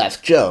lost a glass,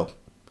 Joe?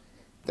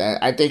 Then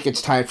I think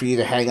it's time for you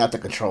to hang out the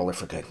controller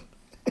for good.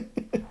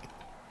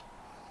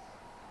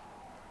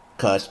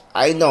 Because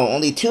I know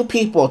only 2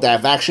 people that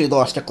have actually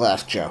lost a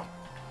glass, Joe.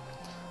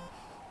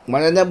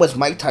 One of them was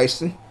Mike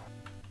Tyson.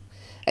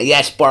 And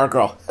yes, Bar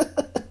Girl.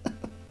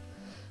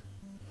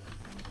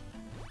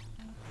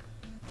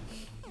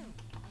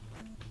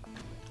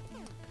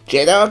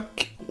 J-Dog,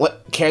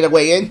 what, care to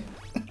weigh in?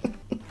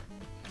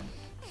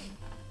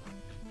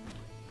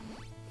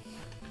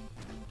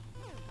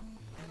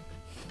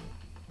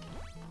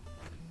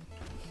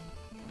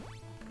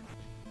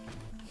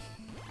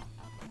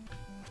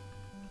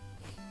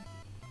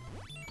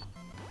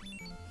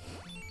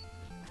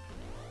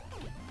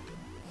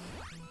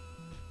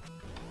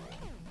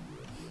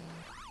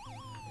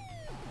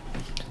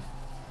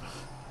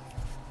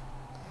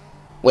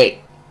 Wait,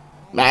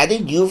 Maddie,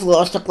 you've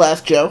lost a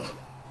glass, Joe?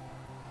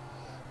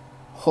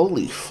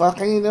 Holy fuck,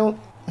 I didn't know.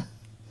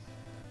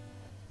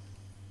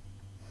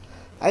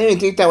 I didn't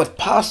think that was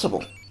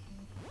possible.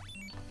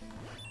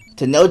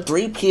 To know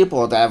 3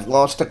 people that have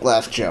lost a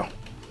glass, Joe.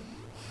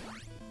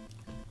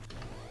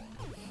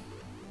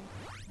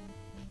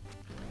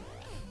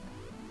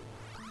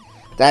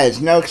 That is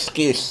no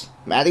excuse.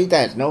 Maddie,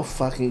 that is no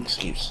fucking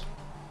excuse.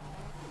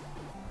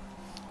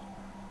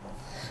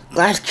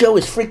 Glass Joe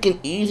is freaking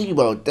easy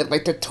mode, that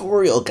like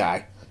tutorial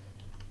guy.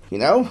 You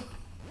know?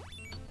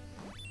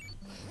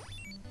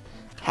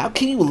 How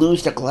can you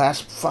lose to Glass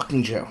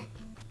fucking Joe?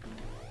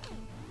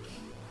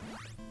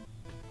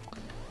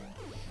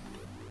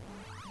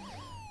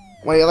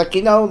 Well, like,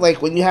 you know,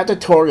 like when you have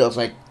tutorials,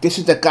 like this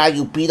is the guy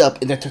you beat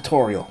up in the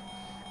tutorial.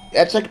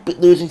 That's like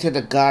losing to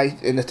the guy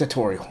in the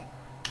tutorial.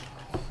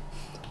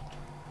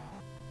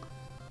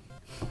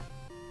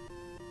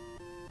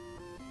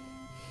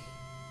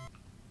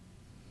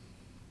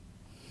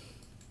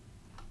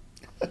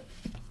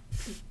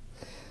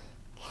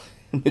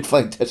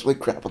 Mid-fight desperately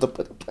grappled up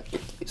with a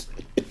bucket.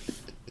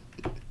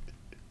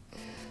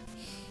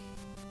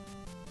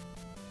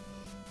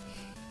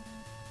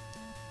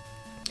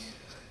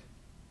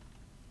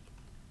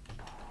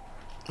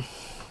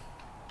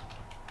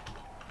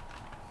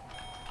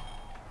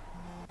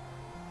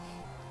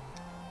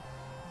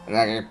 I'm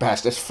not gonna get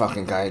past this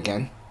fucking guy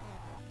again.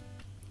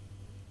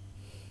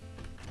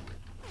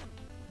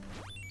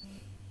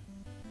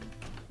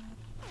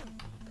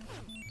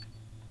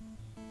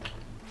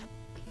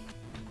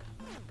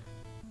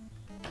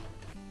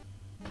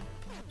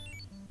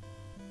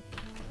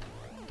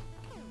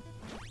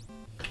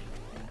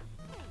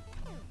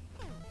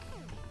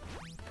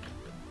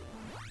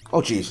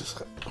 Oh, Jesus.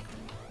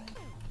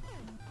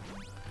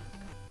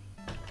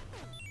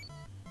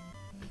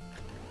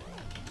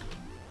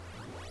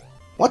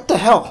 What the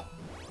hell?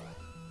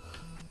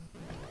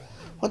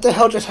 What the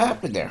hell just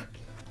happened there?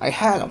 I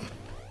had him.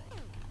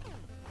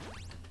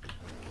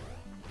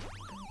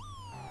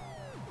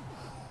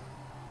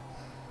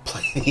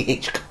 Play the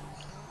H.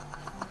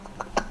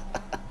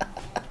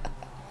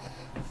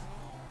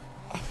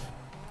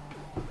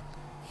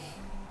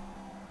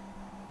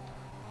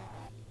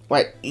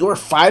 Wait, you were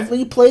 5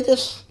 when you played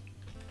this?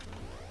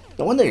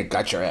 No wonder you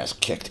got your ass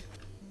kicked.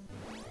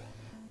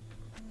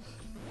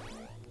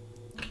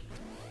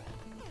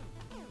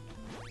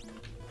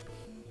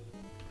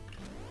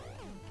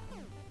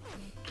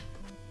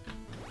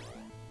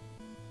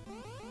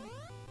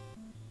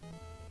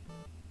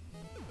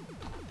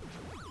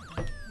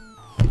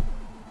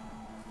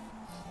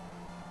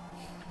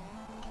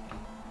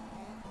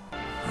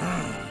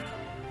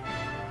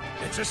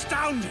 It's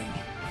astounding.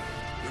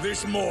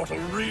 This mortal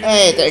really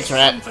Hey, is thanks,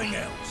 Rat. something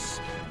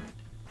else.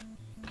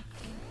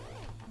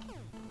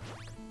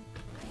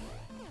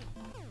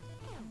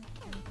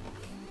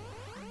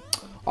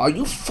 Oh,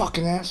 you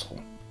fucking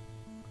asshole.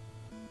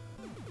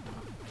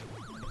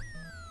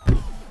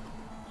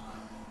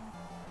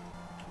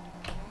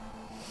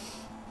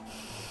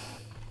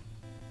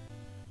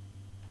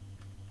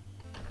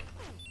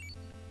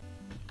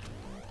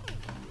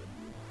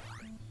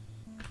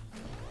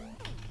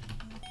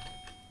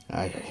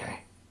 Ay, ay, ay.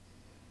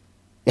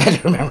 You had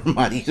to remember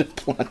money's a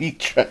bloody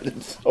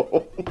dreaded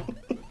soul.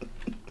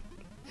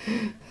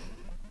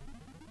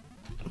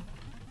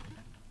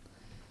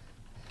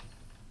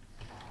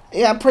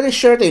 Yeah, I'm pretty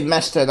sure they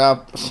messed it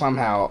up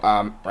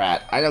somehow,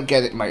 Rat. I don't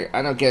get it,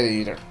 I don't get it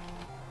either.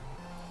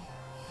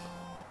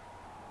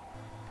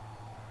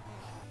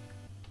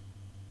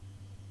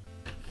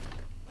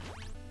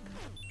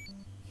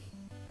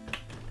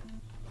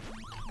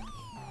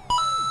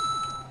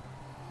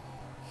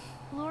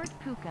 Lord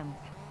Pookums,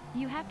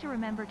 you have to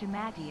remember to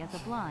Matty as a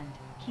blonde.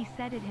 He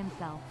said it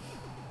himself.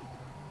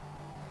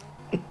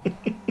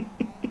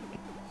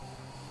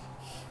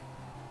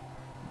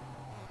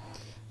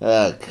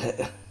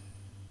 Okay.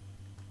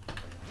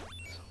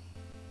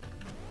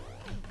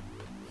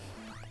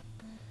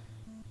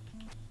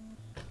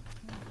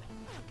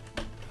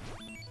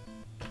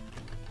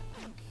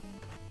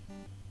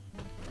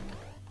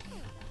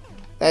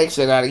 Thanks,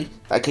 Daddy.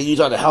 I could use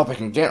all the help I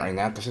can get right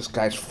now because this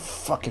guy's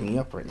fucking me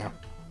up right now.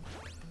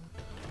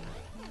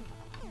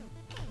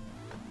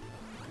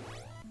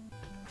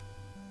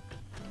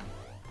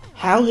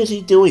 How is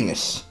he doing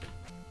this?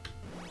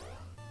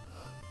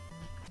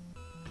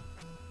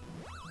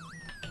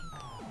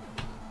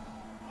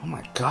 Oh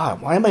my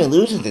god, why am I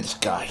losing to this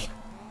guy?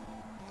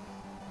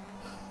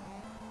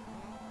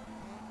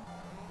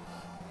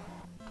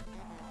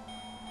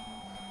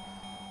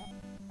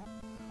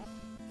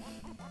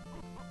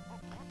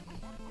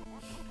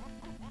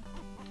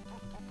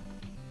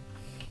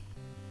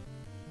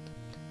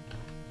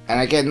 And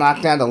I get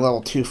knocked down to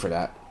level 2 for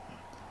that.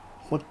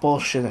 What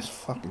bullshit is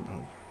fucking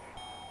doing?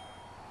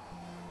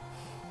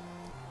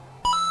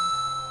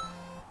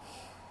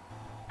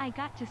 I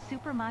got to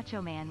Super Macho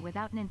Man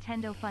without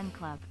Nintendo Fun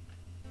Club.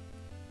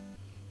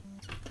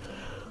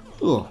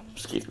 Oh,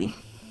 excuse me.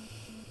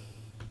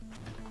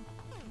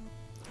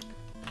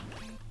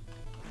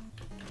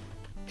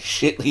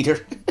 Shit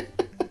leader.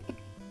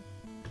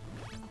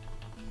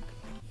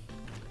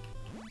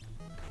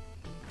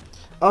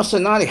 Oh, so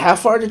Naughty, how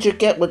far did you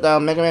get with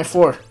Mega Man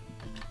 4?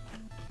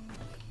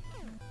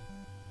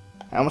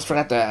 I almost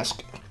forgot to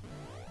ask.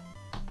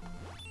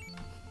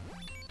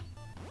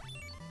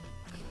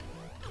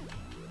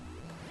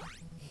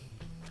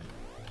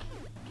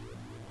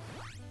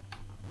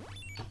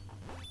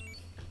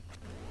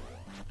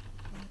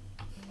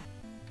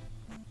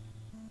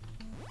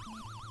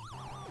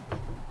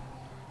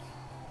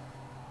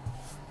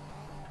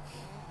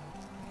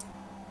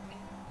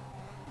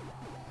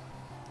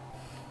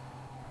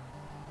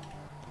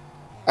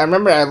 I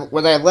remember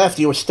when I left,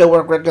 you were still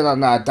working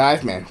on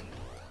Dive Man.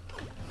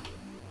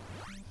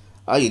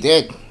 Oh, you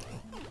did?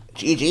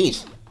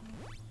 GG's.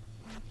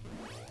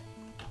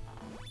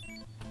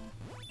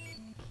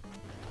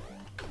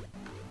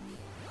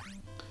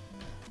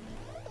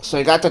 So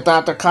you got to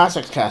Dr.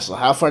 Cossack's castle.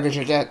 How far did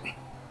you get?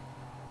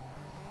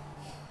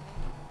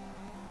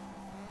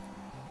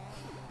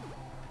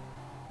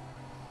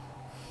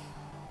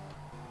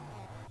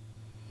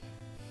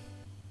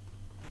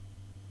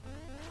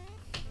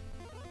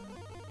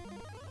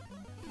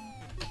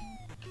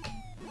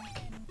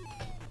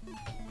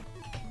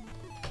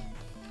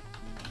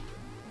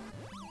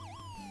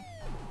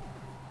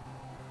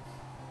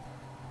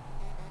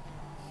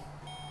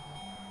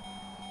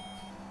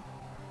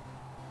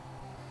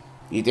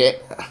 You did?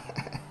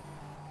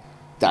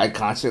 Died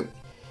constant.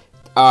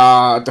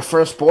 The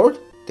first board?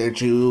 Did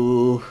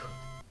you...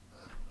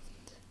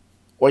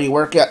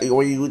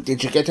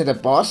 Did you get to the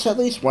boss at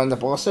least? One of the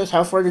bosses?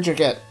 How far did you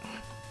get?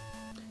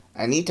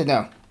 I need to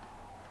know.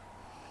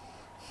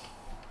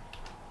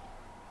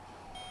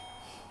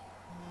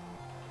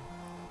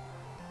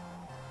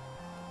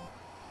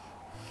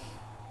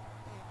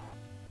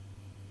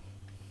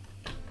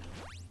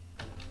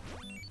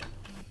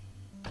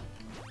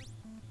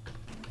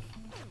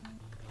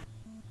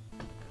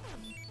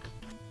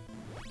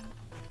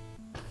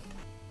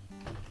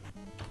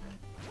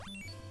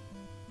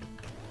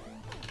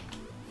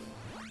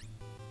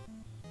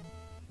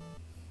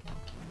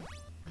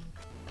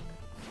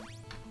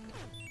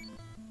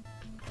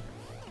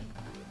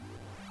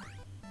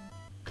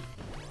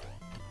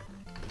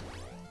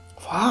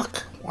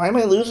 Fuck! Why am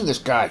I losing this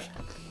guy?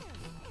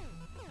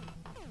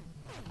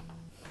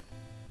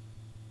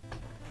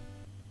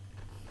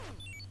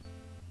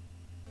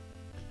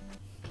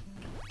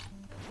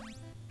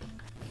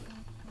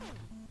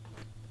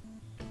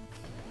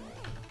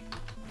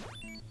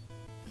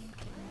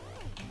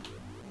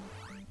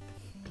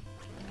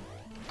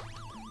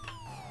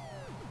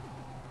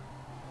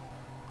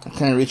 I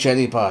can't reach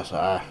any boss.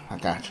 I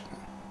got you.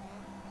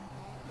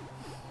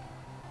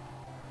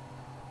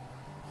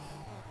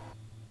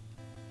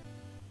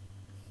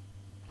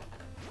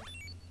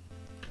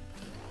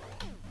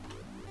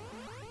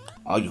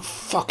 Oh, you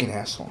fucking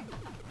asshole.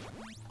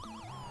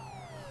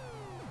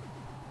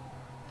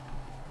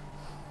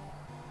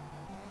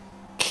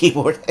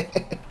 Keyboard.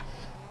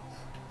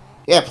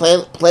 Yeah,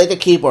 play the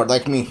keyboard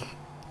like me.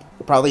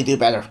 You'll probably do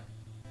better.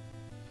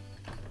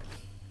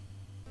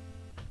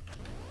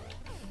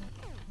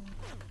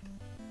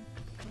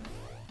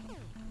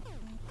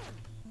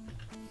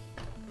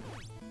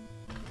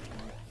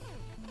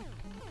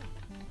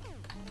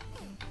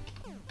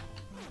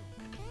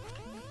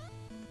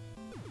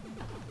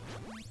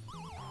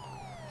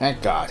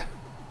 Thank God.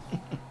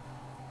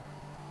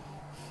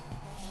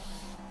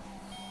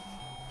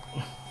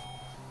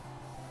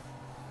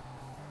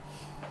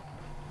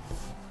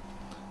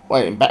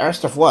 Wait,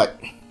 embarrassed of what?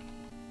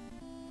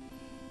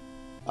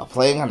 Of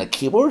playing on the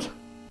keyboard?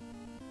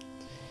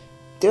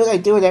 Dude, I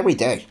do it every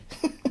day.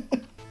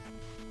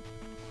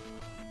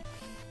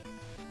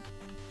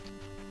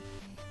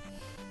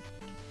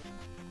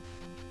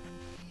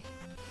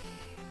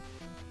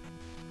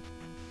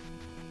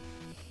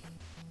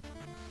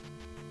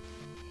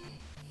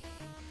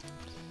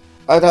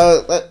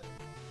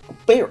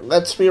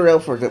 Let's be real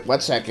for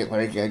 1 second.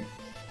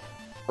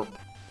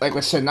 Like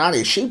with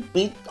Sonati, she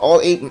beat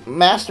all 8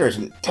 masters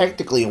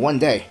technically in 1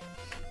 day.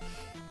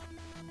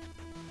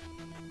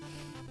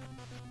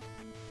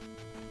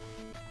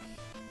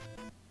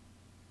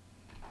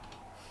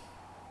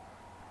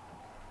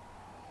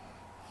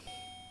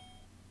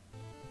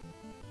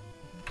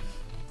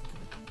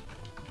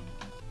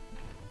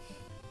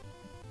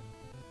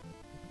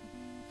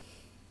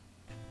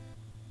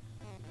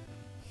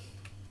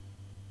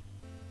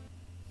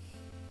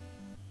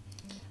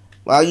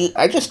 Well,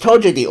 I just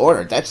told you the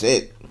order. That's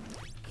it.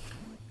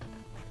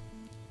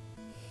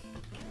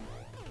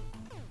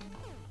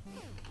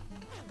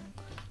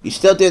 You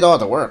still did all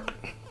the work.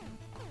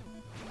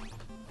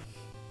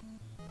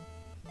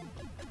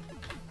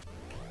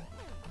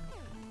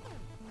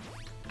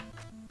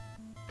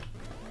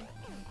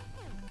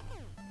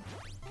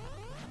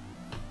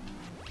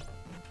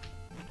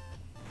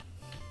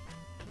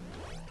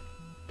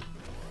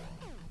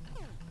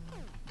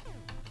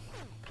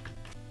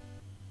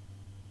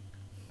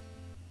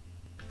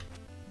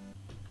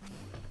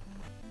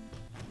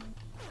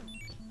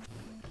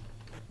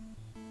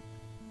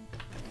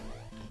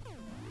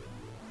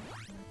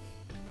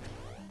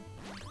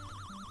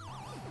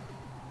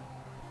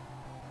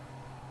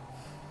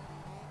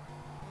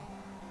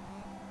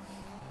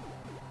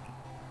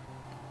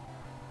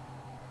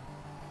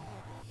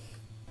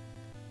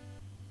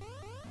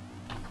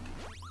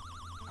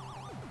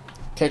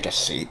 Take a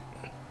seat.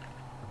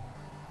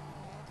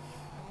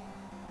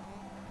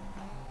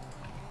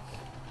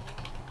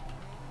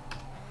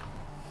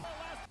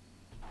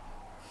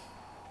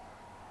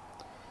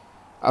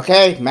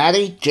 Okay,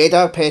 Maddie,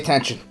 J-Dog, pay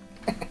attention.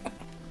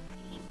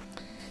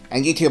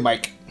 And you too,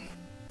 Mike.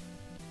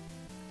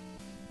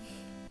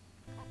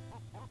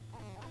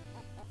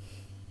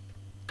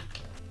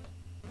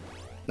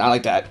 Not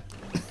like that.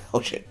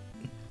 Oh shit.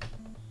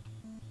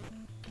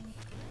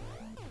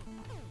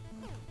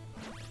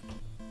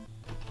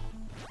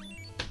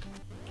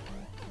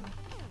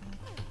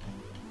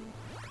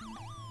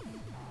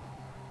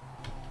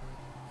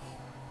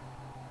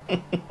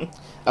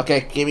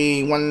 Okay, give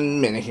me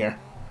 1 minute here.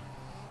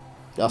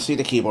 Y'all see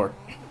the keyboard.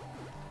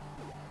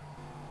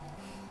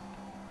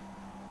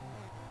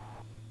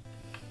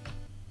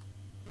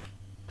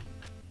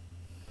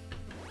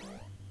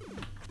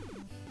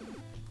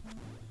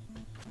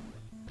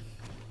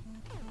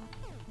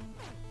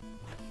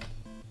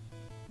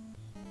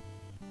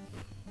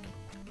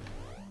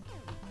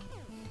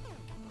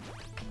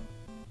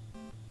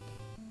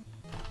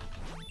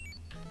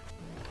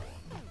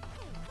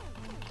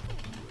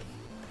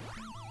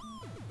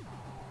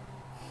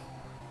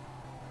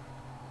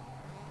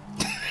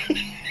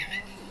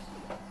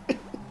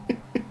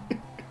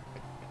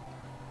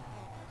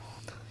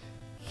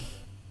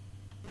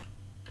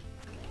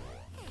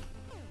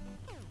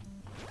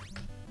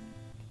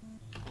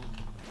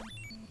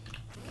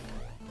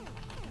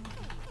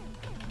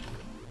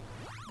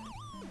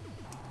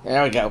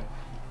 There we go.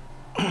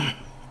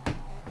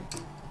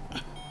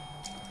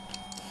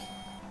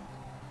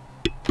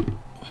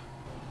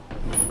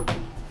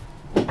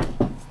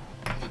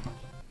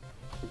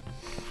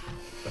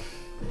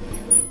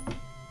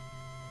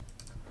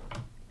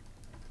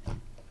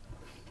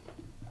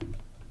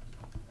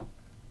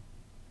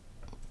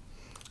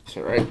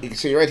 So you can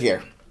see right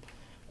here.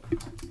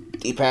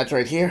 D-pad's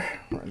right here,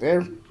 right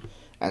there,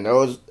 and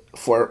those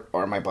 4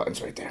 are my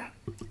buttons right there.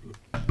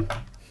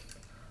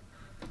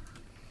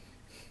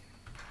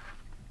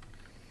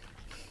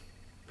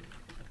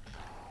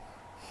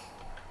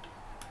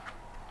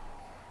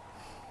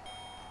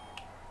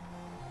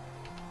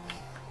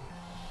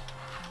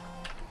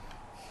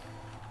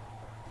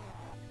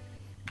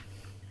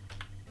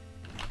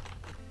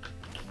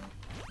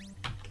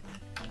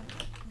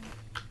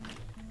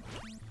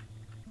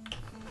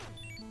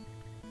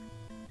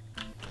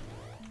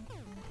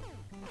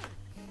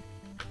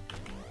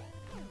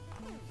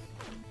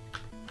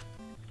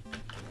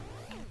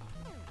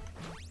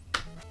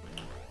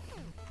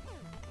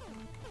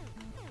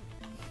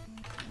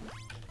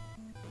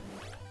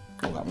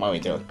 Hold on, what are we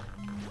doing?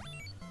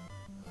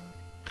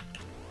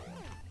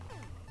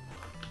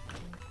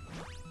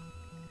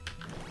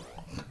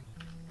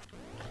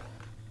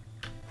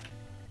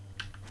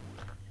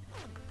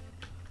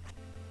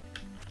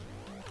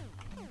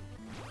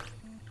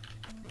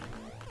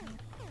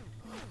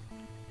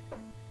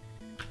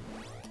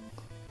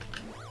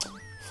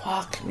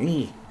 Fuck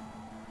me.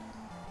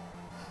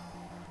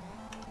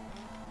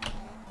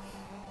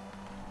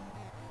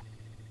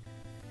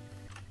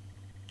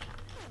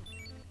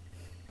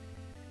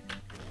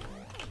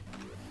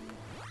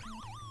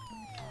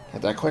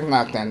 Get that quick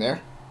knockdown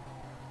there.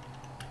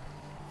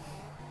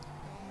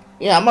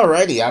 Yeah, I'm a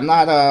righty. I'm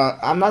not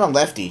a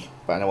lefty,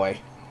 by the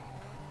way.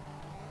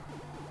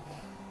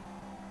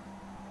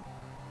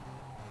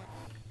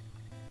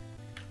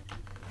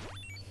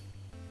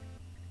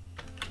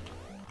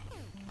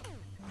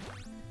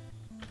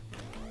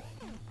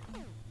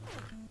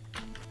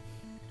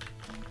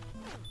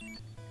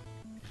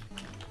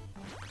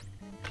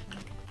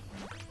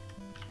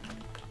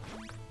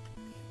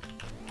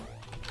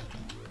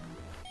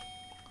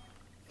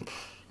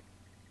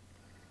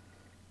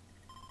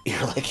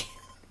 You're like,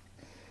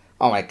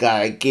 oh my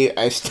god,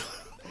 I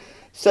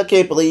still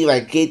can't believe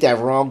I gave that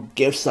wrong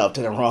gift sub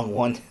to the wrong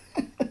one.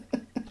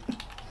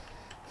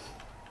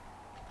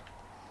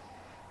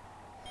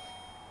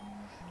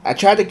 I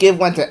tried to give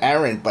one to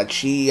Erin, but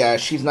she's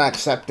not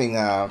accepting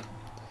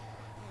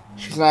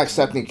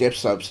gift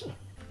subs.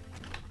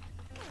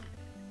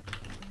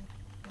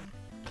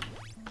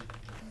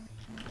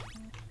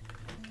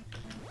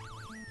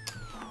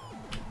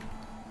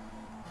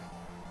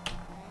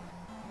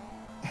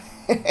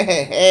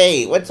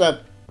 Hey, what's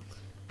up?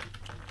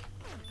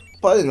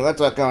 Puddin',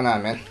 what's up going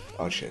on, man?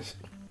 Oh, shit.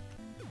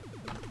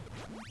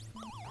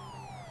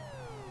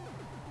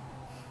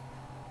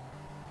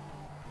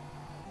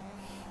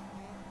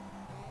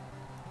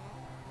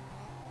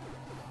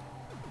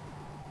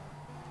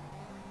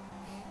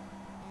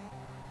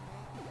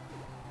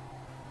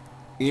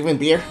 Even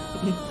beer?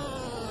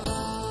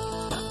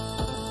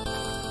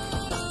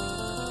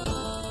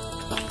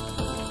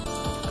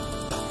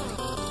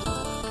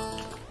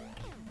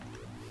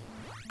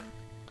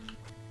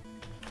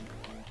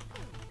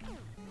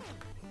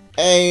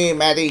 Hey,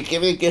 Maddie,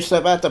 give me a gift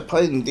about the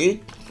pudding,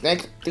 dude.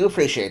 Thanks, do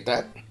appreciate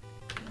that.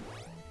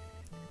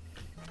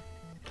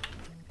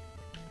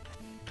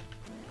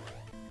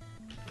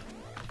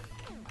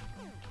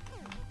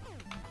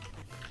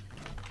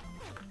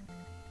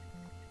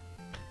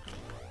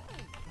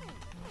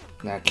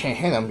 Now I can't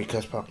hit him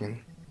because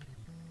fucking.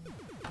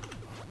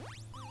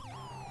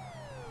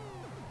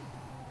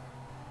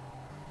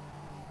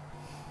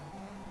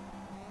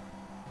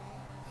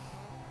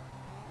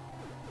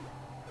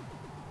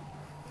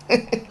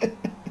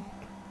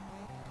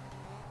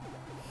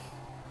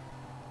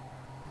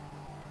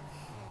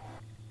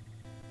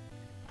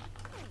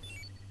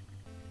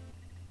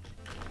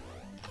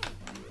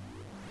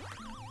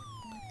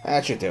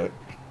 That should do it.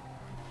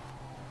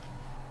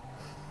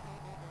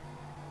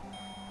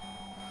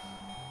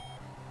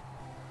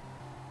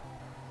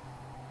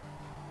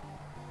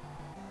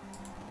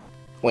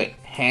 Wait,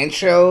 hand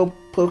show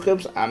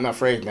Pookums? I'm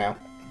afraid now.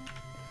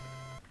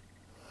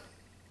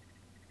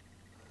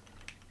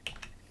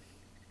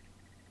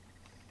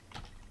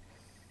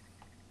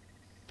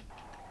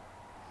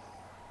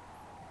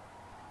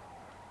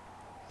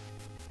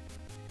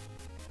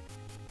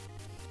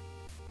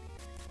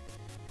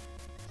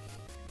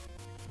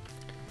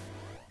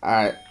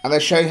 Alright, I'm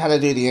gonna show you how to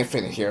do the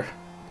infinite here,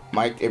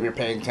 Mike, if you're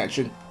paying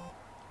attention.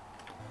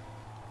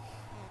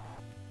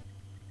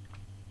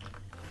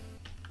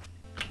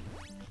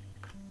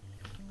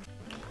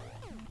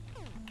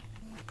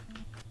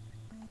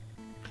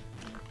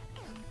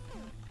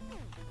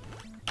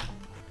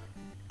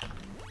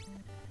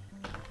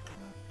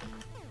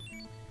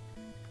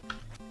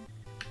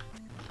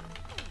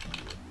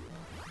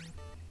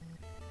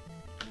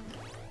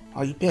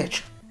 Oh, you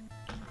bitch.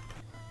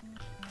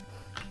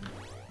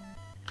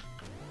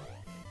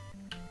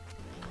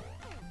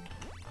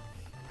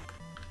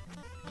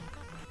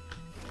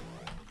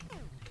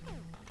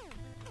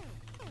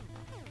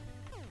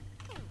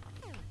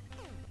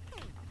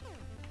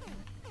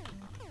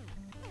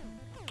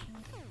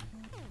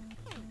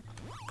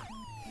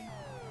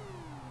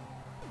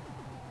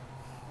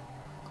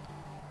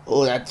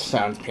 Oh, that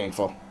sounds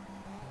painful.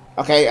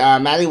 Okay,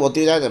 Maddie, we'll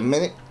do that in a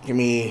minute. Give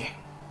me...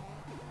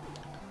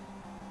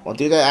 We'll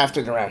do that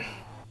after the round.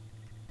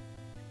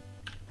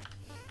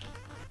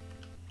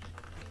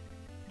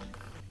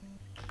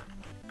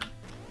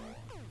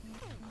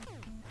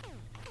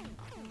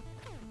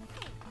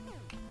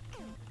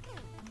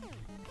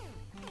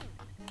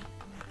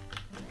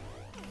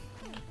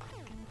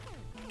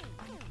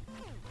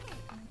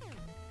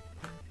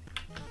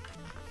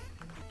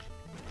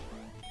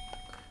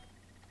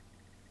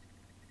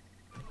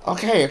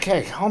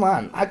 Okay, hold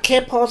on. I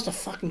can't pause the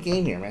fucking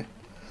game here, man.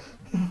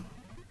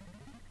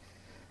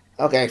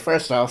 Okay,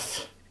 first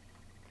off...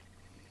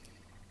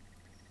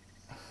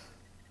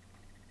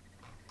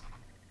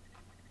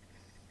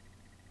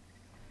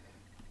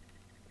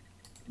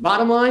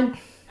 Bottom line,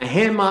 a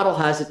hand model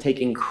has to take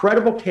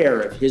incredible care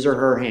of his or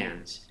her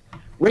hands.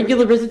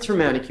 Regular visits for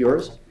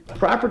manicures,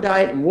 proper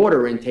diet and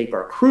water intake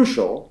are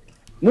crucial.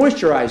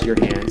 Moisturize your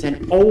hands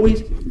and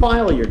always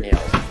file your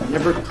nails,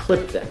 never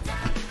clip them.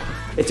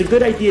 It's a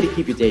good idea to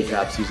keep your day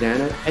job,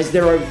 Susanna, as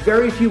there are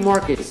very few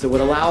markets that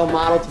would allow a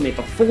model to make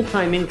a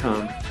full-time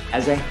income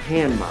as a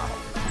hand model.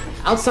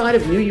 Outside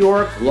of New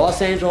York,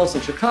 Los Angeles,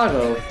 and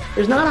Chicago,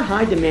 there's not a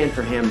high demand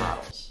for hand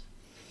models.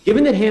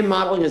 Given that hand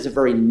modeling is a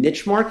very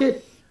niche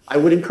market, I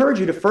would encourage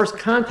you to first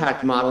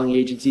contact modeling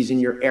agencies in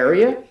your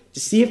area to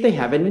see if they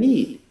have a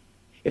need.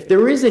 If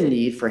there is a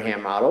need for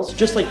hand models,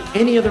 just like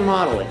any other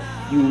modeling,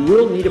 you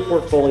will need a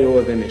portfolio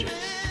of images.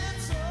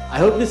 I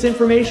hope this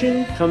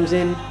information comes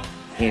in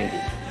handy.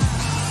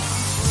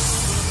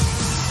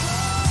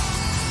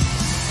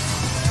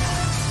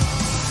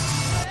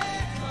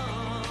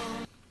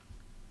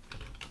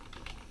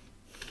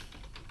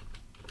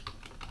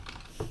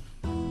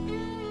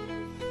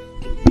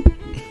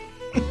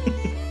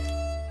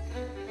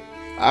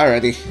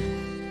 Alrighty.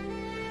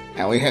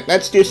 Now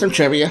let's do some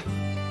trivia.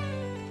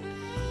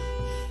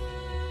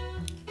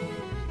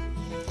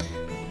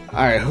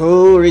 Alright,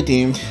 who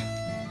redeemed?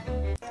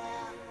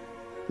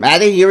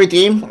 Maddie, you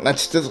redeemed?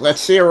 Let's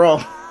see a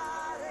roll.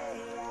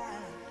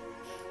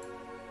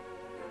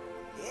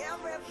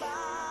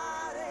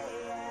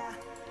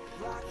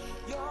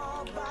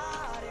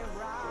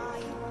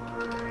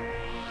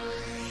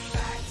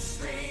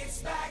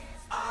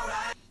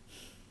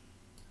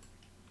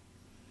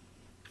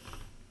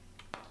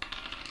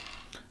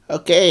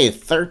 Okay,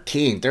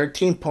 13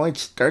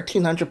 points,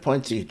 1,300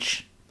 points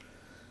each.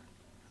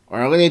 Or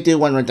I'm going to do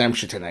one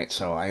redemption tonight,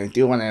 so I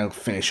do want to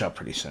finish up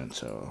pretty soon.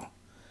 So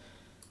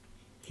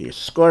here's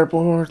the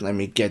scoreboard. Let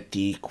me get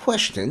the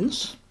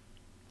questions.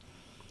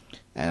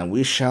 And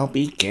we shall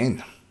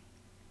begin.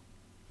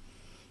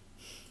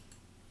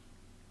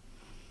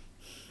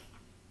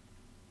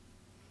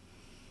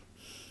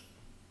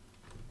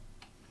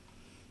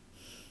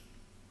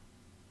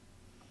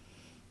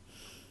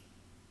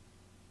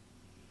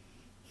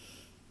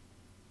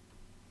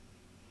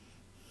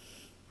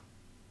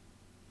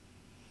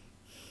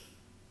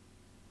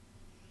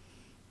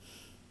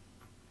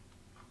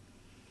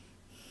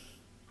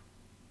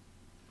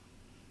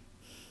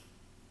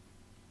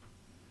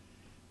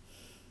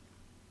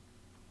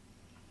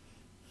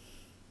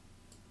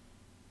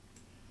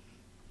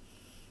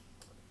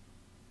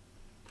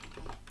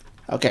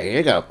 Okay, here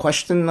you go.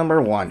 Question number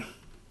 1.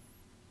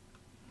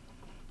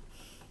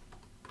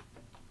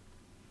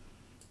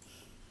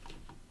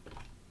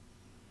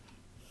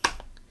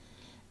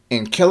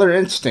 In Killer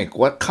Instinct,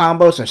 what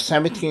combos of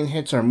 17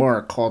 hits or more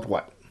are called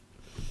what?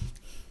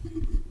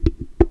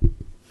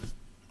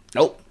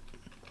 Nope.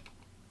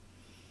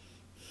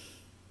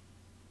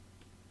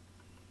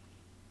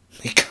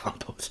 The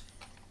combos.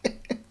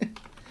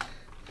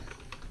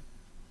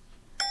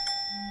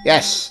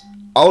 Yes.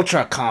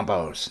 Ultra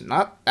combos,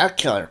 not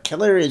killer.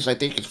 Killer is, I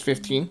think, it's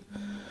 15,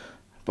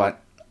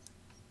 but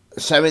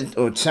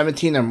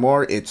 17 or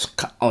more, it's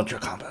ultra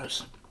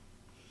combos.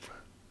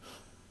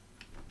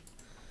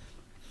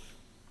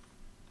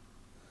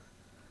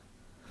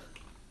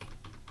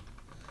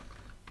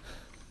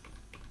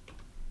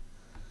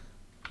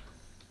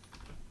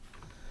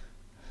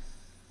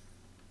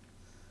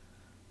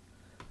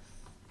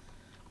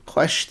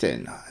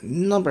 Question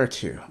number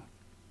 2.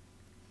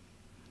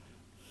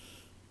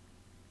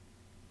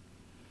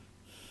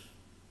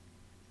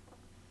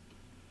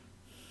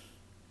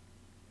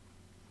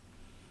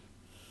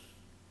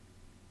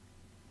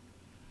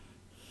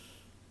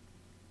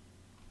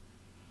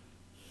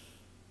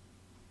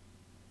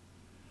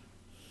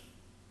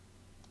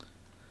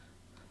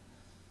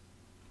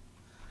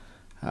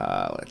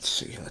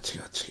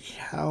 Let's see.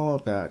 How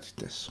about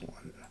this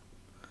one?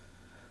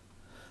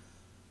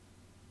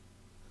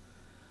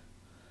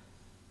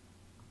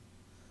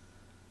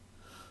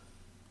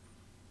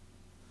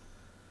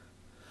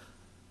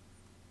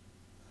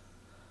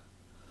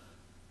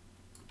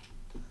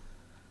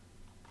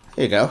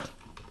 Here you go.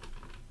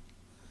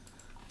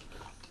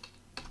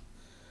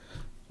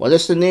 What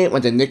is the name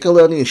of the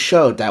Nickelodeon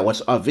show that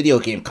was a video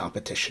game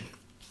competition?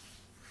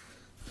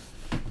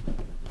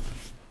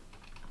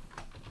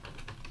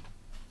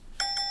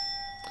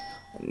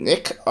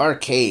 Nick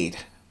Arcade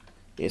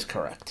is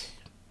correct.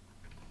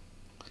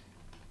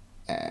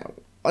 And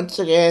once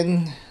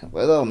again,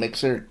 Little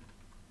Mixer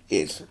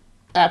is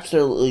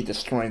absolutely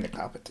destroying the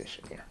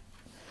competition here.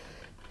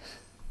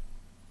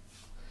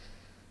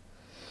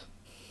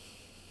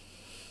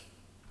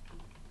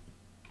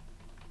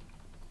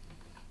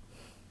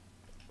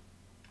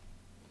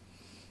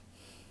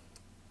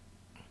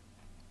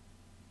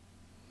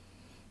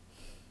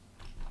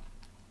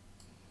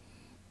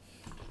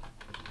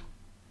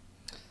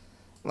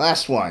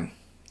 Last one.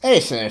 Hey,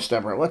 Sinister,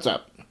 what's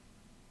up?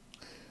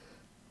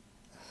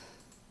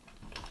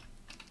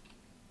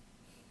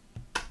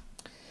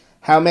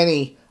 How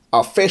many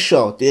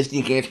official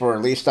Disney games were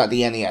released on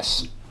the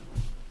NES?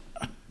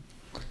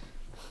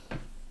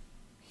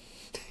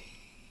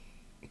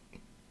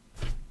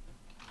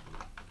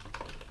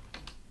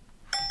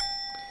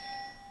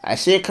 I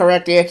see a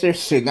correct answer.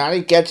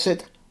 Tsunami gets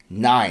it.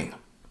 9.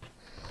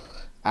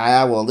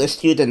 I will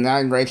list you the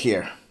 9 right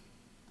here.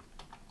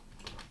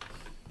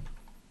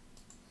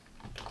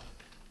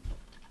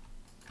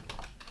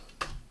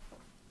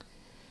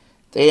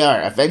 They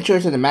are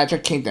Adventures in the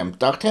Magic Kingdom,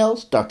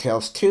 DuckTales,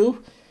 DuckTales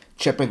 2,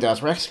 Chip 'n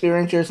Dale's Rescue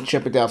Rangers,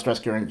 Chip 'n Dale's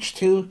Rescue Rangers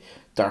 2,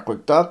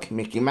 Darkwing Duck,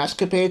 Mickey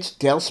Mousecapades,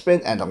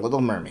 Tailspin, and The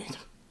Little Mermaid.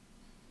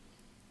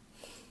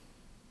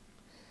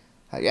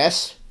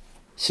 Yes,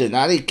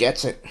 Tsunami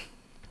gets it.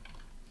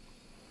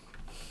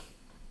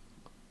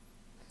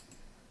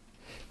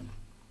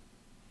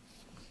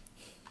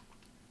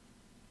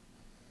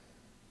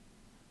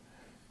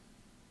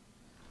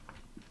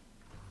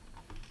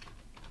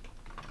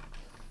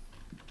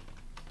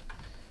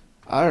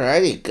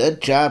 Alrighty,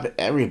 good job,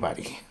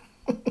 everybody.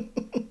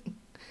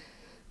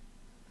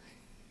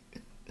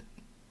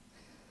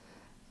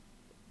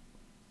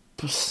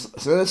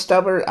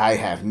 Stubber, I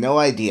have no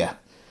idea.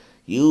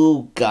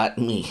 You got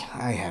me.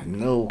 I have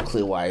no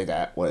clue why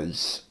that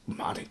was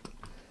modded.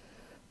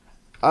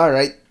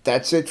 Alright,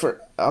 that's it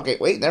for... Okay,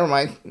 wait, never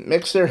mind.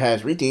 Mixer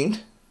has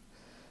redeemed.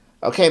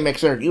 Okay,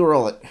 Mixer, you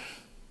roll it.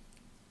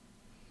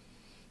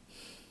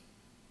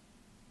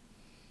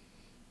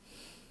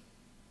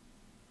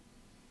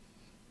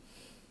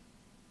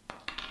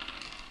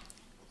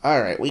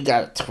 Alright, we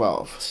got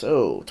 12.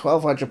 So,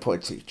 1,200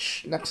 points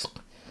each. Next.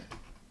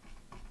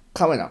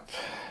 Coming up.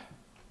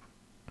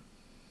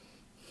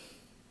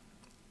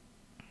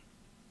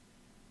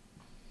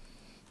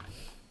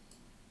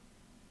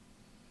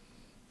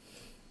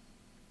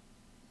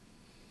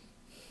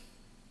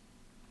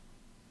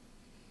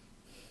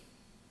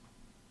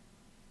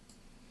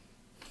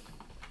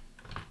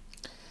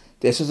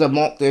 This is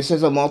a this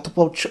is a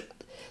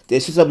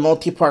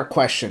multi-part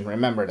question.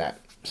 Remember that.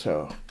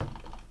 So,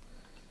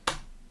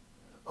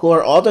 who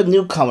are all the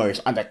newcomers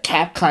on the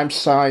Capcom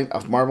side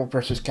of Marvel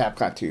vs.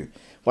 Capcom 2?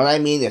 What I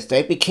mean is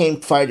they became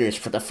fighters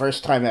for the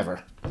first time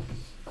ever.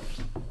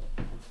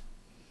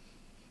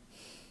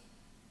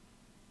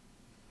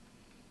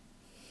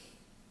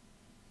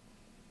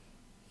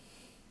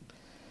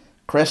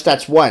 Chris,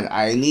 that's one.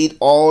 I need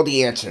all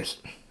the answers.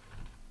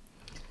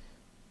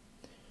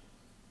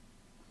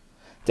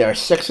 There are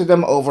 6 of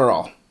them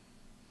overall.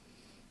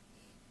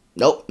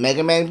 Nope,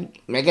 Mega Man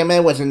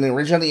was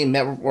originally in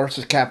Marvel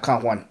vs.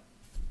 Capcom 1.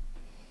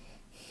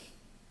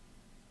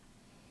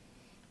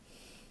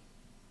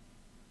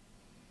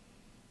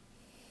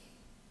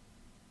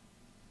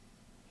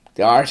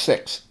 There are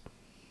 6.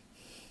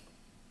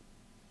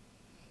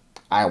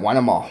 I want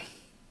them all.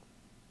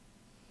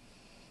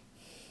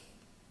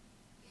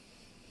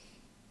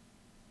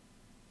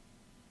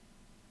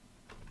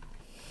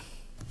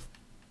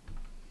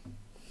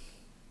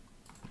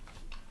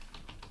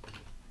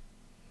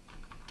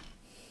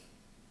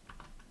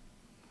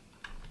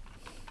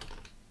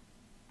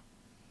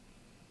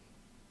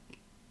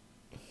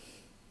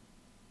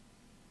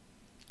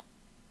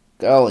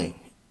 Going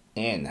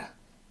in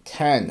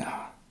 10,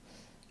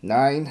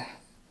 9,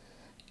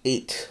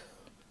 8,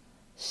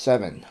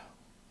 7,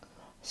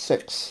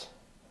 6,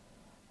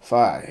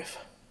 5,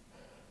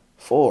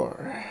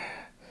 4,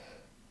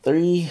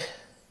 3,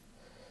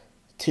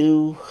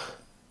 2,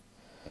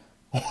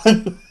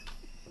 1.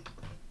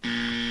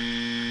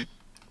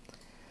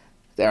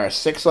 There are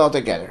 6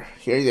 altogether.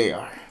 Here they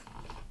are.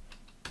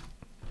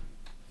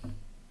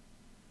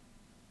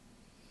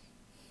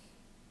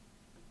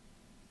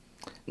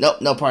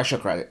 Nope, no partial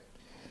credit.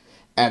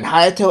 And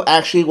Hayato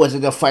actually was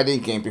in a fighting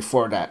game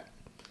before that.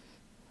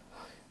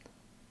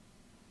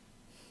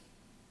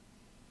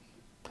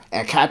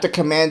 And Captain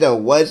Commando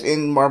was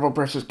in Marvel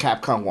vs.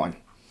 Capcom 1.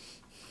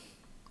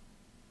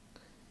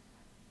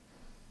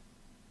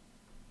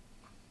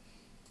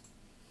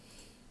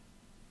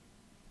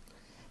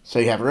 So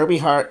you have Ruby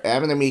Hart,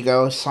 Evan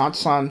Amigo,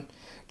 Sansan,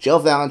 Jill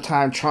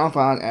Valentine,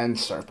 Trombone, and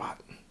Sarbot.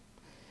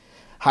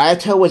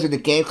 Hayato was in a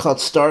game called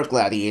Star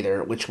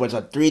Gladiator, which was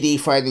a 3D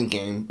fighting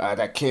game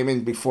that came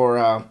in before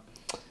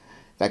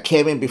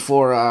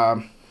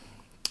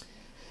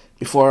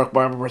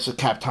Marvel vs.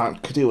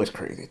 Capcom 2 was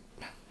created.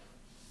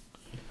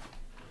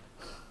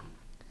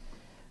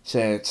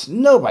 Since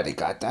nobody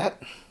got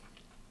that.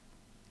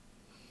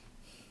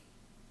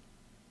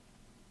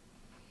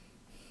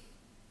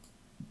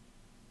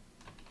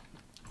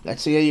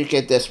 Let's see how you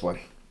get this one.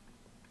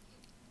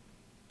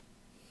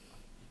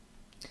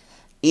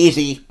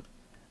 Easy.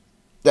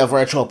 The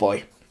Virtual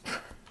Boy.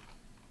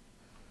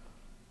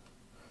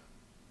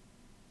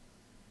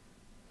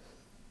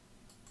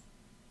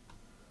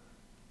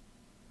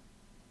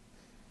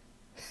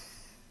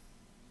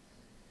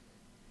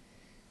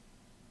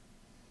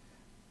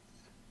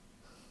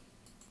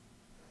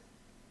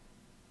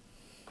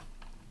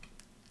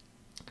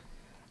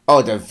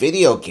 Oh, the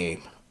video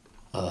game.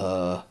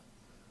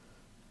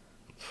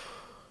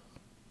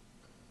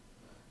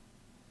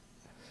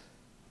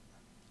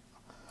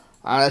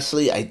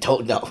 Honestly, I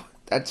don't know.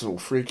 That's a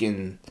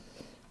freaking...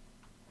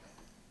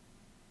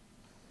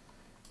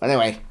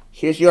 Anyway,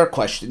 here's your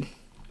question.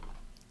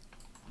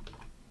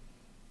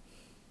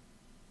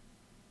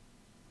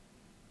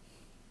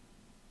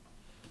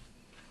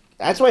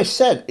 That's what I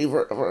said.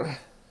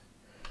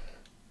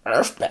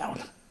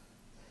 Earthbound.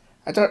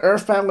 I thought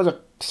Earthbound was a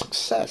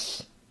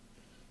success.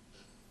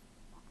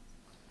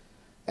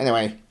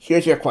 Anyway,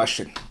 here's your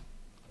question.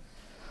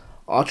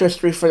 Ultra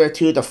Street Fighter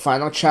 2, The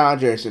Final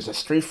Challengers, is a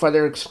Street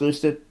Fighter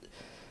exclusive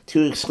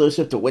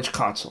to which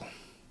console?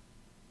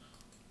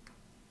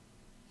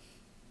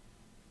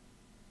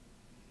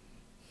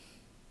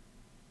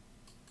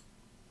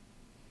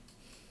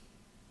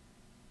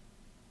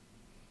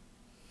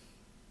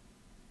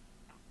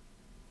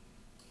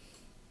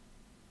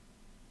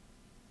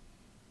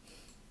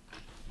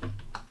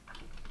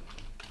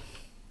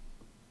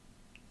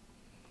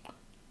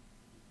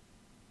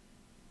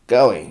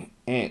 Going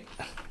in.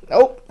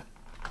 Nope.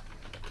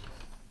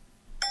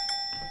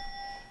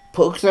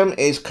 Pokemon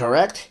is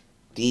correct.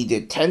 The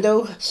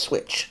Nintendo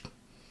Switch.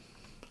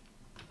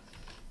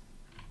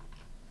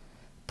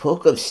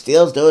 Pokemon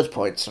steals those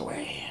points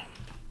away.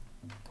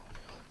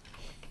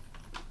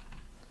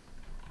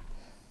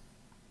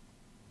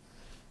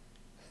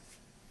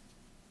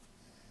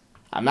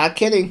 I'm not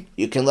kidding.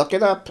 You can look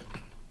it up.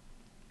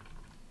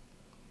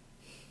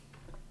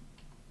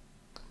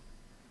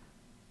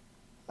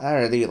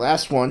 Alright, the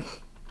last one.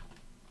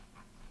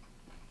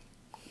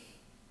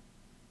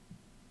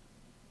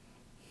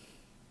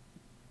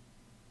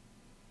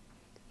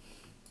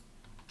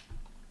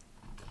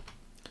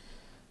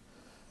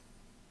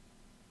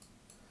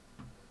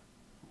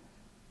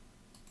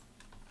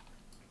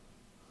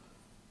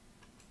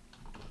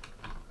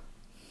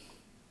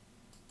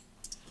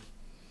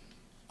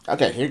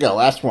 Okay, here you go.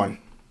 Last one.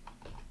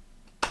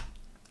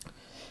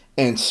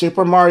 In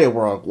Super Mario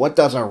World, what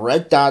does a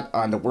red dot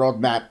on the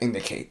world map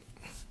indicate?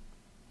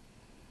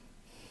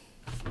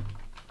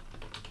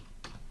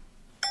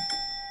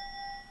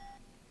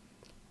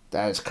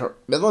 That is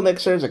middle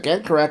mixer is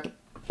again correct.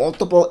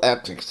 Multiple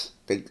exits.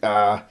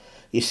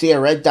 You see a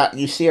red dot.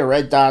 You see a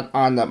red dot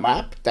on the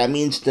map. That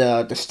means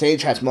the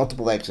stage has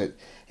multiple exits.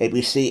 If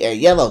you see a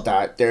yellow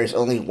dot, there is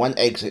only one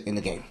exit in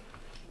the game.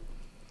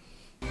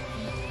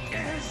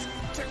 Is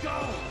to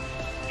go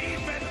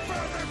even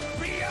further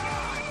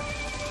beyond.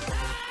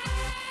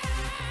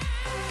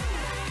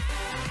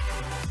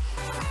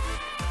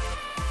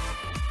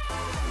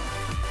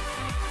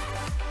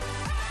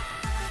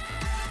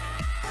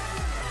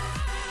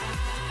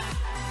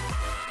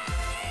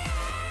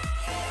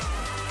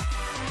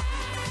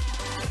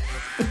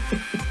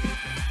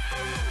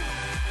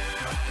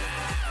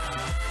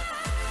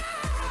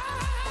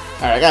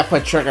 Alright, I gotta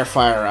put trigger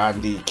fire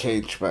on the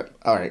cage, but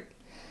alright.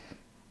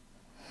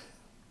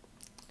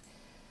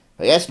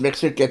 Yes,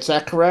 Mixer gets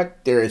that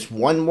correct. There is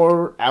one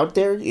more out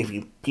there. If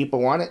you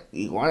people want it,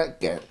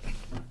 get it.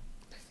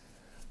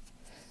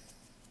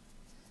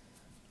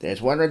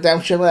 There's one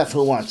redemption left.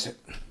 Who wants it?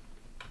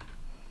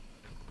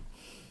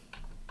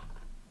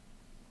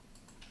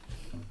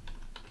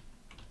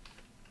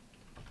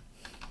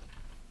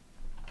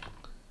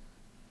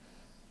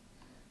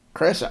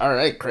 Chris,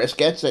 alright, Chris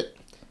gets it.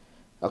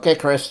 Okay,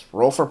 Chris,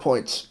 roll for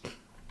points.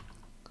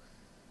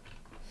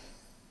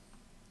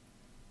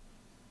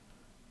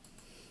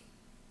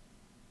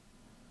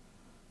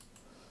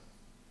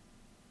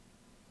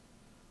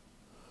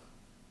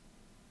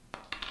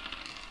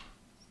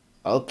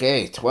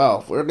 Okay,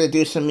 12. We're gonna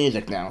do some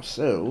music now,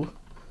 so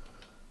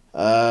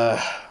I'm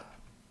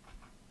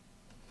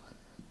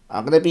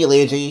gonna be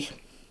lazy.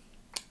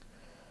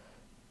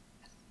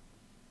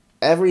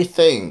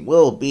 Everything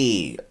will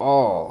be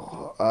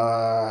all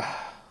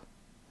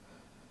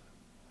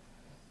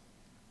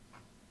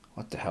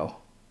what the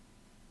hell?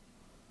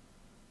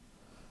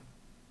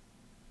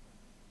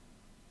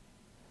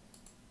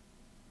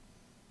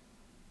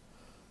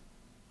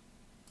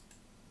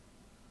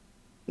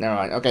 Never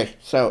mind. Okay,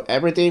 so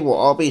everything will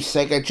all be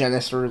Sega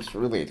Genesis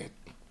related.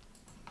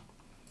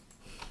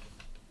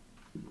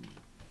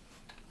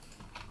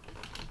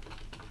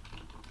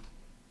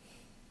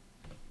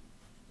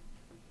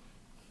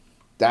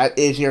 That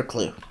is your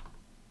clue.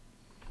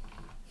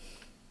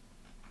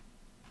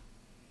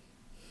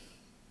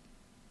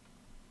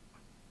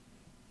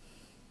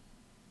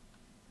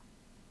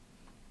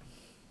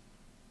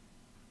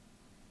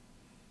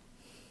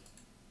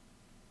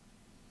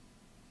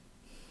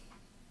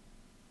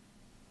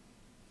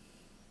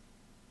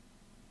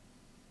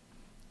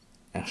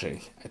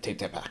 Actually, I take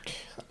that back.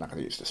 I'm not going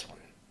to use this one.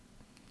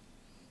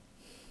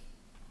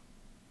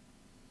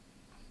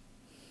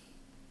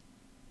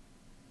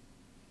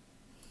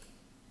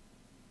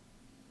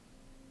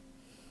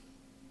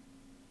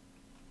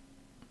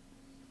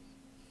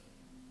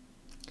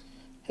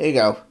 Here you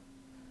go.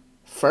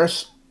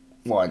 First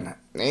one.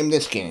 Name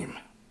this game.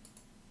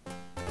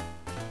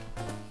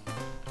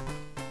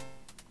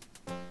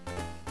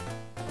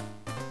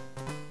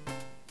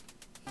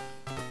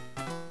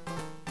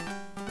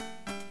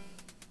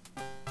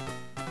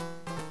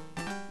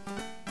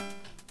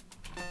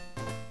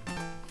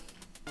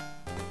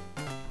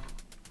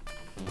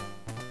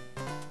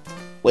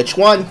 Which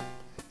one?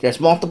 There's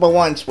multiple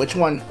ones. Which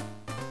one?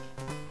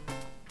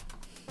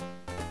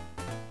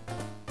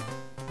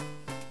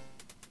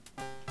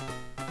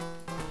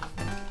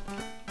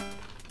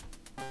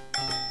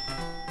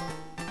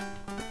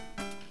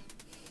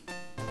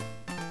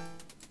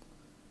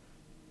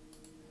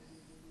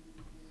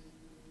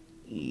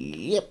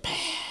 Yep.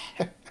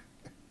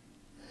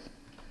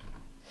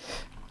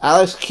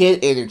 Alex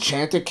Kidd in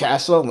Enchanted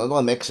Castle,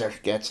 Little Mixer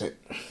gets it.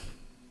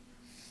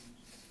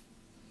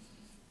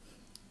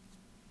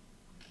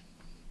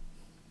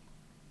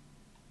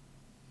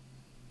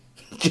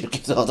 Jim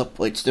gives all the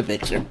points to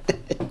Mixer.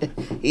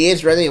 He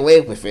is running away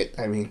with it,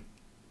 I mean.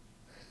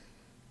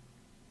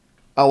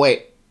 Oh,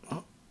 wait.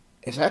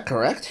 Is that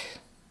correct?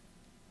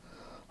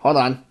 Hold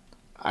on.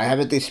 I have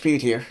a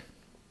dispute here.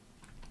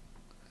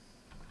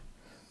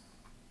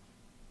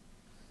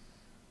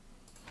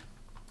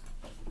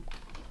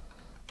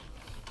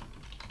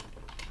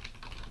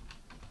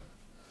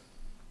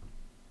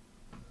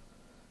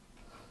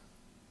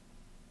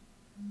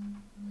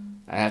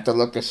 I have to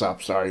look this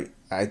up, sorry.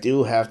 I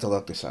do have to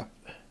look this up.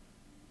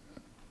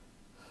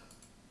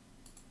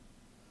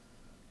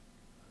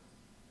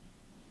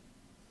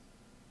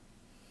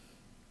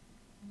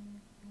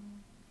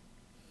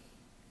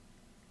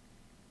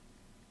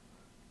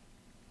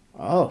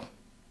 Oh.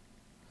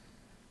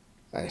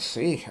 I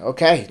see.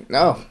 Okay,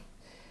 no.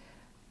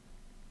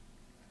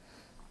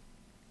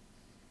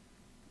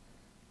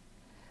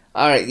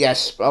 Alright,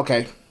 yes,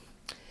 okay.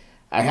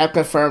 I have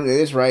confirmed it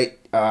is right.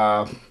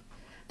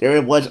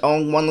 There was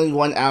only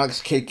one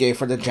Alex Kidd game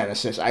for the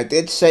Genesis. I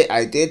did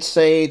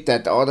say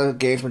that all the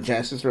games were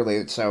Genesis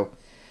related, so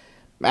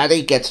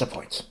Maddie gets the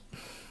points.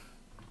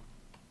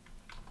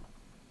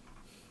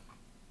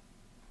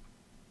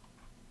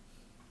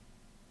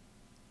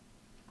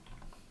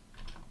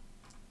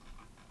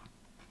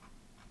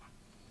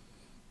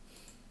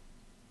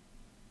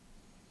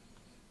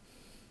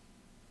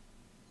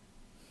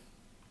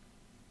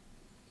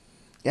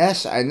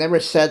 Yes, I never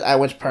said I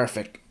was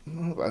perfect.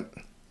 But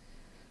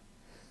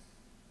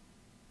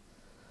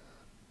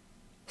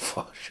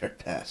fuck, sure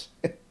pass.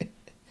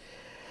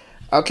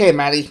 Okay,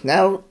 Maddie.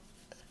 Now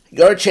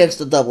your chance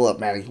to double up,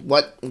 Maddie.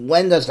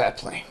 When does that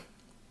play?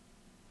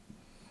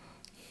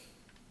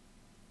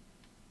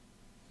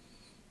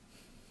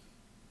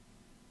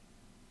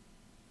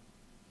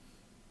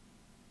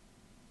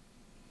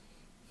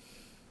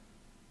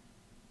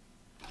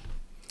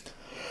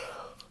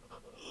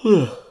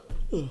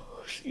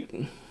 Excuse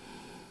me.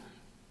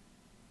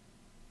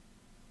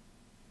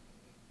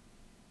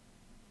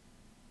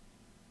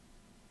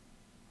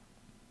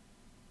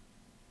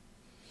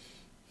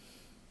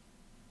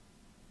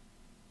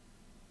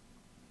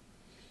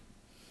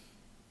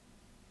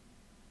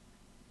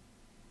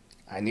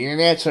 I need an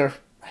answer.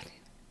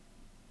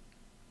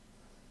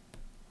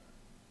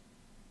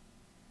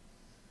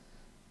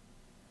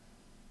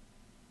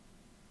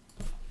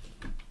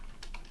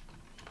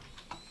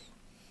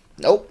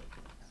 Nope.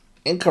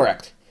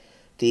 Incorrect.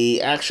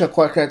 The actual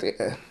correct.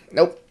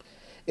 Nope.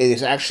 It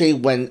is actually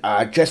when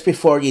just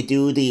before you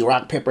do the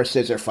rock paper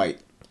scissors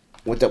fight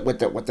with the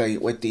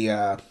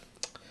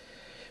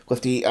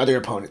other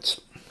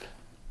opponents.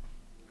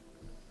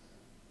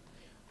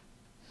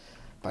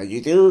 But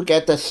you do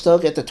still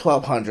get the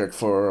 1200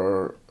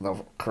 for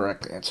the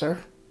correct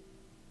answer.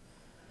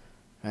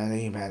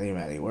 Maddie,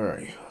 where are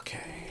you?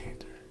 Okay.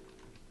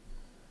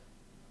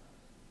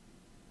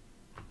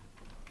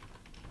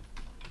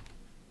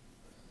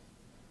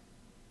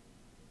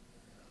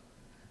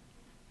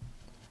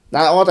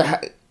 Not all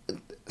the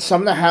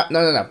some of the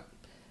no.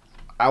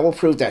 I will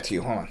prove that to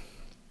you. Hold on.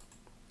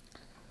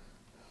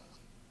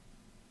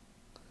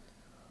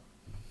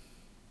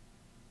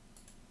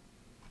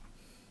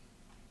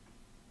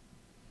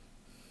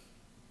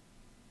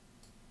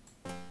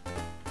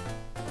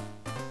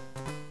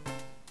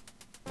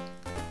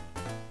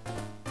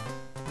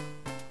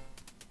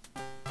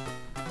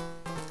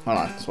 Hold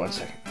on, just 1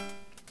 second.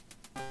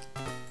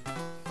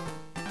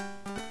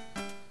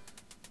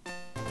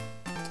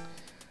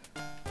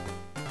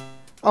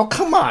 Oh,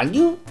 come on,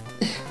 you.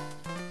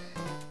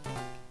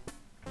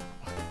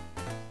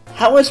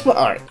 How was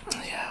alright?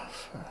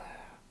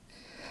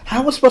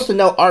 How was supposed to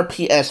know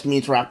RPS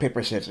means rock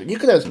paper scissors? You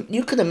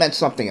could have meant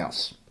something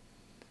else.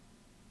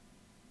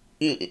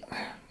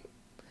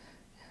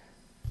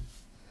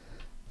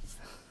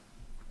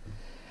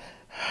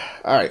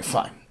 Alright,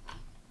 fine.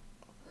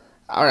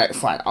 Alright,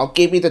 fine. I'll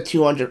give you the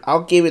 200.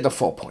 I'll give you the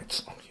full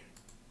points.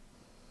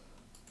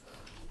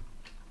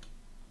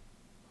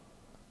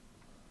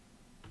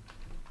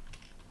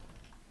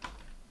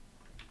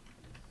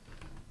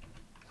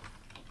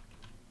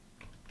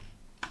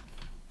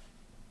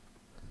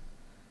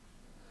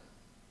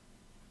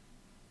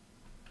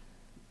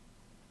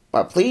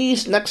 But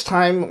please, next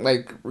time,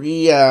 like,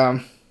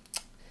 if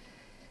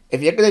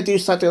you're gonna do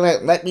something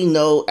like, let me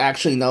know.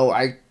 Actually, no,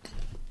 I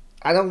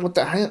don't know what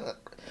the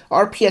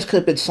RPS could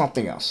have been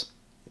something else,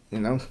 you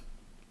know.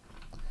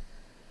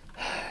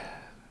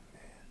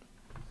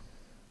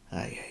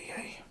 Ay.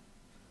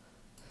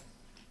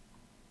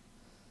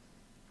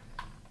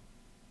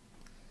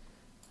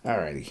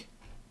 Alrighty.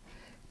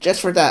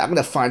 Just for that, I'm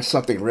gonna find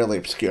something really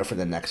obscure for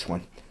the next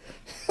one.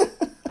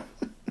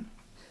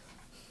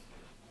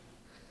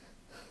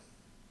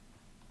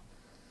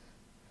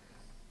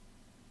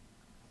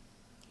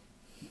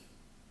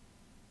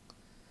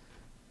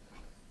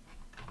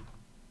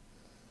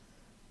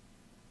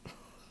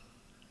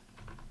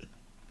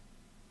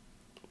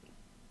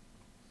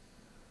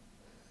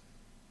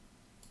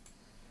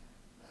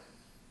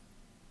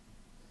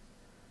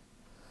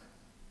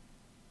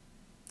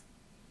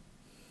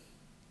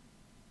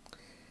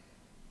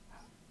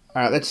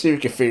 Alright, let's see if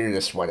we can figure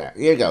this one out.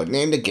 Here you go.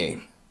 Name the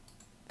game.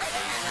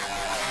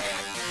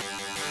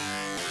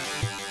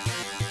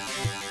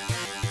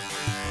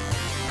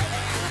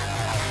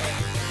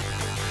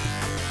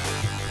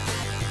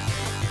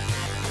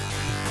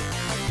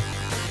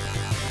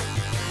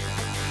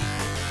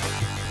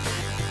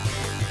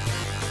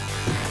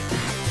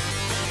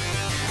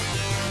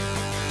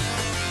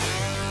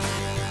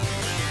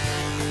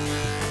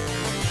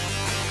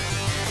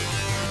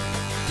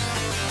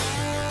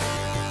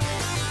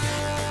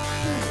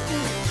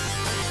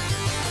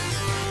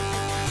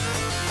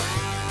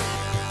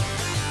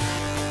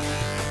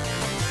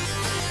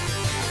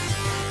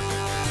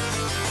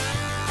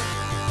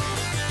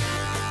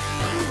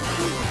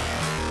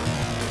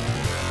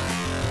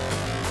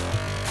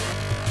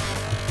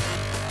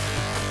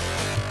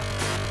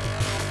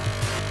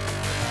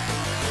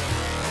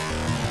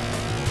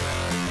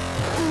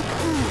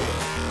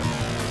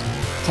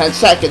 Ten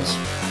seconds.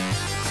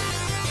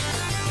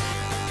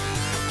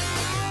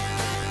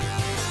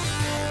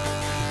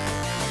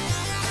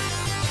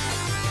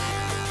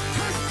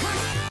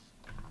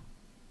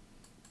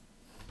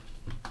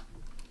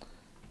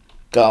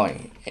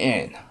 Going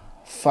in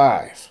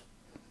 5,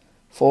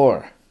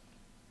 4,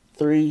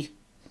 3,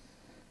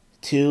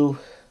 2,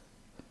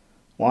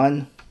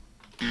 1.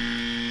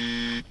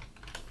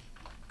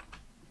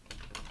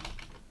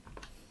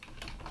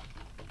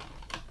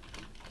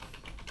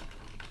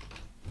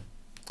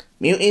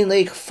 Mutiny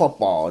League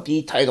Football,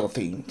 the title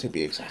theme to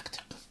be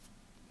exact.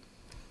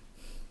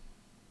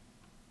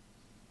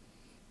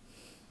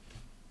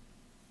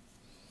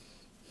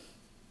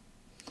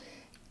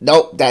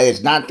 Nope, that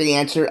is not the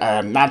answer.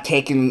 I'm not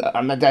taking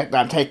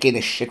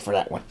a shit for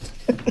that one.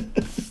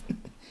 It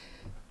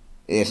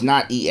is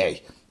not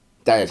EA.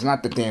 That is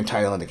not the damn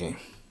title of the game.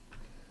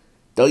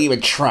 Don't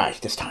even try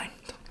this time.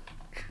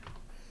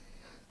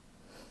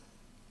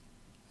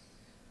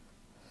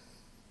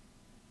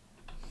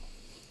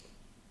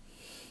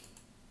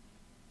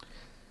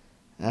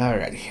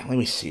 Alrighty, let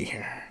me see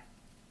here.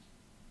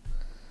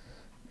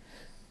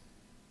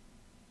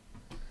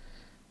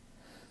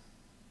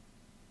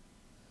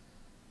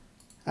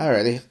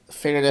 Alrighty,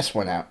 figure this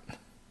one out.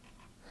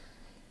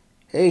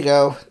 Here you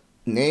go.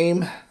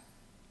 Name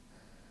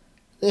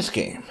this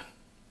game.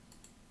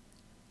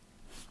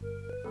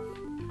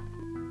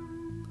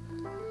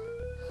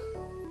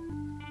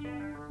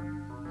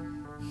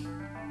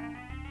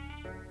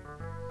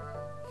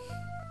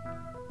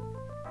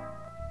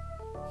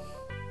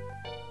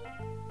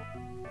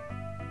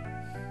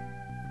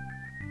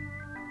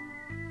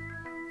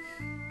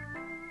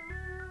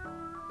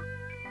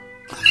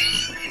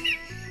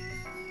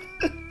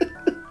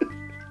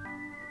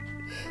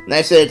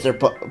 Nice answer,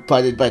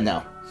 putted, but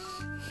no.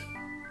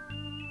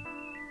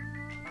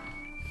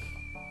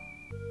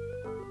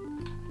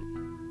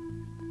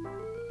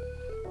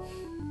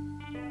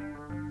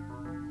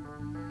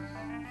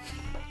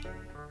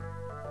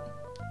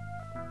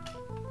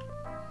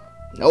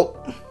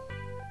 Nope.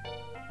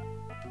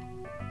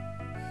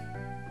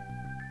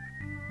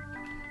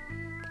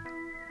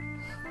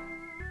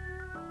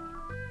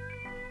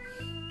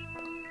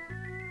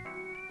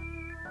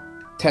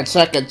 Ten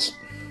seconds.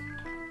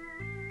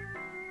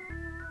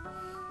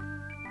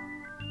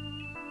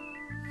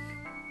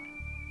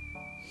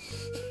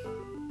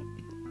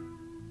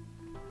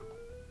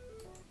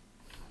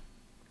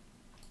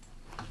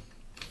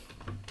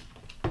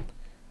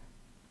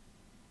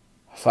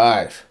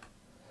 Five,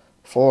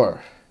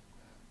 4,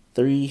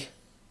 3,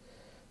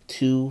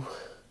 2,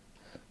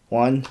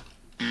 1.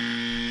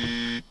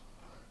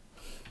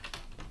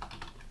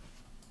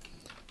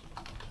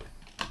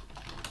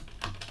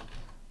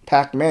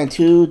 Pac-Man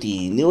 2,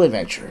 The New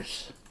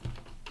Adventures.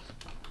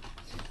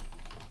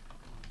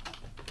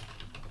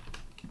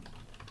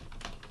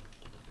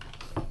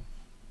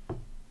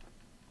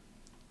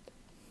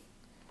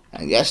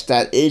 And yes,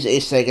 that is a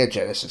Sega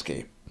Genesis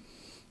game.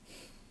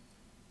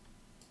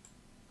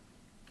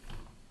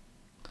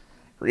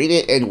 Read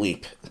it and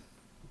weep.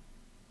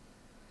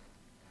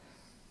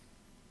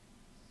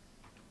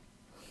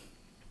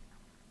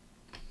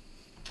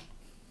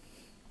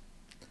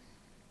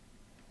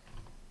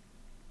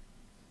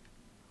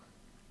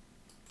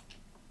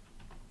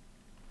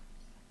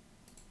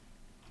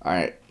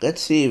 Alright,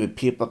 let's see if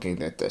people can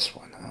get this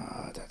one.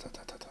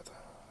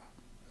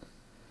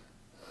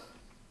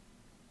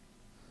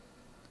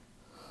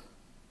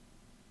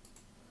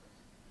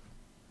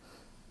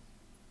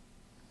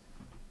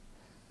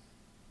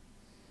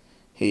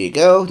 Here you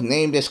go.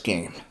 Name this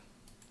game.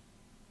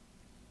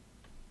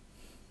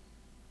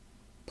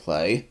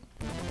 Play.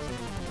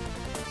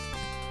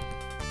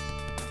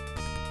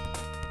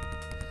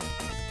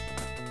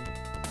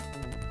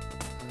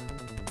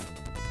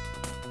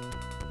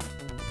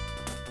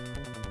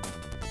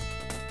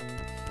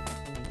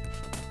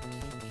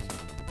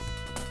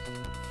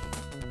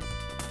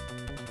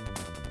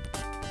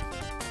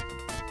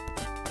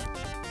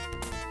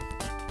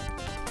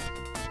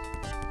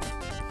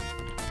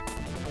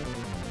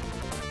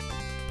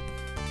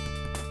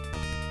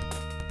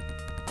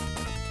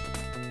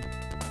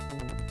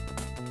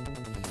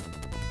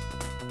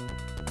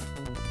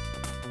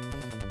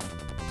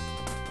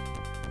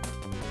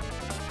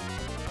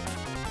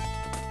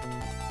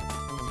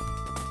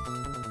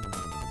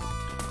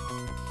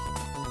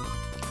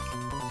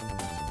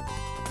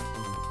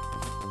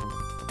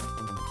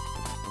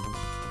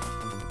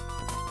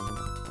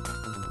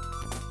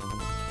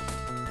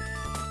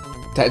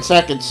 Ten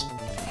seconds.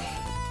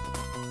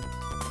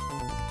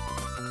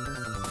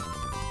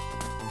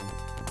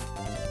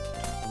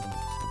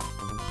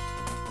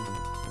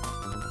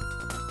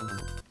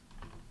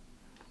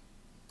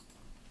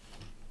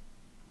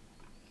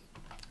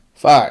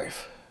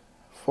 Five,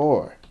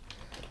 4,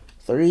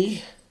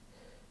 3,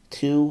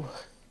 2,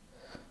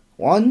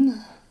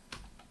 1.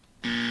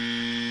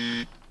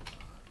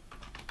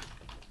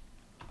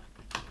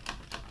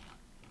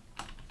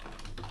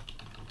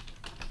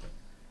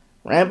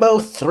 Rambo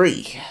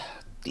 3,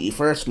 the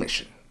first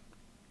mission.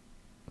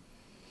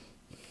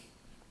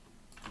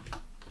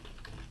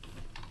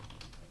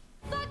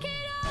 Fuck it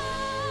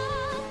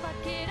all,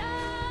 fuck it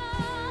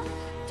all.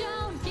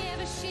 Don't give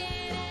a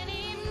shit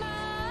anymore.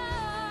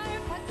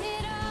 Fuck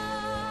it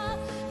all,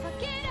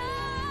 fuck it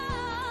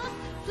all.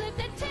 Flip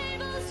the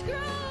table, screw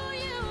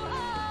you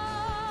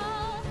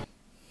all.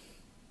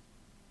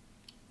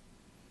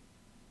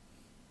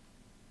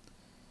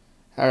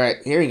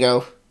 Alright, here we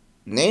go.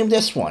 Name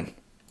this one.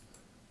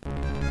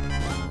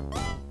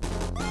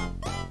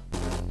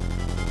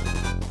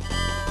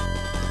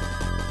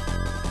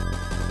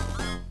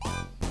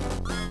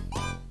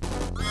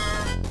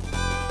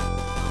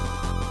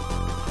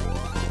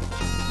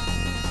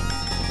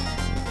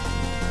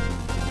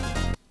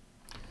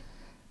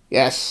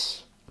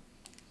 Yes.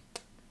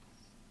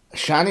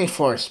 Shining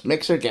Force.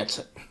 Mixer gets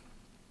it.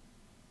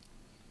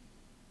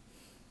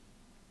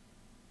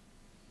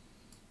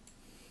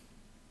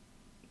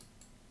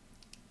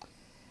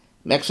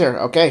 Mixer,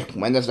 okay.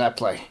 When does that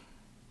play?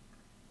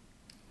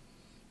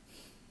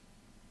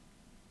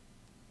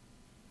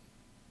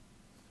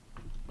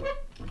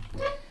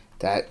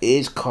 That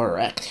is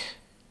correct.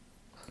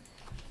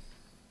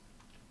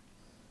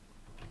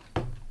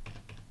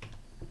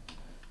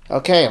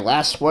 Okay,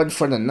 last one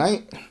for the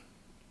night.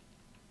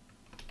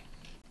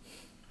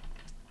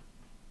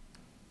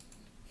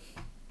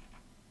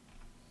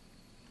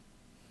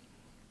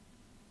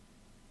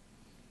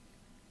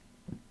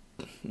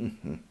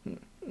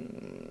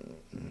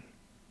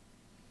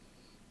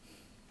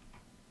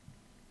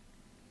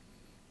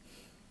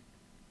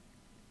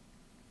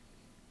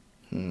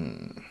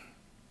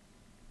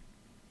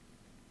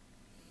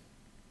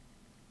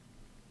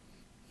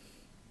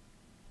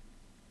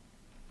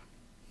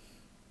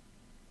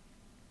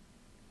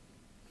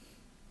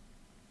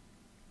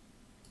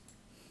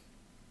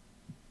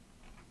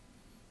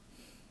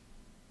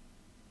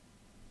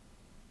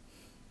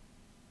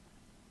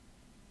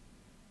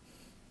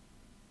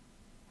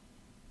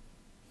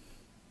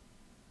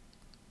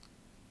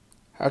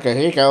 Okay,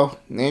 here you go.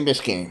 Name this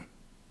game.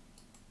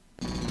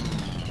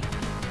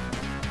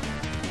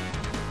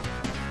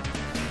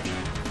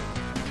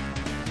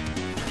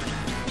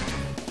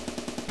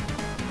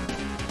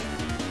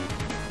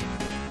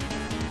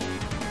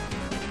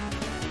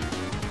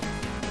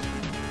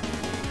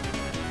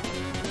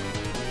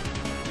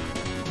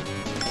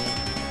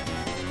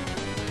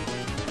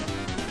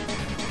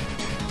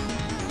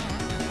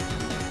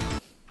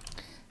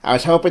 I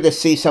was hoping to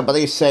see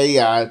somebody say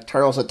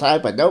Turtles in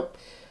Time, but nope.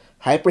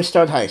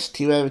 Hyperstone Heist.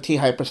 TMT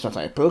Hyperstone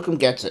Heist. Brooklyn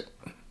gets it.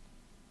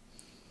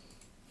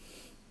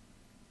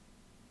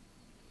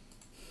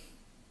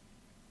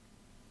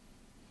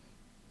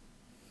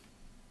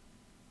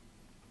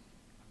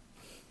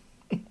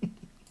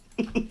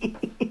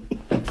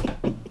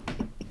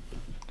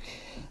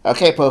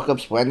 Okay,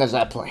 Pokemon, when does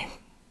that play?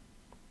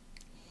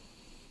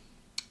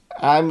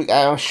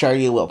 I'm sure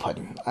you will,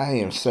 Puddin. I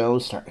am so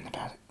certain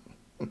about it.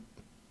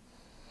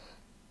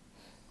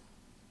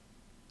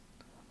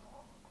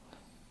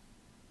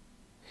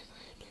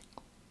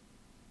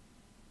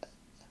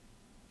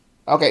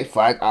 Okay,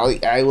 fine.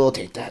 I will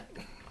take that.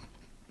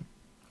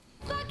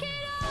 Fuck it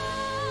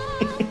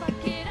up,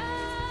 fuck it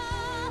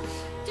up.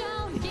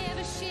 Don't give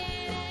a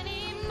shit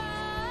anymore.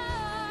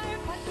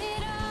 Fuck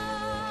it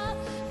up,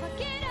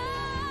 fuck it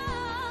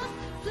up.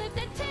 Flip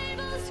the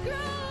table,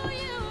 screw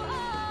you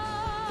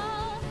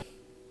all.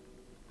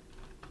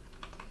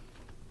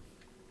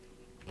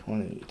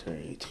 20,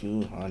 30,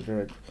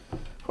 200.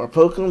 For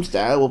Pokemon,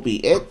 that will be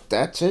it.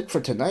 That's it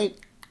for tonight.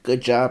 Good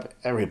job,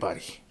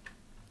 everybody.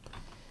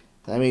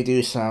 Let me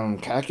do some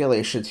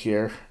calculations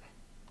here.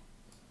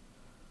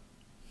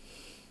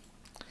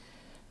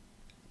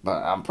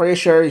 But I'm pretty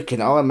sure you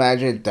can all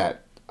imagine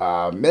that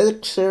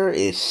Mixer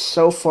is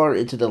so far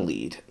into the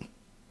lead.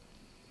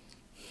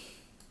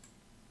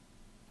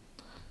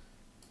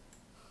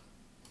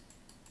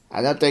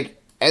 I don't think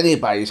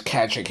anybody's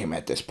catching him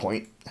at this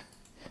point.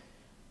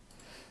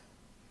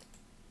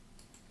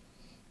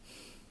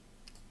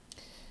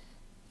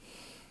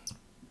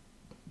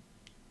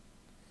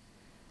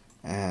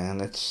 And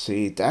let's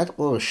see, that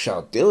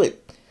shall do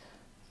it.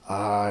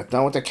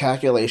 Done with the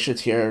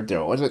calculations here.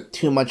 There wasn't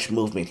too much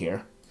movement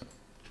here.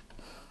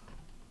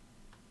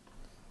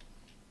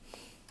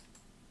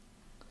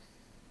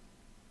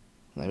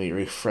 Let me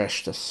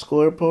refresh the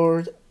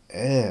scoreboard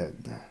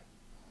and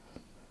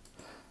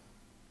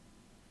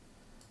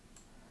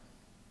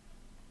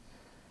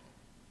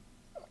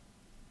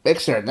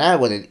Mixer now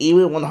with an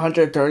even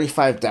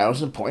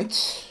 135,000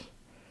 points.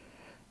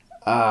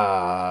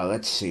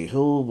 Let's see,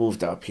 who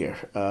moved up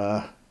here?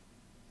 Well,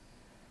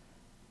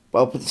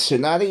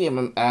 Tsunade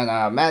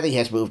and Maddie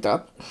has moved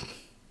up.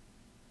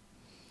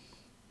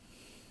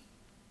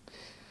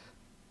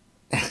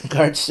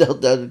 Guard's still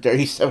done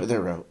 37 in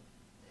a row.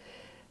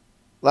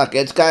 Look,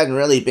 it's gotten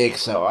really big,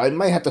 so I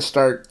might have to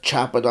start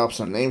chopping off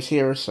some names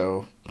here,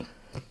 so...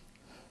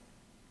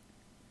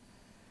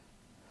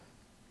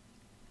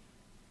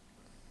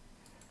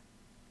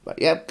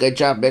 But yep, good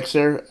job,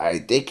 Mixer. I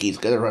think he's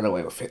gonna run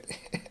away with it.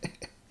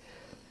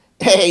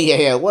 Hey,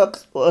 yeah,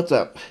 what's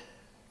up?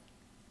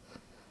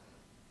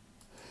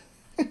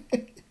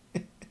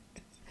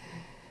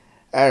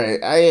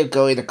 Alright, I am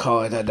going to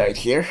call it a night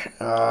here.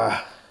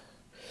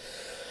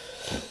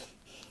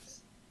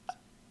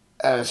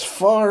 As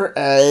far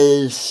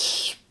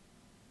as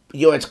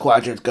you and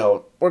Squadrons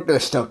go, we're gonna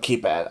still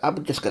keep at it.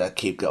 I'm just gonna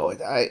keep going.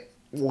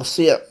 We'll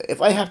see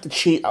if I have to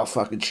cheat, I'll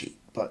fucking cheat.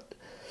 But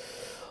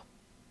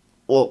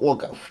we'll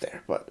go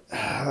there. But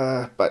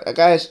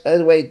guys,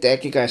 anyway,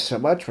 thank you guys so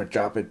much for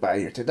dropping by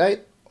here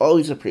tonight.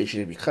 Always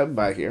appreciate you coming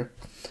by here.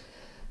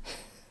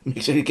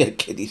 Make sure you get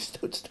kidney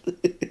stones.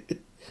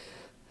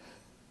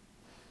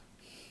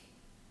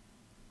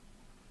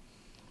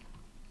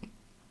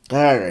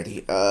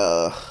 Alrighty,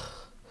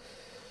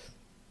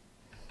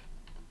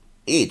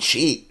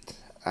 Cheat.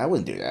 I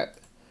wouldn't do that.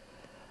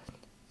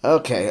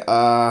 Okay,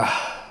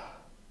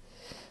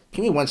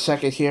 give me 1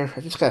 second here.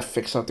 I just gotta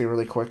fix something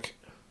really quick.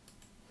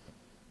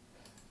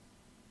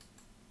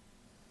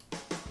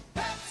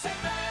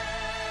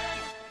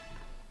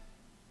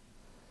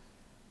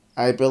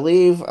 I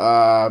believe,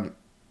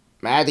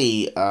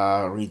 Maddie,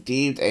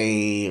 redeemed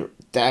a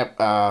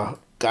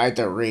guide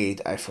to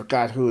read. I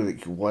forgot who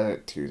you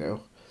wanted to,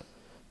 though.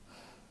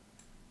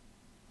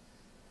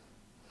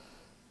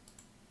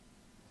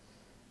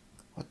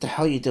 What the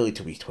hell are you doing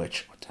to me,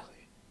 Twitch? What the hell?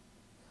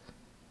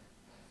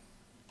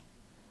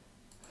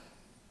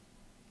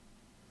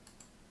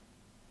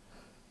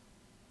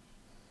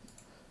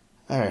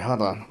 Alright,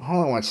 hold on.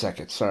 Hold on 1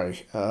 second.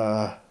 Sorry.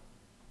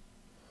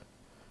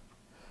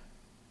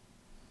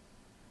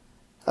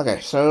 Okay,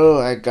 so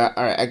I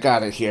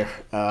got it here.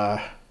 Now,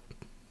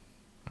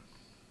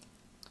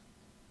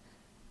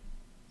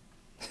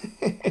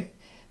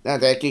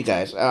 thank you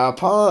guys.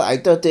 Paul, I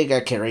don't think I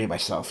can read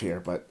myself here,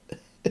 but...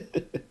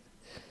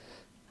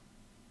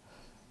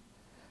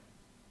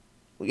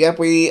 Yep,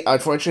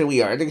 unfortunately,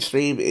 we are ending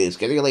stream. It's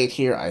getting late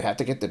here. I have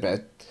to get to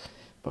bed.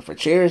 But for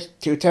cheers,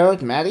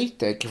 Two-Tone, Maddie,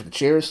 thank you for the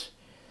cheers.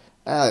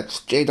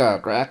 Alex,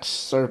 J-Dog, Rax,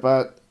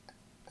 Sorbot,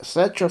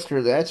 Central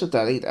Screw, that's what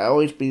I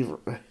always be...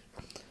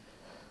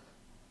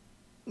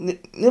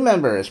 New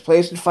members,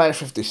 Place in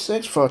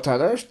 556,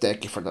 Photon Earth,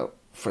 thank you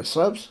for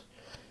subs.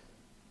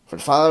 For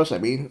the follows, I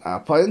mean,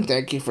 Puttin,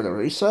 thank you for the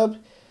resub.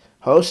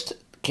 Host,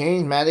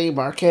 Kane, Maddie,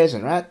 Marquez,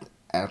 and Rat.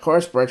 And of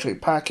course, Virtually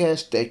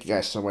Podcast, thank you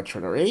guys so much for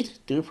the raid.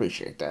 Do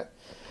appreciate that.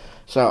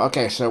 So,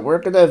 okay, so we're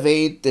gonna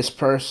evade this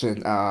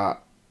person,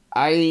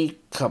 I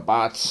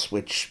Kabats,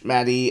 which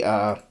Maddie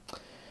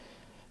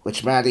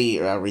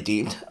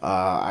redeemed.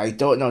 I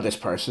don't know this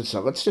person, so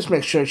let's just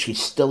make sure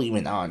she's still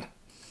even on.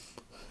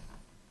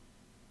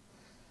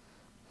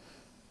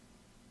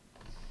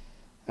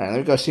 Alright, let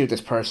me go see if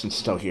this person's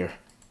still here.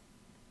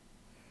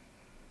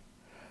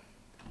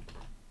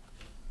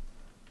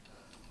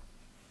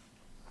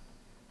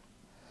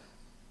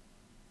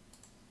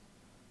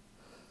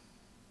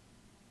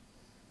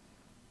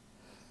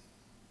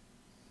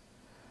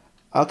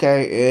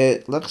 Okay,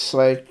 it looks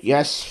like,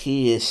 yes,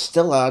 he is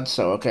still on,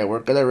 so okay,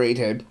 we're gonna raid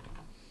him.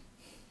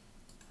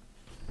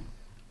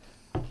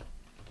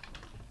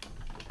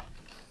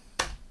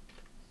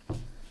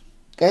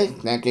 Okay,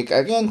 thank you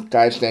again,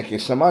 guys, thank you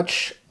so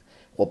much.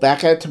 We'll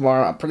back at it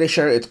tomorrow. I'm pretty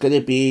sure it's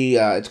gonna be,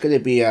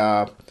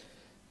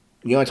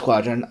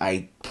 Squadron.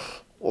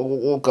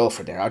 We'll go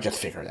for there, I'll just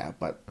figure it out,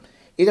 but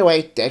either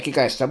way, thank you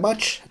guys so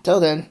much. Until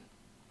then,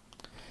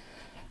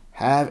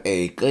 have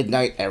a good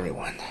night,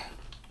 everyone.